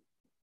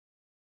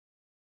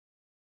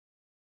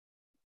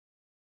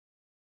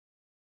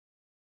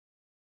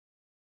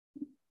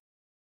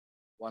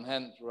 One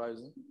hand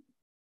rising.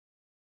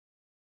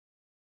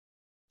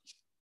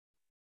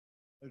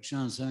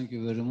 Akcan, thank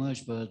you very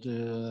much, but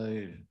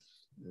I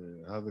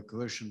have a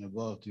question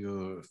about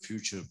your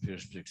future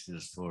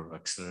perspectives for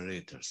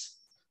accelerators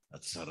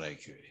at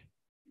Saraykköy.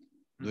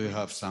 Do you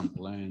have some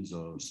plans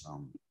or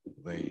some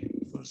way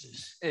for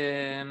this?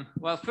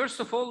 Well, first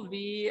of all,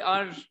 we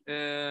are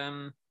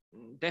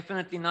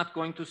definitely not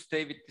going to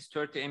stay with this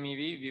 30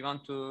 MeV. We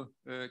want to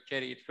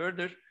carry it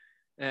further.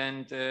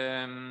 And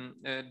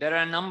there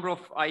are a number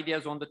of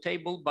ideas on the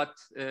table, but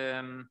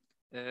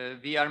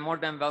we are more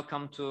than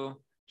welcome to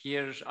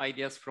hear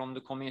ideas from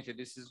the community.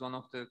 This is one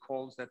of the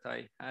calls that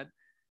I had.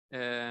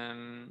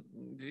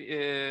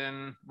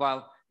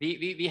 Well,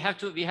 we have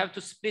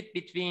to split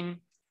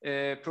between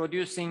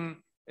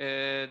producing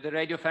the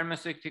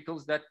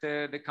radiopharmaceuticals that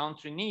the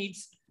country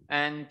needs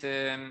and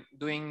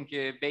doing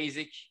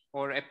basic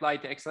or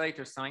applied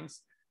accelerator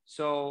science.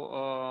 So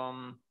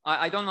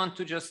I don't want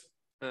to just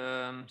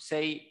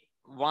say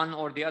one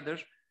or the other,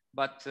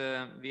 but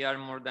we are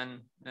more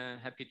than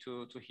happy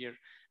to hear.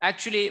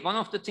 Actually, one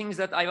of the things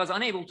that I was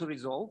unable to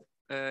resolve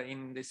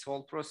in this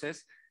whole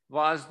process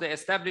was the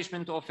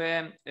establishment of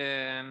a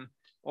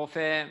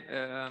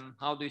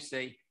how do you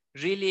say,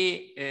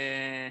 really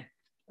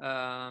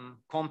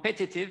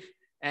competitive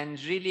and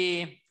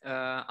really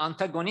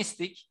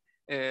antagonistic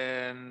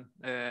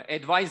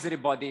advisory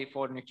body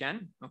for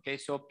NUCAN. Okay,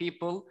 so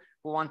people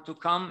who want to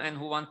come and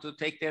who want to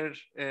take their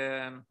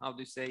how do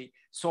you say,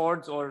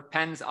 swords or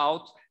pens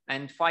out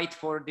and fight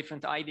for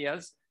different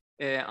ideas.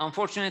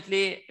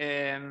 Unfortunately,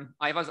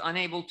 I was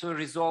unable to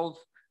resolve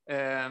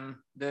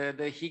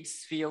the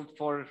Higgs field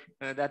for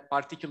that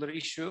particular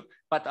issue,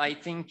 but I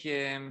think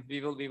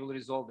we will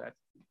resolve that.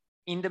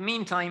 In the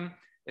meantime,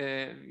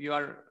 we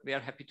are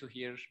happy to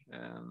hear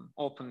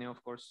openly,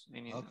 of course.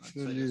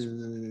 Actually,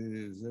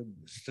 the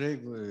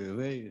straight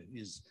way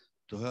is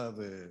to have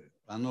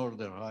an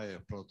order higher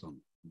proton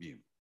beam.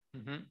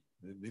 Mm-hmm.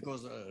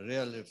 Because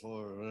really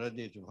for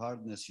radiative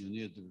hardness, you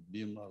need a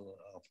beam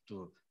up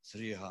to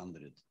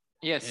 300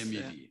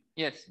 MeV.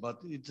 Yes.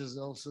 But it is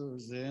also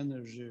the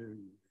energy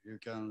you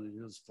can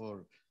use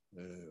for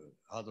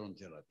hadron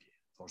therapy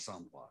for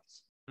some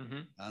parts.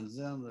 Mm-hmm. And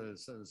then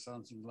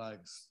something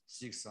like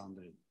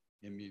 600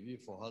 MeV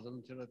for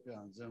hadron therapy,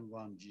 and then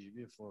 1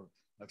 GeV for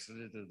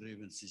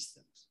accelerator-driven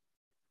systems.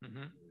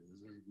 Mm-hmm.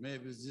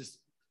 Maybe this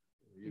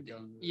you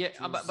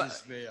can but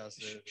this way as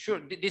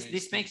sure.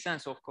 This makes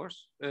sense, of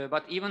course.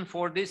 But even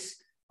for this,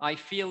 I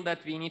feel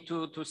that we need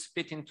to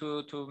split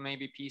into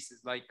maybe pieces,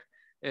 like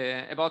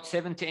about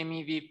 70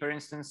 MeV, for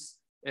instance,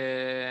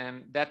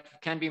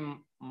 that can be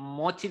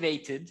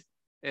motivated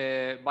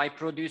by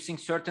producing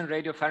certain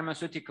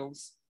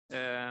radiopharmaceuticals.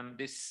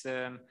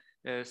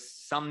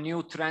 Some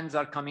new trends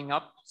are coming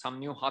up, some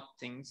new hot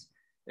things.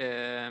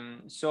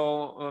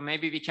 So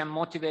maybe we can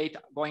motivate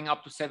going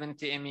up to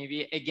 70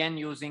 MeV, again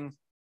using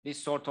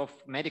this sort of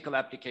medical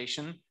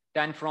application.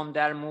 Then from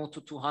there move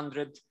to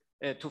 200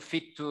 to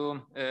fit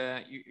to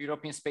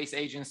European Space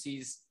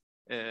Agency's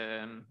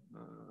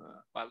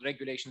well,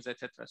 regulations,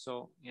 etc.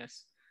 So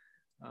yes,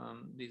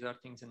 these are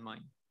things in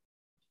mind.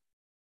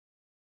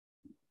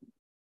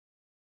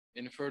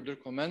 Any further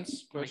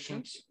comments,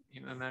 questions?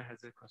 Ömer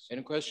has a question.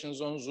 Any questions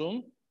on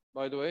Zoom,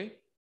 by the way?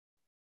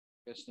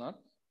 Guess not.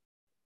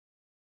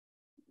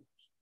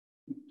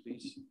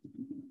 Please.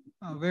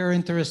 A very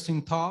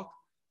interesting talk.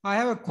 I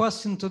have a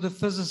question to the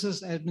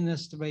physicist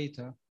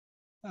administrator.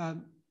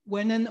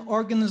 when an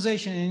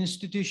organization, an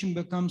institution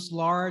becomes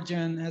large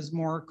and has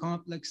more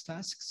complex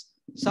tasks,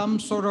 some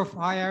sort of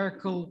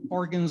hierarchical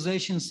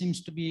organization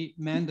seems to be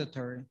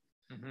mandatory.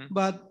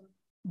 But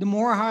the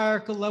more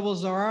hierarchical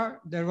levels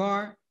there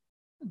are,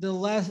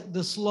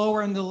 the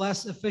slower and the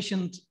less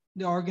efficient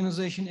the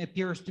organization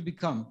appears to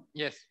become.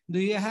 Yes. Do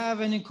you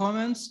have any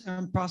comments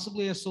and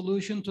possibly a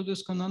solution to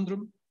this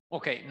conundrum?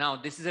 Okay, now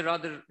this is a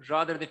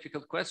rather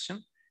difficult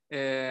question.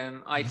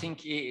 I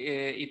think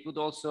it would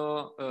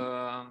also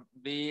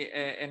be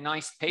a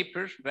nice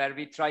paper where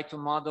we try to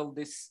model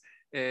this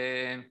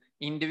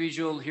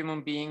individual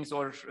human beings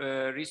or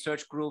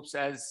research groups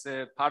as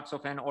parts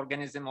of an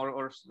organism,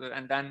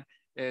 and then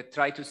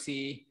try to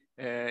see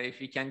if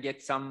we can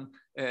get some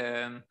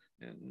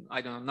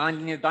I don't know,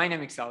 nonlinear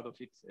dynamics out of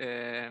it.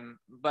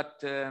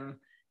 But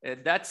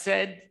that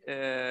said,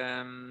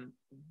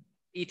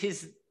 it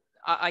is.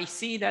 I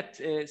see that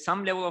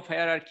some level of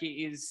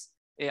hierarchy is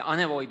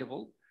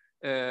unavoidable.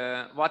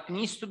 What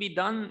needs to be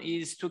done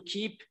is to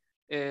keep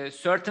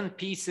certain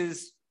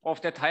pieces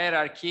of that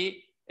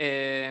hierarchy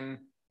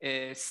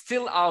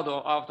still out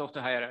of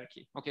the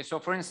hierarchy. Okay, so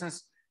for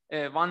instance,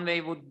 one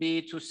way would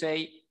be to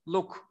say,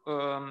 look,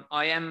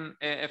 I am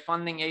a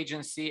funding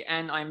agency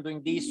and I'm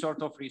doing this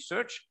sort of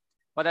research,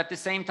 but at the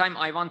same time,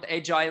 I want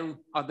agile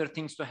other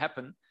things to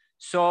happen.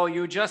 So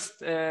you just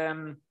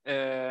fund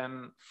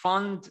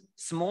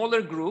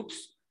smaller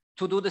groups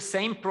to do the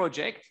same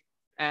project,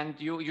 and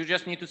you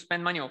just need to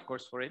spend money, of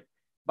course, for it,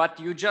 but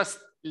you just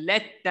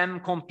let them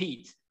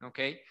compete,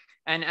 okay?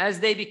 And as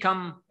they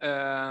become,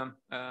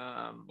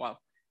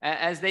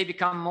 as they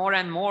become more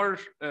and more,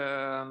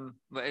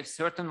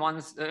 certain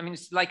ones, I mean,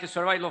 it's like a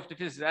survival of the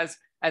fittest.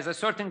 As a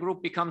certain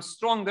group becomes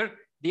stronger,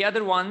 the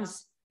other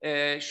ones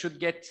should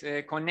get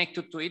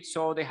connected to it.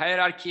 So the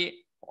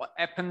hierarchy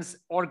happens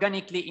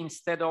organically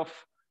instead of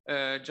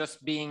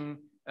just being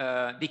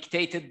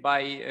dictated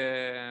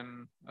by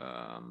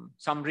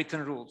some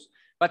written rules.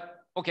 But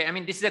okay, I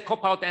mean, this is a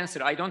cop-out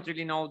answer. I don't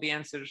really know the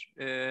answer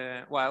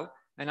well,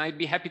 and I'd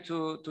be happy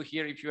to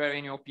hear if you have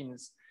any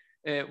opinions.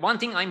 One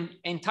thing I'm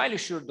entirely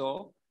sure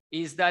though,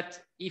 is that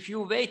if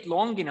you wait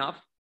long enough,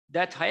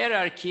 that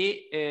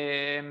hierarchy,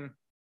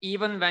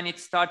 even when it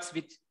starts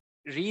with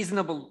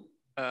reasonable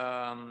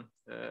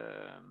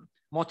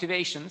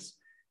motivations,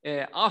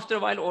 after a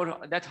while, or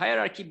that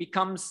hierarchy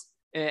becomes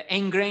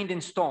ingrained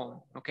in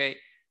stone, okay?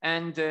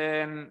 And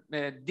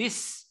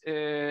this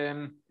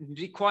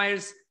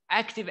requires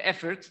active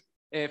effort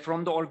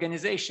from the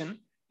organization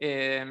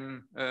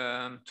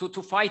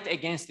to fight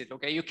against it,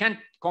 okay? You can't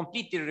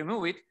completely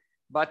remove it,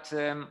 but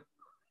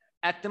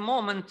at the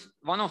moment,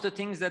 one of the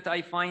things that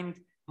I find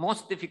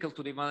most difficult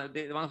to do, one of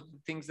the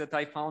things that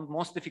I found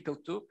most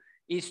difficult to,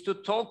 is to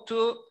talk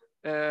to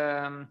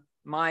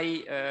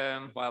my,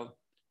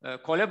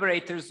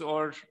 collaborators,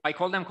 or I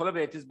call them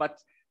collaborators, but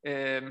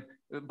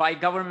by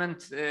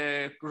government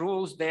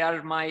rules, they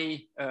are my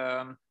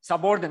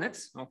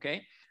subordinates,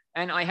 okay?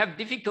 And I have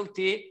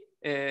difficulty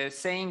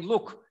saying,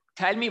 look,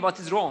 tell me what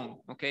is wrong,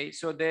 okay?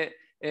 So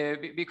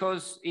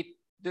because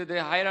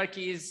the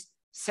hierarchy is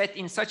set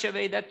in such a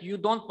way that you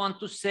don't want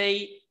to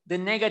say the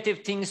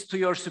negative things to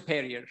your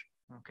superior,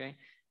 okay?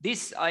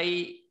 This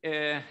I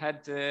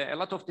had a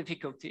lot of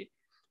difficulty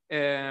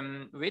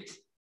with.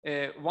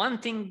 One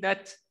thing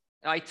that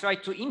I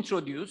tried to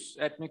introduce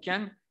at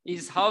Nuken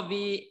is how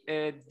we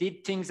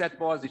did things at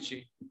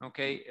Boğaziçi,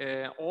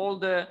 okay? All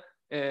the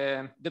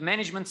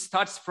management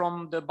starts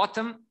from the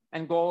bottom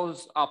and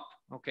goes up,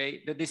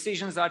 okay? The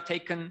decisions are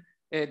taken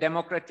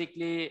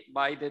democratically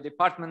by the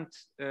department,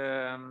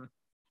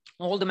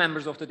 all the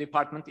members of the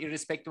department,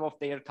 irrespective of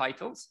their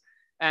titles.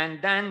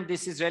 And then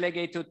this is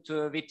relegated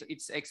with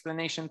its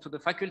explanation to the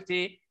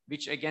faculty,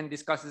 which again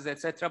discusses,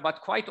 etc.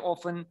 But quite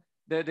often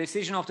the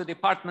decision of the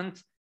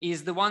department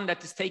is the one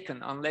that is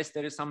taken unless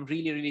there is some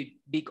really, really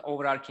big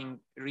overarching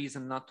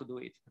reason not to do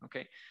it,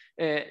 okay?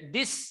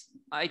 This,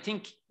 I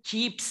think,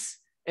 keeps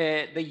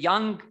the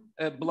young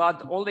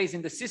blood always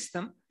in the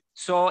system.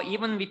 So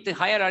even with the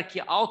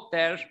hierarchy out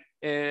there,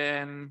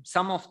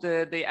 some of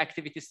the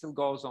activity still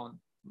goes on.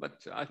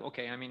 But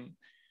okay, I mean,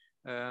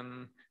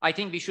 I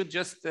think we should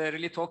just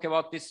really talk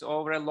about this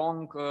over a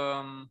long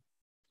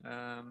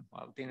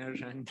dinner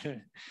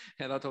and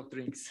a lot of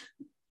drinks.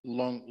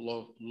 Long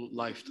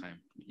lifetime.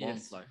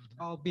 Yes. Lifetime.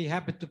 I'll be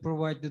happy to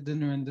provide the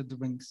dinner and the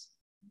drinks.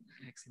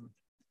 Excellent.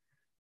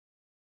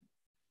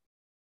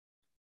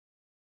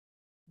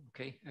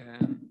 Okay.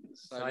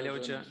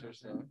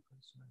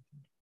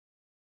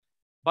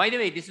 By the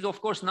way, this is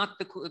of course not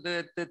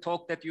the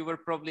talk that you were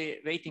probably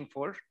waiting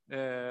for.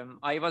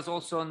 I was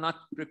also not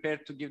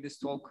prepared to give this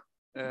talk,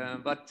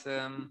 but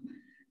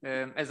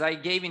as I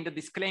gave in the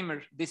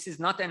disclaimer, this is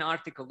not an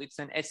article, it's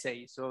an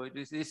essay. So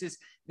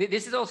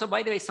this is also,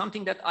 by the way,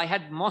 something that I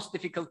had most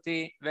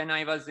difficulty when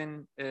I was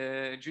in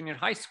junior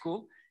high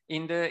school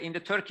in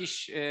the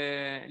Turkish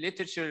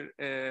literature,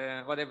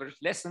 whatever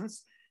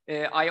lessons.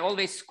 I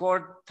always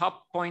scored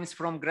top points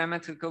from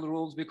grammatical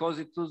rules because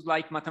it was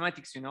like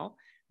mathematics, you know.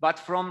 But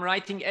from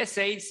writing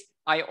essays,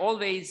 I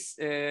always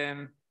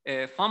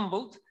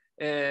fumbled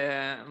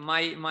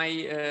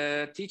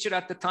My teacher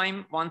at the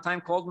time, one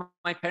time called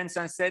my parents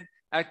and said,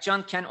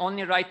 Erkcan can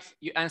only write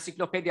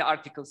encyclopedia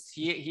articles.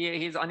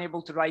 He is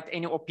unable to write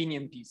any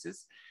opinion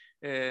pieces.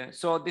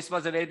 So this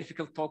was a very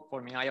difficult talk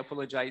for me. I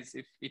apologize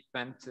if it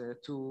went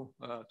too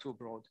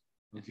broad.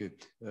 Okay,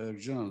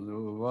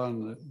 John,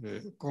 one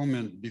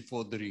comment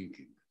before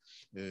drinking.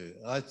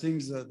 I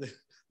think that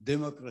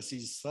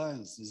democracy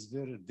science is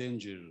very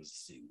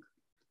dangerous thing.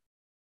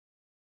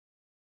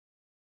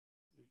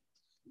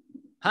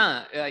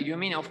 You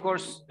mean, of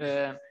course,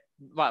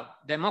 well,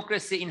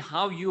 democracy in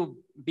how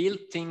you build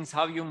things,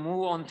 how you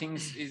move on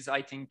things is,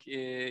 I think,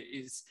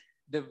 is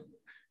the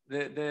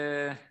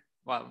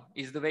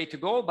way to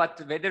go.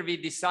 But whether we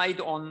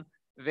decide on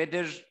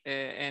whether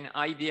an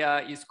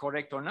idea is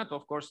correct or not,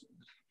 of course,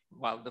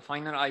 well, the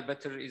final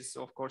arbiter is,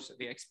 of course,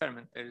 the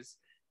experiment. There is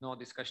no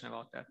discussion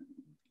about that.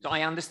 So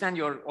I understand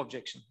your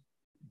objection.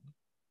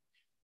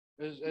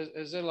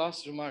 As a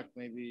last remark,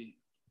 maybe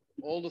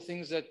all the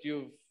things that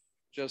you've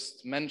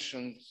just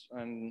mentioned,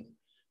 and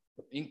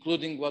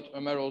including what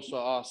Ömer also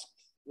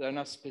asked, they're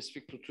not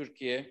specific to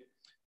Turkey.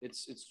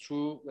 It's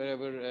true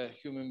wherever a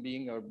human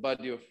being or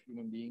body of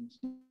human beings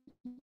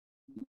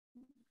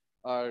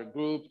are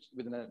grouped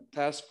within a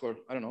task or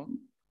I don't know.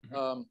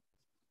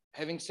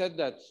 Having said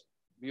that,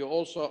 we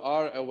also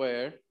are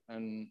aware,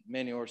 and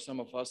many or some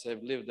of us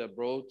have lived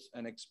abroad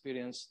and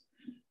experienced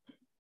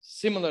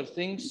similar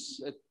things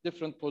at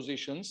different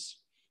positions.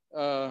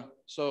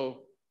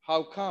 So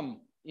how come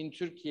in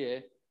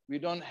Turkey we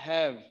don't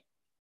have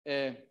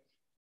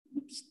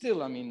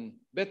still, I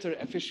mean, better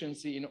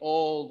efficiency in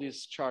all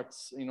these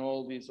charts, in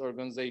all these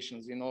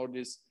organizations, in all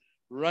this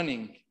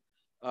running?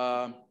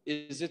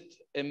 Is it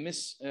a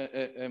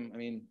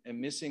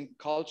missing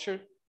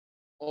culture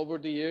over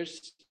the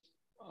years?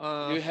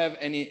 Do you have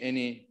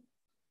any?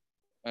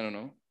 I don't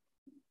know.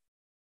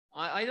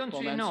 I don't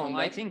really know.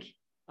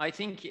 I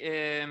think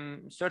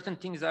certain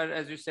things are,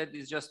 as you said,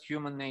 is just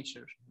human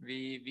nature.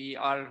 We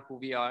are who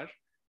we are,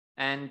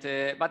 and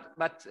but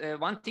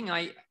one thing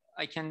I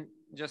can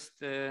just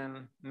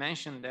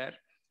mention there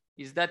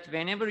is that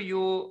whenever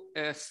you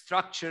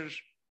structure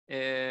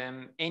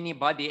any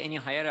body, any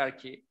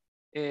hierarchy,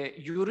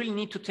 you really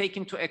need to take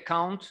into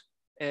account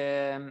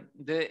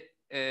the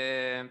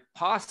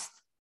past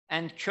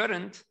and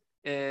current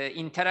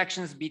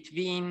interactions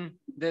between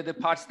the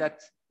parts that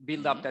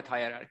build up that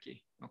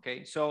hierarchy.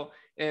 Okay, so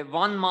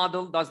one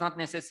model does not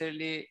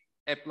necessarily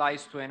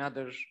applies to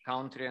another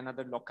country,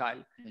 another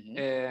locale.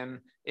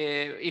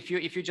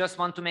 If you just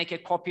want to make a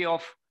copy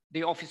of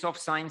the Office of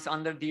Science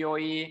under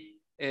DOE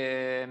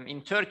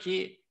in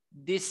Turkey,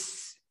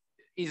 this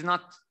is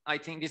not. I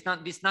think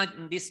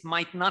this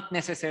might not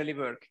necessarily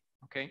work.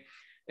 Okay.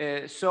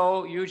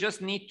 So you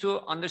just need to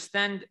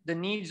understand the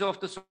needs of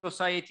the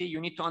society. You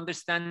need to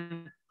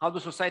understand how the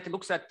society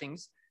looks at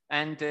things.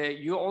 And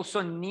you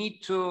also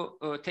need to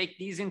take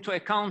these into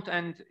account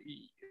and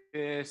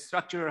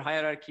structure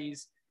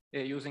hierarchies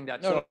using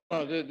that. No,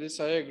 this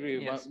I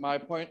agree. Yes. My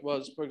point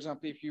was, for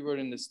example, if you were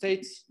in the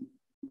States,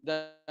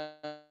 then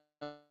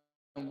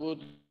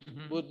would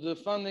the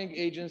funding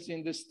agency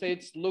in the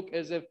States look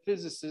as a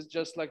physicist,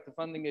 just like the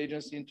funding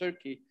agency in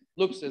Turkey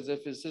looks as a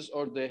physicist,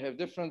 or they have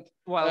different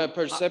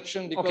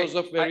perception because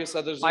of various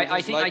other reasons?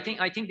 I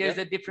think there's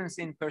a difference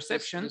in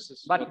perception,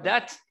 but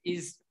that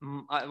is,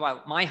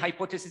 well, my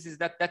hypothesis is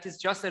that is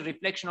just a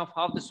reflection of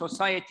how the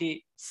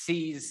society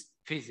sees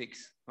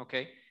physics.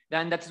 Okay,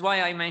 then that's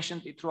why I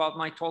mentioned it throughout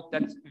my talk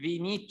that we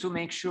need to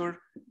make sure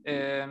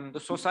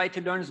the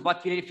society learns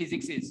what really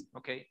physics is.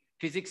 Okay,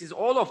 physics is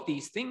all of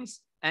these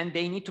things, and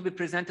they need to be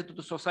presented to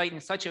the society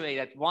in such a way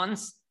that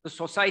once the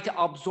society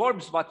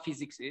absorbs what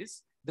physics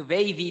is, the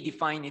way we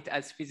define it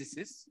as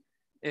physicists,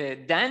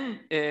 then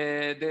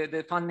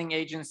the funding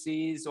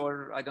agencies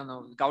or, I don't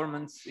know,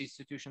 government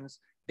institutions,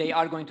 they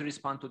are going to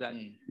respond to that.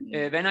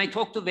 When I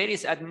talk to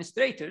various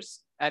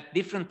administrators at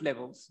different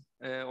levels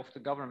of the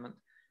government,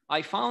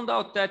 I found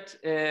out that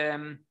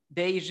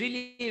they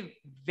really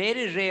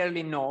very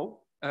rarely know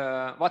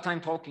what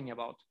I'm talking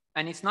about.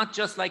 And it's not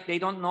just like they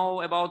don't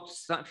know about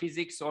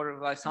physics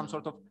or some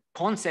sort of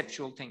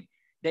conceptual thing.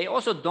 They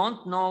also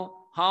don't know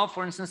how,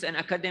 for instance, an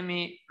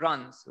academy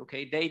runs.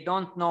 Okay, they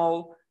don't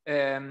know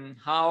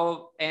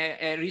how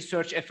a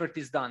research effort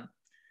is done.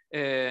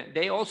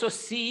 They also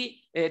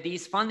see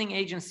these funding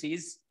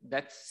agencies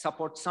that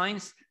support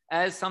science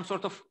as some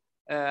sort of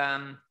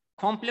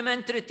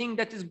complementary thing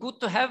that is good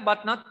to have,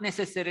 but not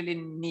necessarily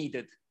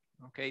needed.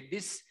 Okay,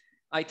 this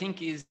I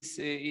think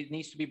it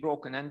needs to be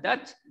broken, and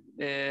that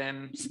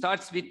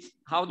starts with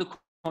how the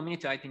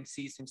community, I think,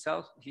 sees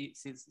itself,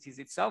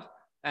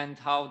 and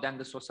how then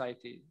the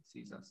society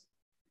sees us.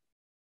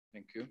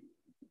 Thank you.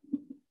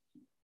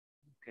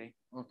 Okay.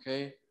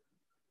 Okay.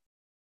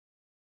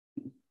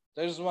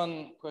 There's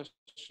one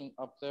question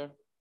up there.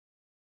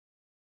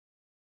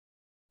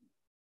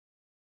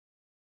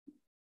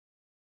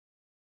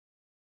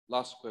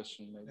 Last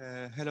question, maybe.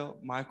 Hello,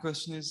 my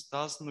question is,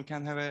 does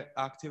Nuken have an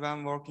active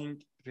and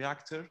working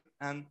reactor?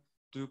 And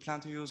do you plan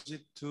to use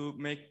it to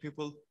make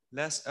people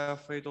less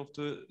afraid of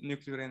the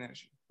nuclear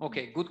energy?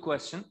 Okay, good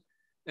question.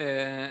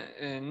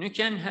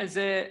 Nuken has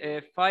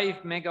a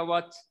 5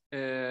 megawatt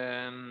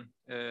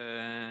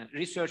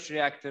research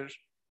reactor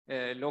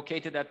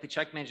located at the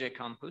Çakmece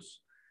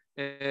campus.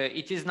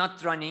 It is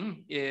not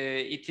running.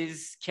 It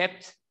is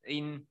kept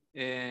in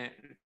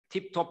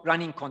tip-top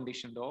running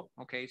condition, though.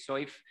 Okay, so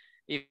if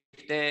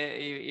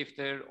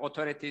the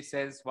authority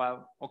says,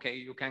 well, okay,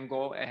 you can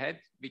go ahead,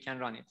 we can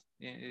run it.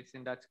 It's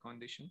in that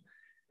condition.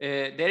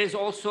 There is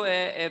also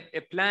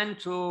a plan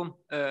to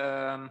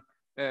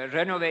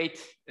renovate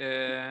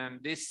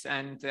this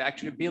and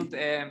actually build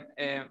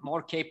a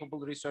more capable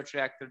research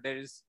reactor. There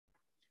is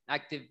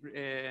active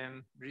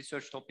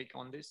research topic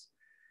on this,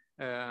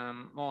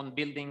 on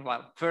building,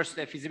 well, first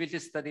a feasibility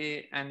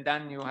study, and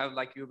then you have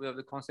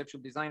the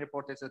conceptual design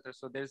report, etc.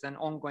 So there's an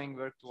ongoing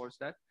work towards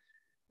that.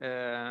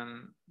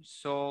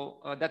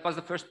 That was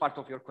the first part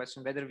of your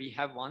question, whether we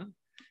have one.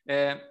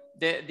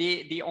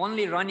 The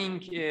only running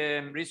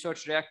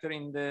research reactor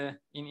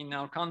in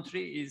our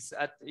country is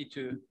at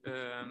ITÜ.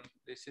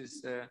 This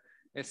is a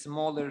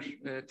smaller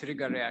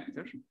trigger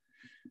reactor.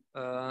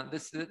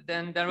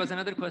 Then there was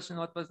another question.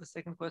 What was the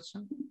second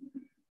question?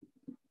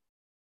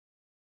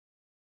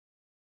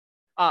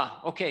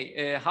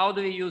 Okay. How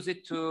do we use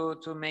it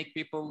to make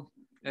people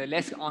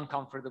less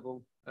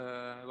uncomfortable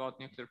about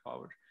nuclear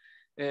power?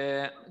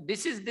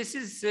 This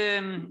is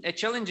a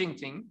challenging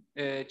thing.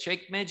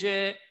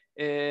 Çekmece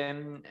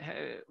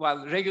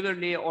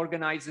regularly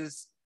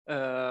organizes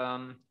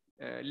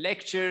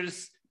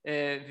lectures.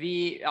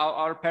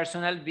 Our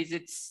personnel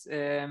visits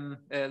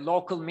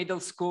local middle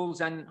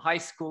schools and high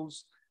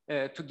schools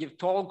to give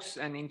talks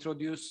and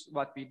introduce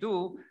what we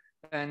do.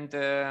 And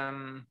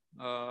the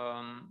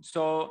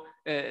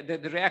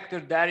reactor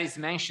there is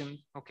mentioned.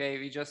 Okay,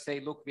 we just say,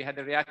 look, we had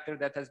a reactor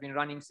that has been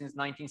running since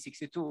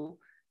 1962,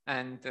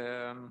 and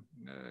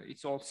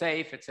it's all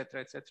safe,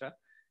 etc., etc.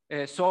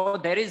 So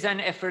there is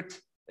an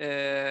effort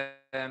at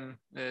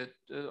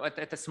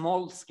a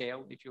small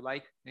scale, if you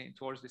like,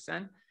 towards this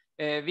end.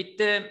 With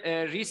the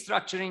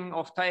restructuring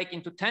of TAEK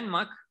into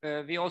TENMAK,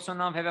 we also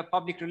now have a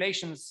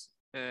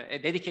a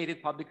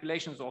dedicated public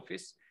relations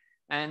office,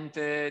 and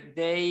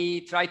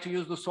they try to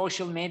use the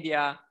social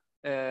media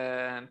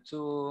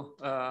to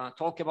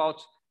talk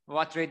about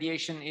what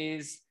radiation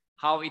is,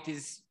 how it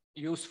is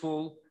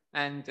useful,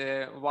 and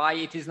why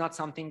it is not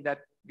something that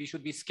we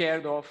should be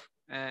scared of,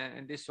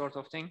 and this sort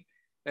of thing.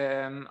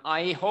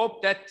 I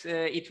hope that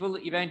it will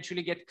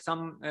eventually get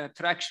some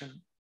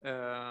traction,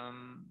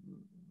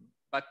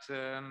 but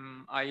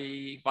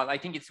I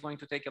think it's going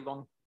to take a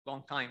long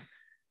time.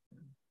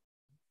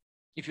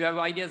 If you have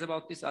ideas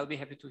about this, I'll be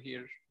happy to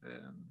hear.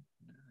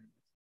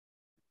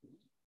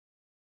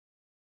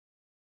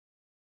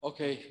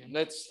 Okay,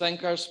 let's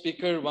thank our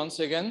speaker once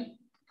again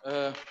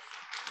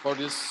for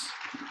this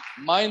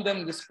mind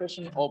and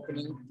discussion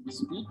opening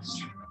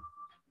speech.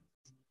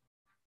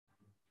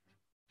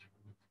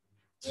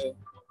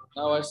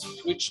 Now I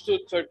switch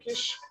to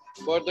Turkish.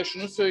 Bu arada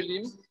şunu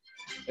söyleyeyim.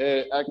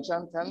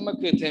 Erkcan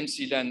TENMAK'ı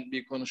temsilen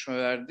bir konuşma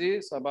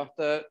verdi.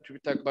 Sabahta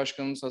TÜBİTAK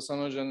Başkanımız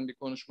Hasan Hoca'nın bir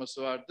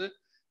konuşması vardı.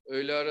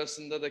 Öğle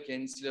arasında da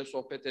kendisiyle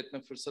sohbet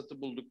etme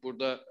fırsatı bulduk.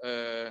 Burada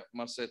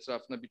masa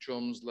etrafında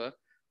birçoğumuzla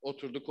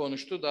oturdu,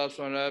 konuştu. Daha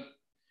sonra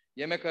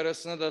yemek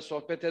arasında da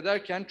sohbet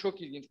ederken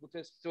çok ilginç. Bu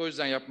tespiti o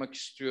yüzden yapmak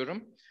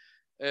istiyorum.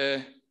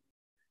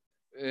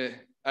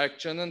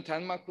 Erkcan'ın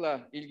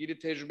TENMAK'la ilgili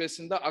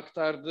tecrübesinde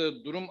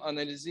aktardığı durum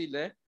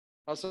analiziyle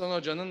Hasan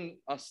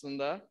Hoca'nın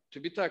aslında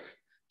TÜBİTAK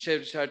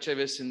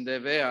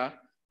çerçevesinde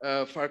veya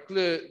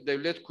farklı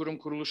devlet kurum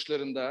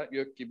kuruluşlarında,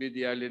 YÖK gibi,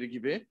 diğerleri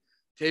gibi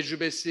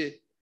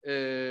tecrübesi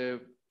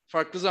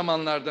farklı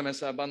zamanlarda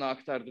mesela bana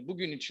aktardı.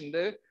 Bugün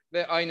içinde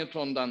ve aynı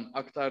tondan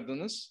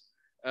aktardınız.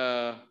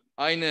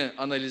 Aynı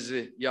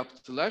analizi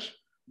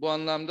yaptılar. Bu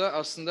anlamda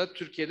aslında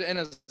Türkiye'de en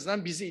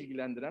azından bizi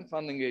ilgilendiren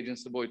funding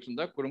agency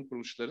boyutunda kurum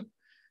kuruluşların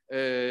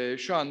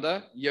şu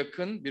anda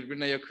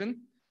birbirine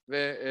yakın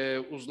ve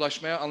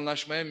uzlaşmaya,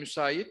 anlaşmaya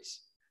müsait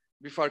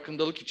bir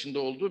farkındalık içinde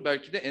olduğu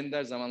belki de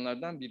ender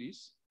zamanlardan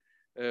biriyiz.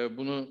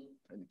 Bunu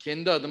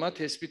kendi adıma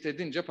tespit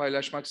edince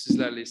paylaşmak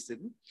sizlerle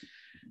istedim.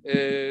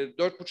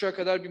 4.30'a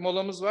kadar bir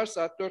molamız var.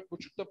 Saat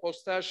 4.30'da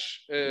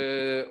poster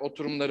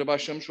oturumları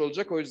başlamış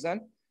olacak. O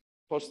yüzden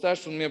poster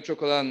sunumu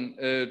yapacak olan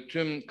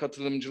tüm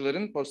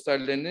katılımcıların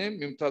posterlerini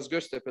Mümtaz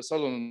Göztepe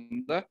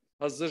salonunda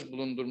hazır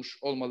bulundurmuş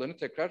olmalarını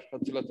tekrar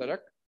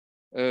hatırlatarak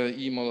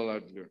iyi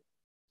molalar diliyorum.